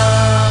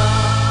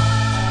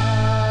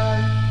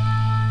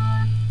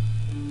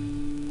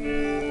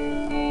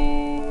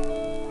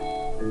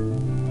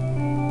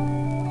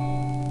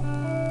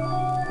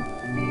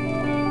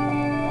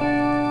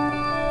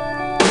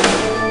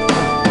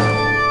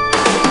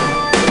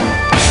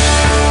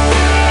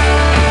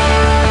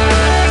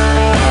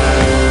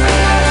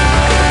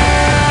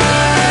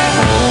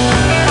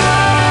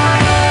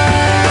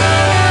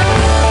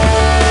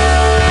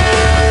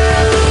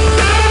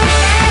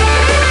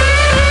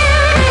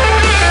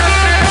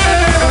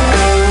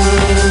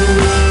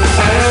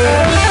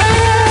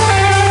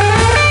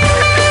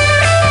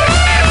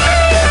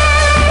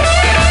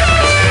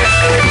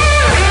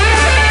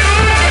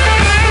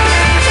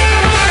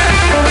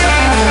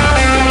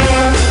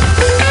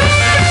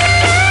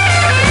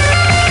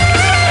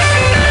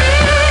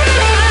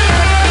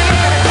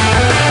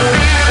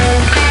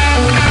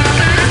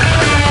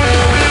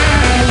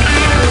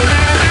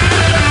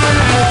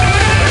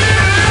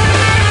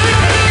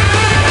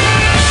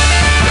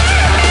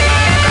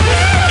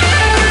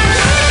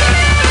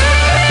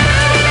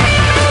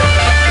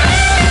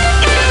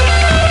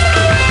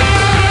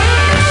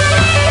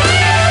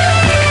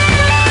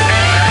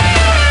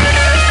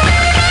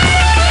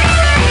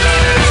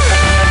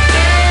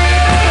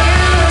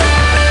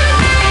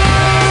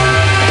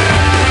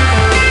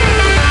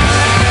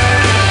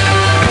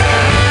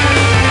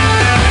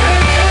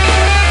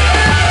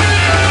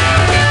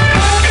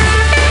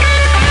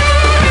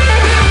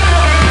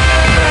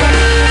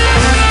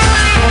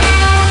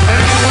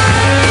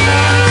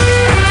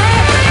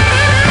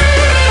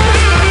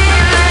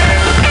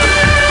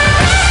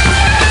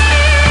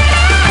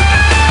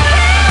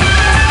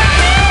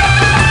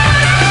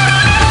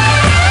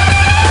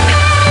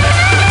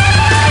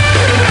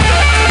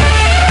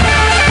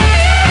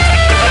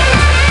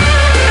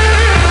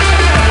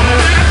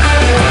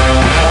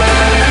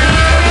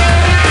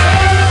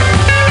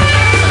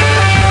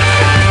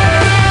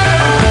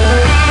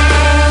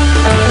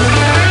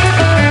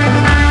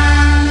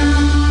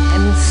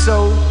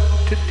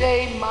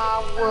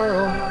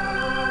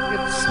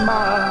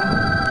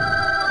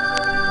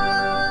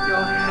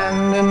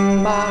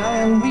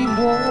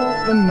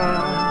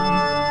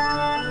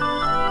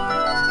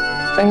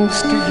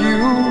thanks to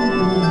you,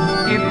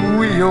 it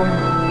will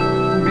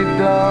be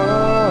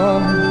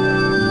done.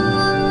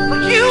 For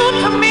you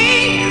to me,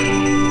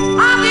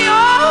 I'm the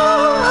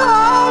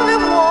only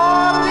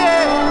one,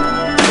 yeah.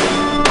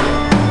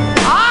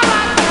 All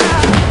right,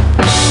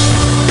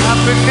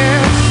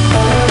 happiness,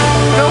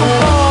 no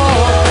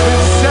more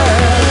is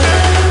sad.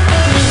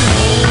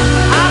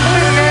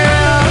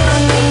 Happiness,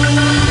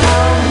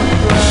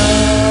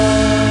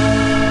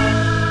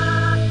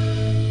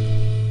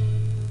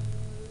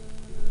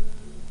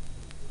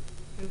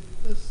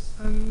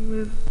 I'm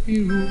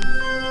you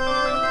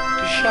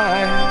to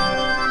shine,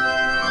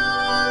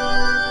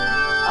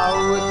 I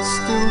would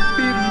still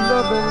be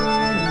loving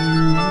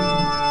you.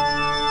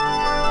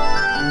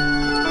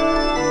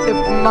 If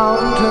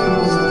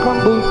mountains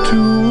crumble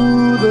to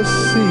the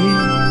sea,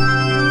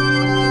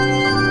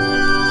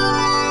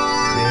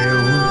 there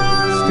would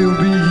still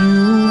be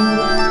you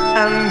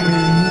and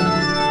me.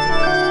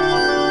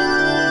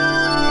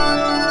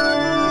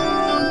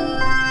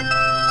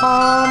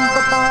 Bum,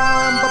 ba,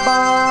 bum, ba,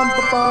 bum,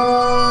 ba, bum.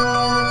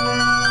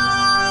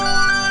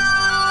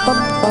 Bum,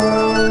 bum.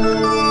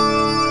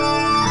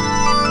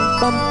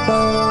 Bum,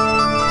 bum.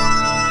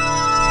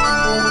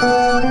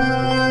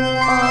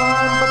 Bum,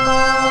 ba,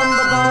 bum,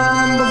 ba,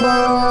 bum, ba,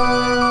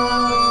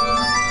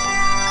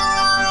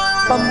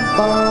 bum.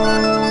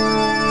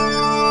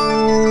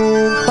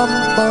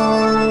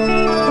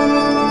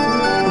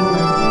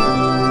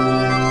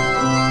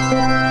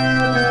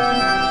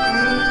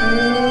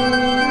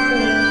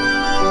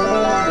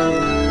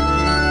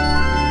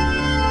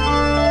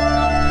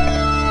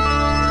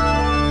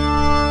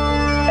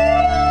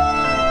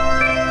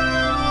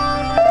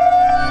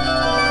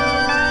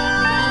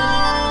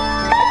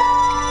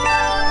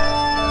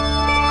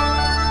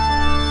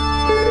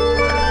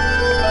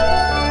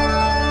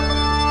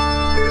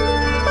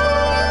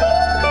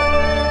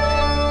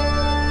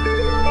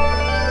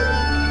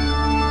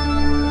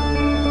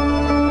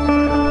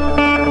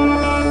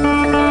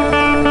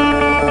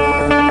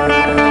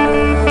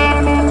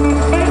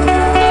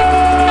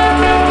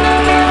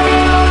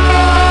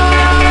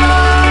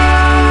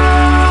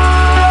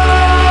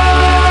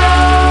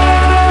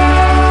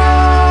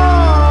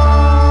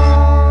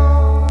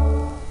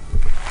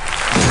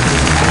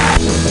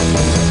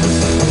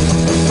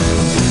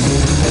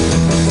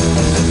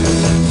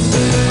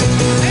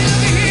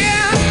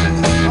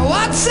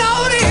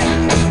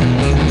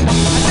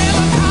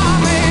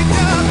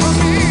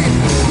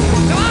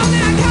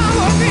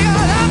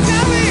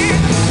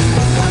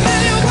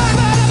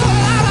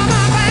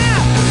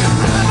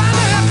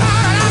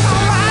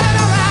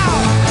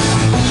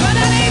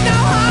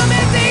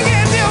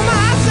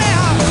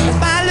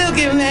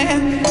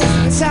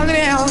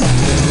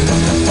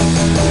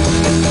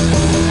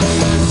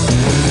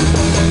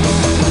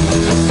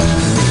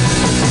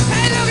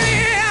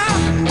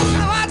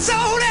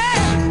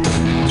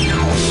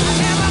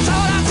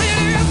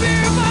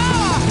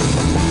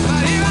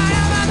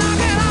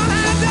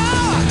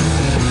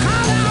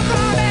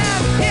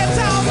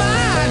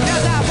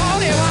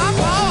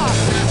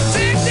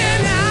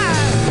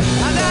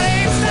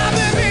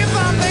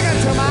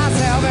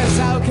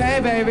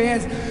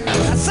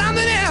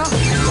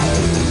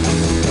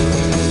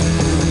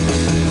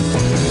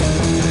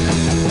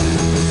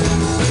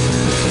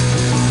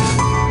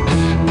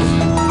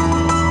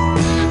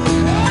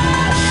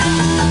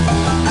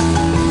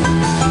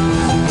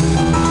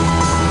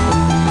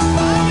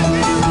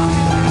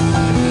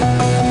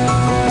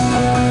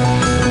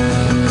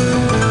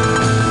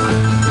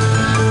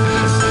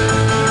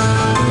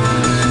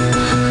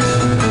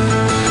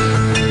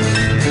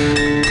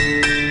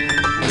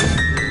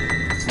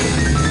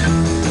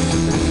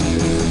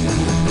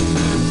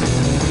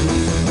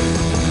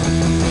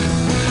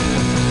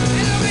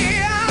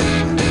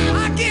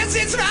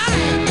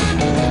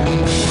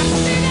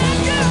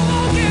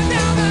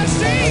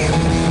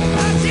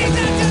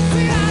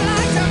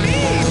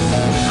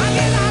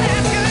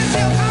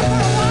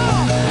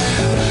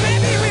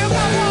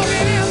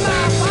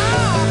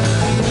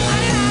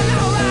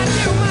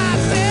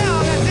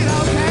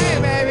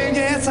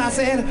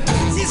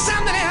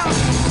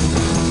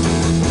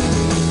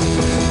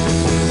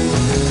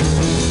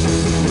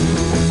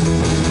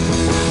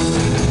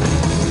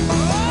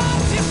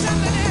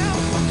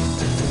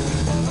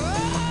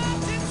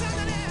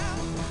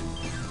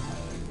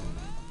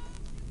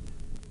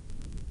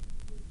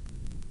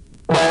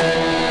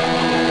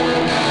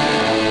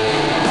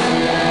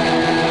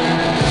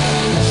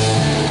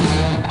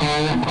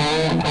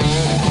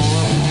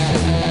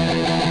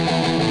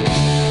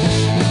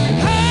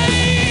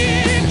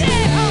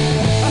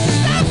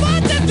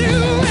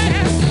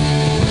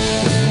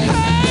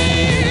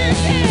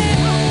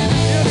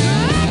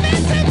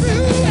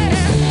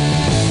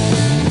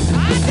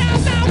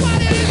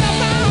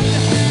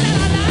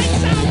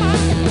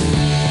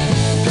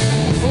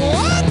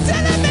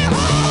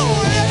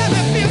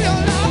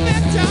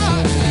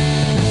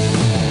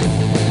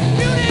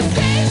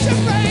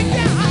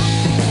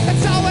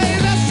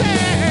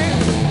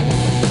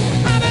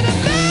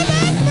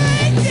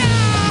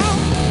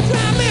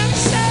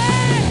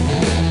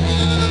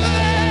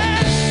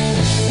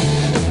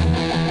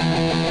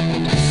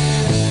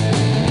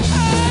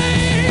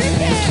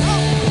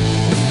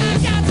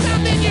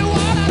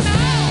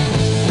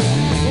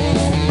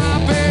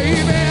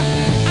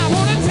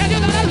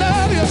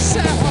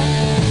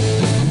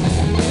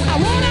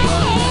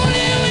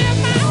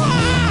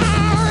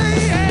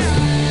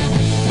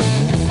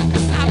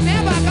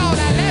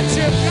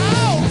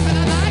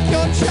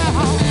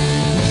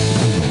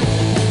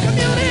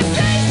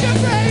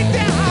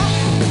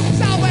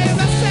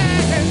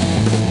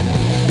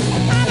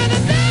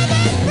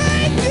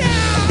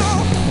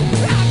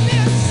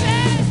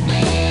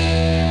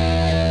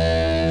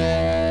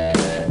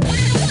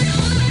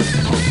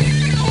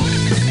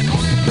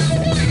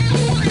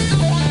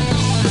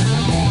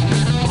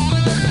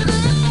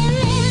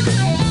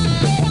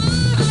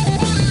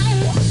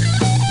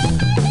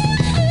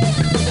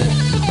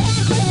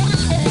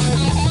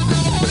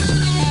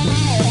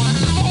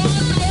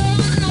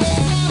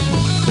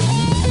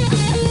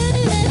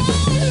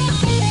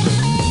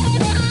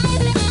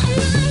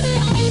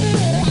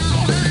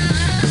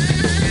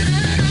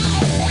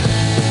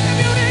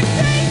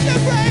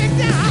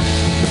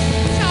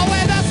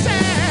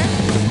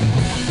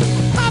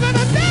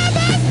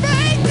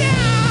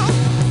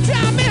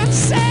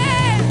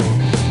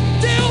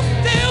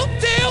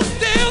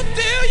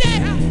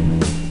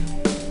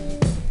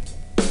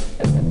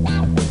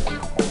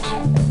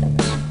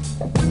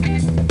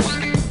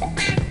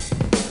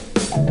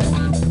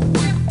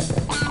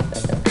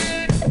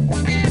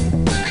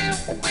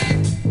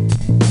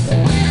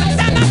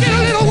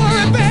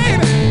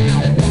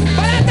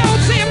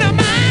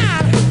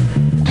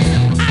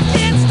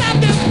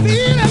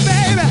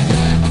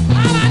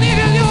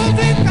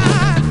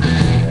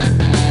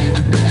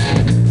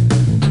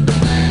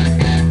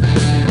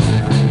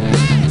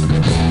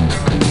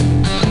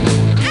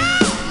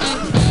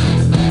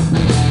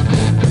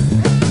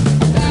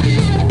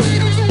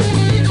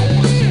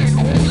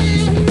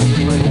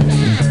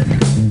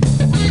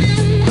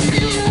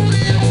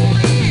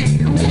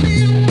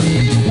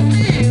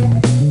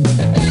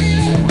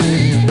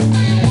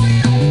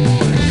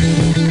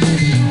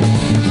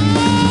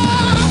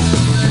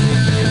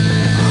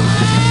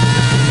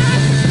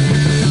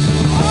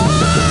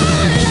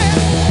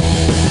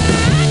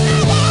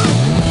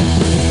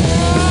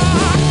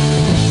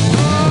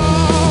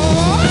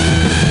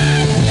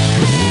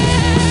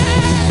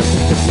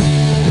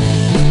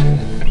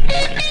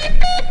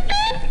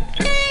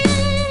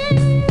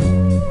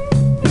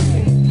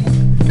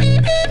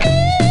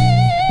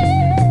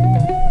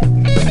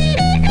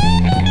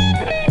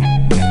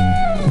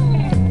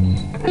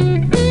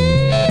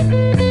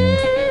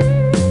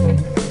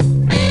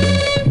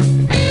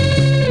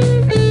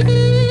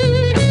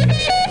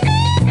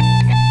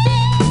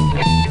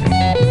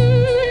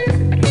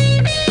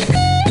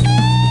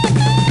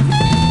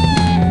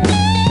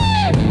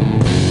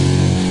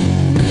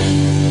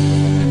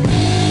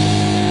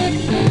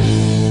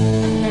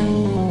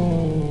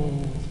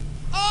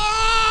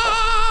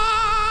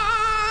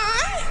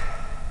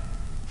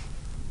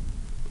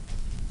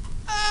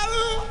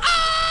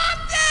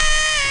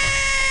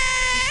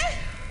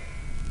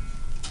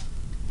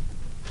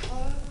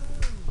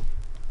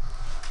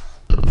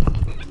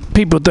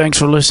 People, thanks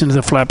for listening to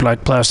the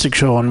FlatBlackPlastic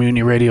Show on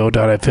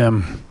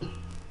MutinyRadio.fm.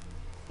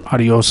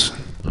 Adios.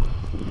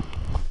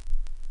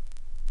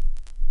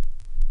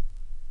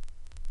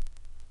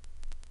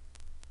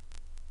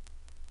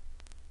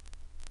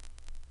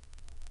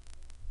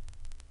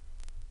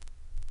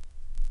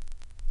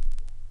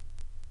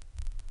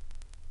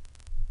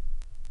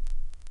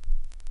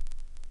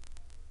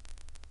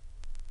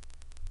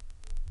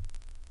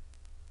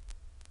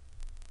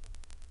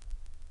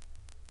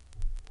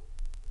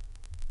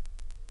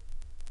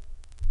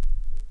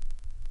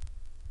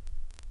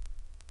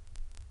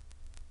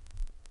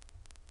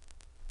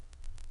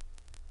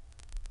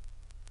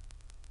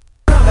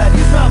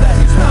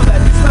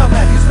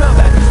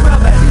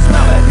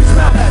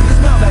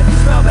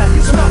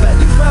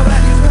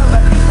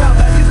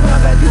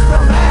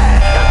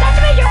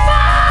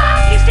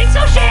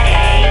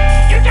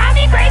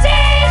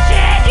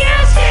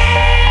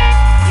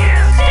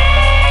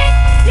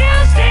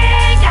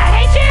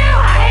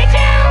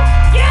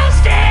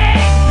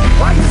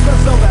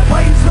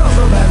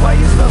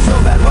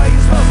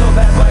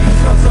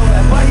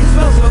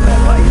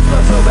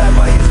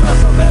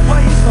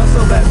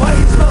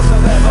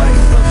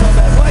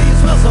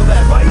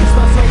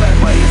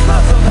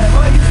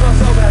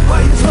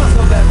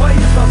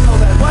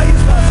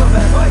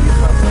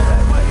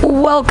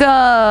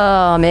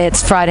 Welcome.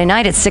 It's Friday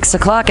night. It's 6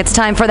 o'clock. It's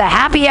time for the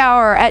happy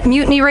hour at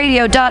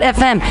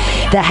MutinyRadio.fm.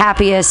 The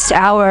happiest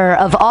hour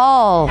of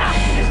all.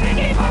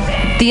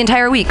 The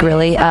entire week,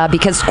 really,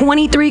 because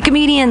 23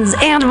 comedians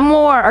and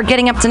more are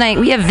getting up tonight.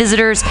 We have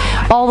visitors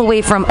all the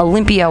way from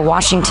Olympia,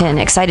 Washington.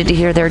 Excited to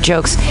hear their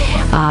jokes.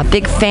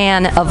 Big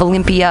fan of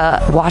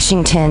Olympia,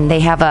 Washington.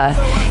 They have a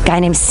guy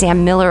named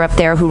Sam Miller up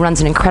there who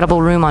runs an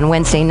incredible room on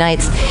Wednesday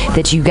nights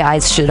that you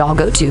guys should all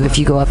go to if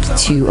you go up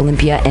to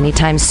Olympia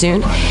anytime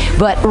soon.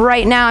 But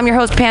right now, I'm your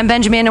host, Pam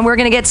Benjamin, and we're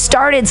going to get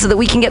started so that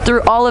we can get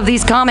through all of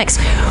these comics.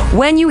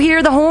 When you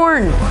hear the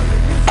horn,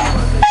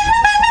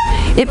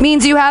 it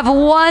means you have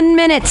 1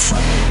 minute.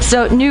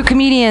 So, new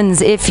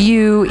comedians, if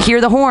you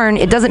hear the horn,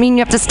 it doesn't mean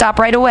you have to stop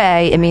right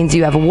away. It means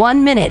you have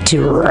 1 minute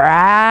to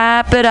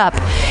wrap it up.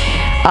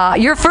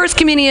 Your first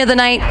comedian of the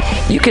night,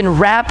 you can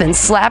rap and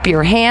slap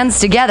your hands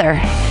together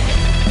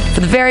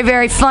for the very,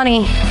 very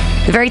funny,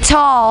 the very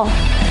tall,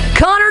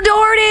 Connor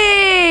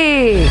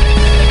Doherty!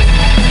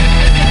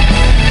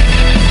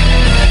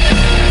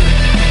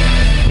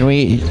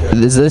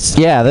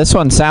 This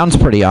one sounds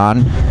pretty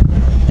on.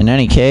 In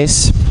any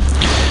case,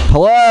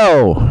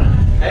 hello.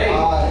 Hey.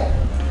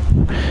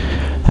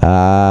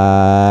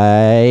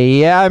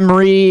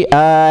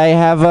 I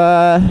have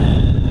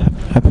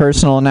a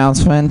personal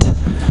announcement.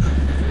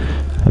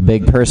 A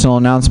big personal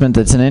announcement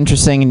that's an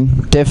interesting,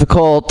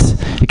 difficult,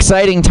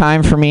 exciting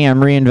time for me.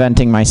 I'm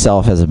reinventing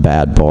myself as a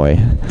bad boy.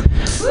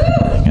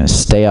 I'm going to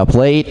stay up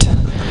late,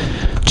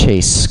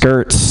 chase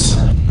skirts,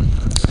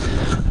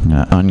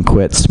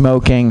 unquit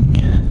smoking.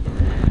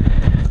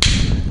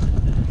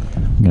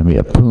 I'm going to be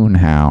a poon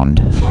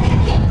hound.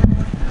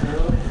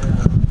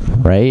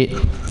 Right?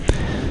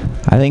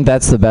 I think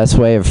that's the best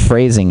way of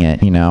phrasing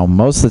it, you know.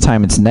 Most of the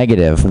time it's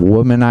negative.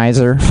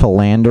 Womanizer,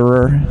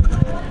 philanderer.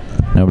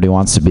 Nobody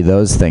wants to be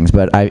those things,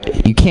 but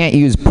you can't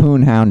use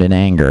poon hound in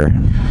anger.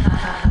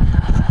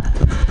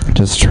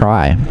 Just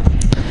try.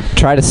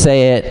 Try to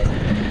say it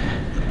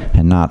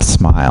and not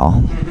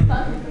smile.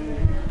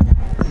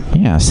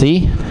 Yeah,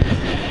 see?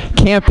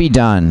 Can't be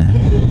done.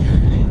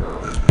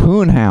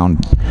 Poon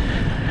hound.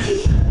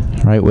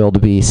 Right,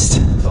 wildebeest.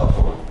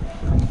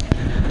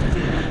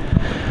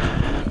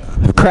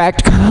 I've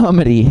cracked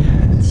comedy.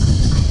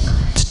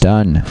 It's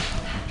done.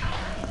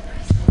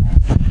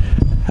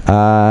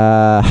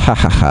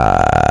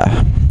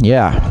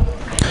 Yeah.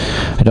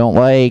 I don't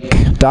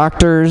like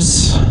doctors,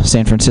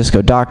 San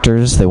Francisco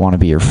doctors. They want to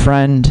be your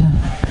friend.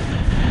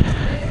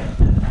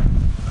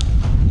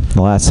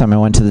 The last time I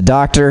went to the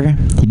doctor,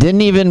 he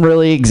didn't even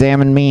really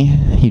examine me.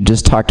 He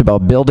just talked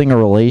about building a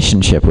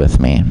relationship with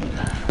me,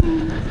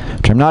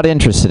 which I'm not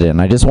interested in.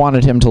 I just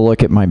wanted him to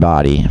look at my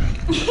body.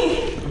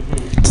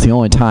 It's the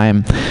only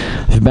time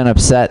I've been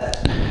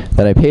upset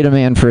that I paid a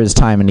man for his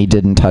time and he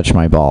didn't touch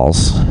my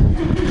balls.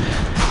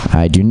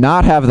 I do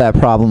not have that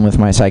problem with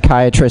my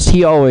psychiatrist.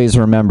 He always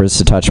remembers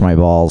to touch my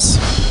balls.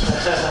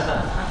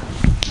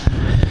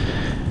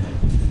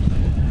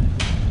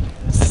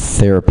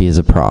 Therapy is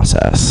a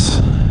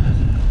process.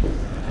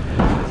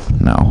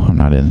 No, I'm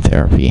not in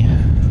therapy.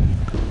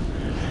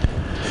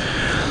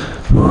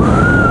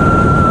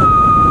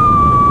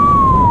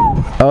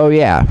 Oh,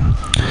 yeah.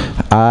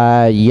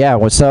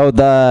 So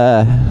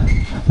the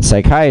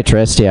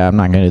psychiatrist, I'm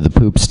not going to do the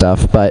poop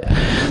stuff, but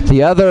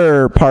the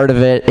other part of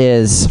it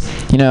is,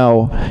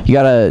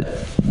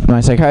 my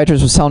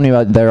psychiatrist was telling me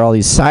about there are all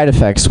these side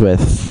effects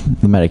with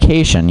the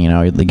medication.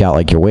 You got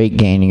like your weight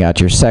gain, you got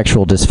your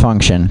sexual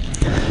dysfunction.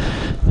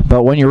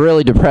 But when you're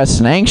really depressed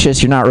and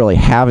anxious, you're not really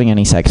having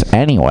any sex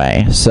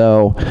anyway.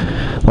 So,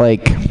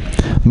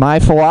 my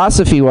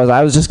philosophy was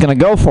I was just going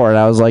to go for it.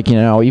 I was like,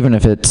 even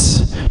if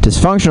it's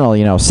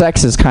dysfunctional,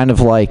 sex is kind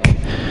of like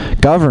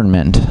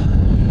government.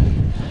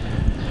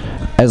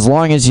 as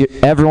long as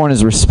everyone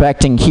is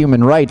respecting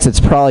human rights, it's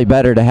probably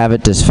better to have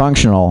it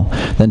dysfunctional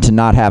than to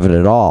not have it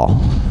at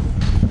all.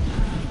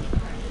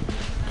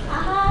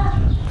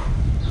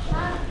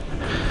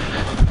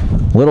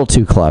 Little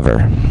too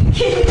clever.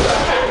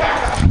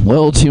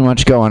 Little too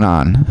much going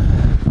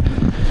on.